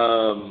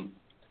 and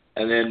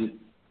then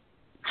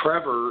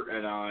Trevor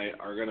and I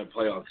are going to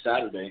play on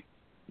Saturday,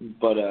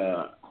 but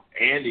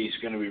Andy's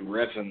going to be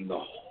reffing the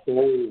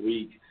whole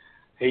week.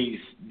 He's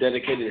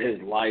dedicated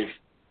his life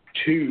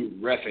to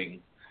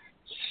reffing,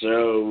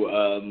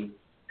 so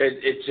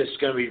it's just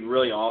going to be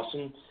really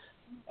awesome.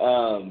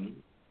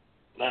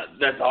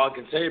 That's all I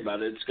can say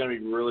about it. It's going to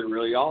be really,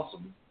 really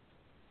awesome.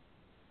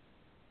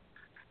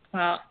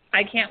 Well,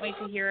 I can't wait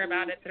to hear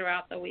about it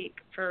throughout the week,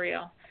 for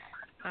real.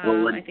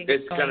 I think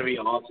it's going to be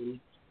awesome.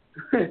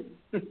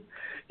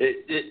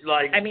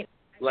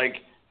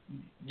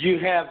 You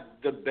have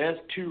the best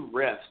two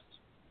refs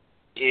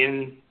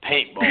in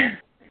paintball.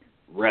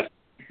 Ref.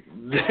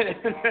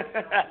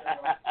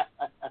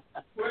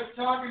 We're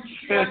talking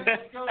shit.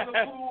 Let's go to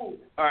the pool.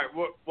 All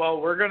right. Well,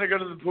 we're going to go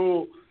to the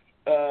pool.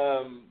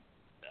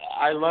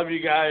 I love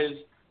you guys.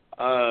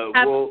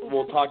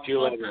 We'll talk to you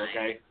later,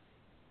 okay?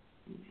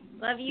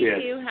 Love you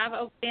too. Have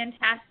a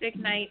fantastic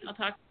night. I'll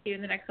talk to you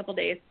in the next couple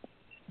days.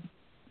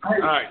 All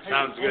right,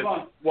 sounds good.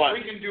 What?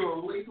 We can do a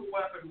lethal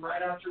weapon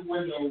right out your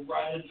window,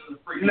 right into the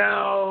freezer.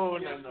 No,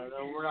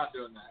 we're not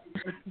doing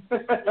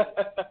that.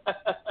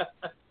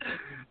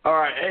 All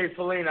right, hey,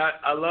 Feline,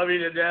 I love you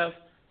to death.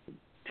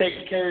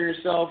 Take care of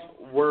yourself.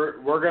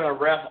 We're gonna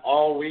ref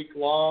all week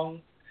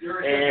long.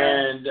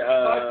 And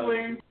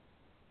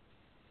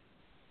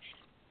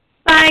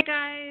bye,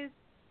 guys.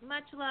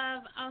 Much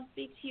love. I'll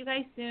speak to you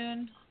guys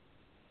soon.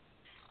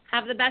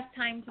 Have the best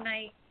time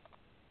tonight.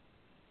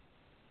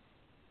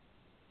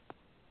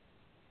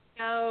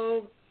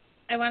 So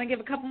I want to give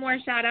a couple more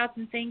shout-outs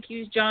and thank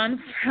yous,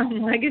 John,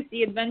 from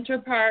Legacy Adventure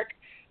Park.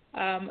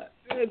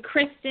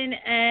 Kristen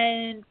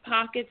and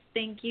Pockets,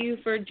 thank you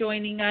for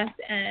joining us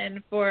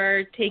and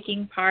for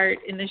taking part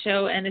in the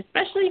show, and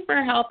especially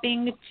for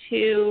helping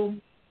to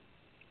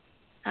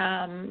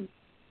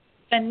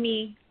send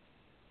me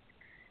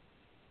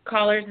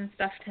callers and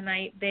stuff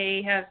tonight.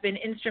 They have been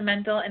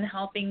instrumental in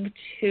helping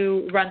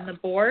to run the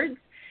boards,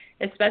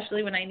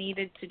 especially when I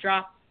needed to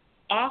drop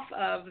off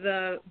of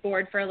the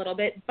board for a little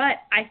bit. But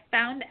I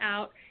found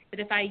out that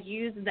if I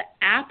use the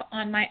app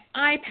on my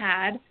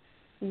iPad,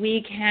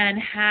 we can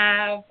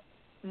have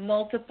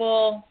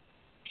multiple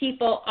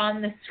people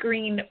on the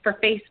screen for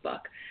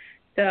Facebook.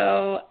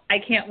 So I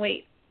can't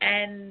wait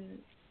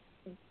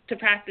to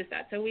practice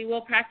that. So we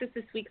will practice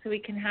this week so we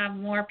can have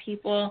more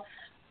people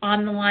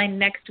on the line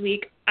next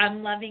week.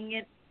 I'm loving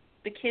it.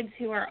 The kids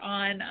who are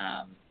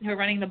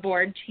running the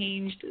board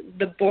changed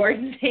the board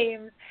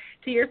names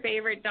to your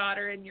favorite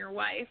daughter and your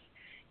wife.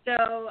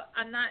 So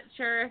I'm not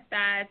sure if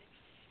that's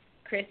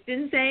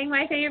Kristen saying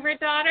my favorite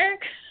daughter,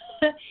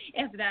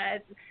 if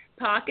that's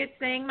Pocket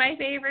saying my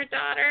favorite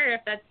daughter,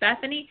 if that's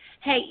Bethany.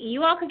 Hey,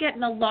 you all could get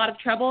in a lot of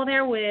trouble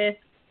there with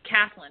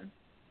Kathleen.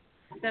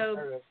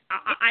 So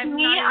I'm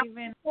not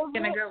even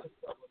going to go.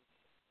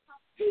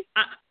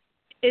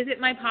 Is it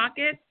my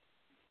Pocket?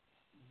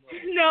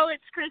 No,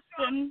 it's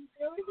Kristen.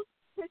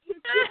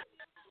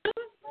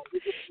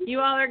 You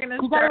all are going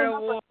to start a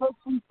war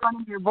in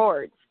front of your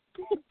boards.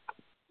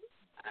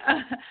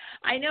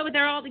 I know, but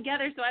they're all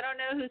together, so I don't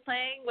know who's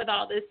playing with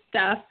all this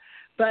stuff.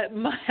 But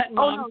my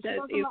mom says,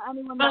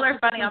 well, they're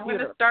funny. I'm going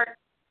to start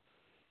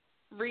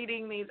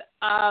reading these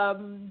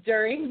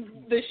during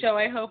the show.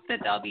 I hope that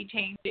they'll be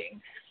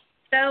changing.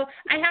 So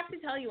I have to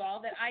tell you all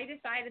that I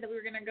decided that we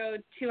were going to go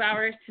 2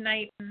 hours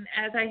tonight, and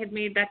as I had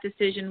made that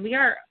decision, we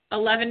are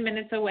 11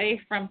 minutes away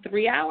from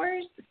 3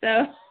 hours.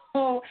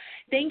 So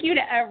thank you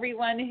to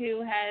everyone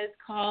who has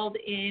called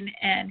in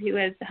and who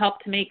has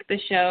helped to make the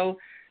show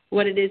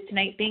what it is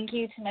tonight. Thank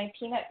you to my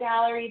peanut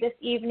gallery this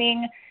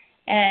evening,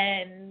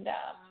 and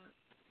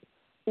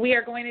we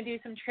are going to do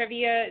some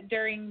trivia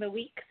during the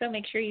week, so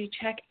make sure you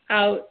check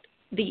out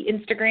the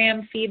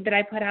Instagram feed that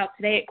I put out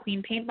today at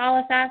Queen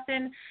Paintball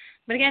Assassin.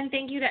 But again,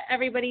 thank you to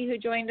everybody who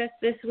joined us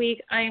this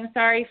week. I am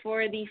sorry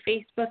for the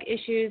Facebook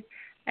issues.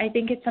 I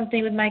think it's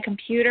something with my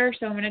computer,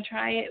 so I'm going to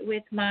try it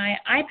with my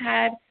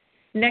iPad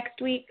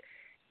next week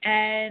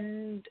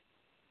and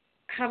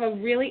have a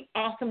really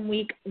awesome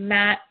week,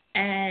 Matt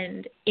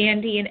and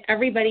Andy and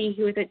everybody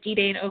who is at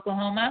DDay in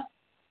Oklahoma.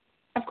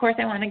 Of course,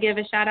 I want to give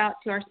a shout-out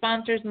to our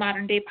sponsors,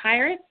 Modern Day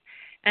Pirates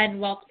and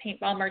Welts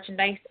Paintball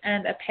Merchandise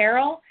and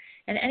Apparel.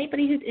 And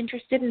anybody who's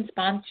interested in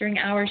sponsoring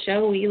our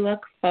show, we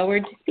look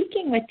forward to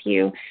speaking with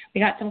you.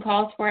 We got some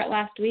calls for it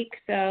last week,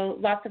 so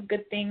lots of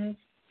good things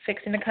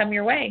fixing to come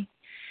your way.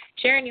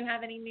 Sharon, you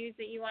have any news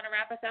that you want to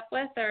wrap us up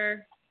with,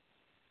 or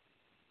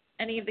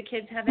any of the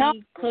kids have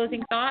any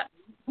closing thoughts?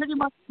 Pretty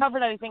much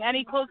covered everything.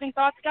 Any closing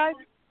thoughts, guys?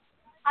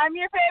 I'm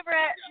your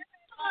favorite.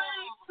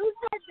 Who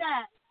said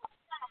that?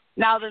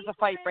 Now there's a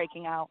fight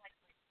breaking out.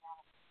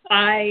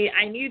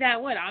 I knew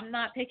that would. I'm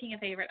not picking a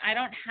favorite. I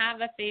don't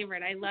have a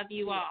favorite. I love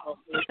you all,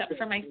 except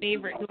for my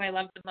favorite, who I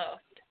love the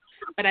most.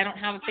 But I don't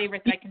have a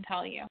favorite that I can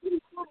tell you.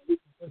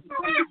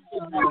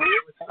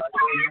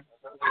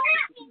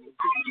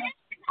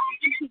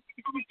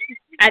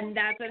 And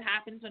that's what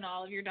happens when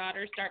all of your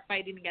daughters start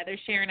fighting together.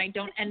 Sharon, I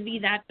don't envy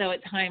that, though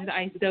at times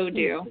I so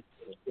do.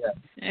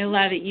 I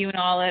love it, you and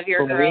all of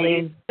your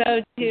girlies.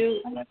 So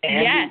too.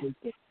 Andy,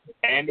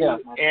 Yes.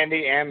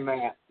 Andy and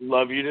Matt,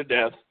 love you to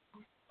death.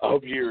 I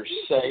hope you're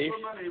safe.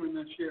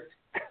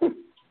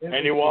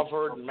 Andy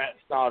Walford and Matt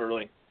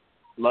Stotterly,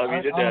 love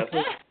you to death.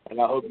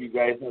 And I hope you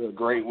guys have a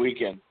great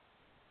weekend.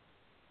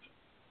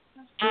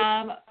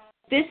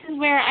 This is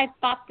where I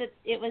thought that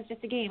it was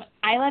just a game.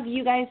 I love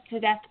you guys to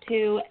death,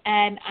 too,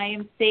 and I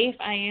am safe.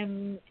 I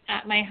am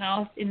at my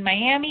house in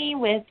Miami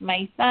with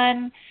my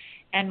son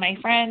and my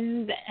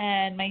friends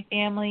and my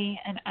family,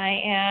 and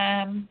I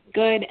am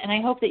good. And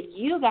I hope that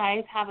you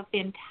guys have a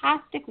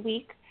fantastic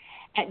week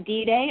at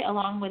DDay,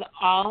 along with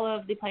all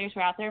of the players who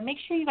are out there. Make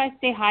sure you guys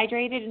stay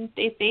hydrated and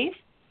stay safe,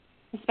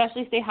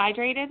 especially stay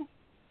hydrated.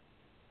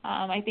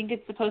 I think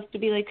it's supposed to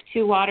be like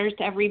 2 waters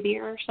to every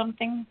beer or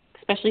something,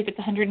 especially if it's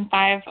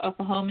 105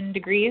 Oklahoman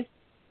degrees.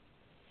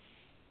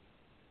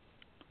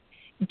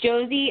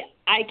 Josie,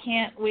 I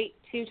can't wait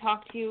to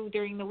talk to you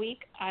during the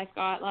week. I've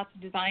got lots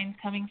of designs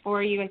coming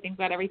for you. I think we've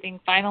got everything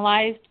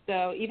finalized,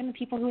 so even the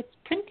people who it's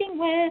printing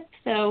with,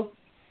 so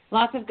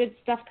lots of good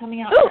stuff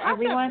coming out for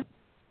everyone.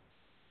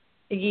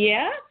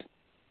 Yeah.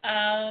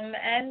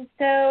 And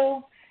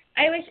so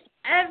I wish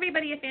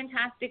everybody a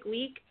fantastic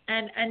week.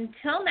 And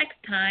until next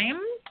time.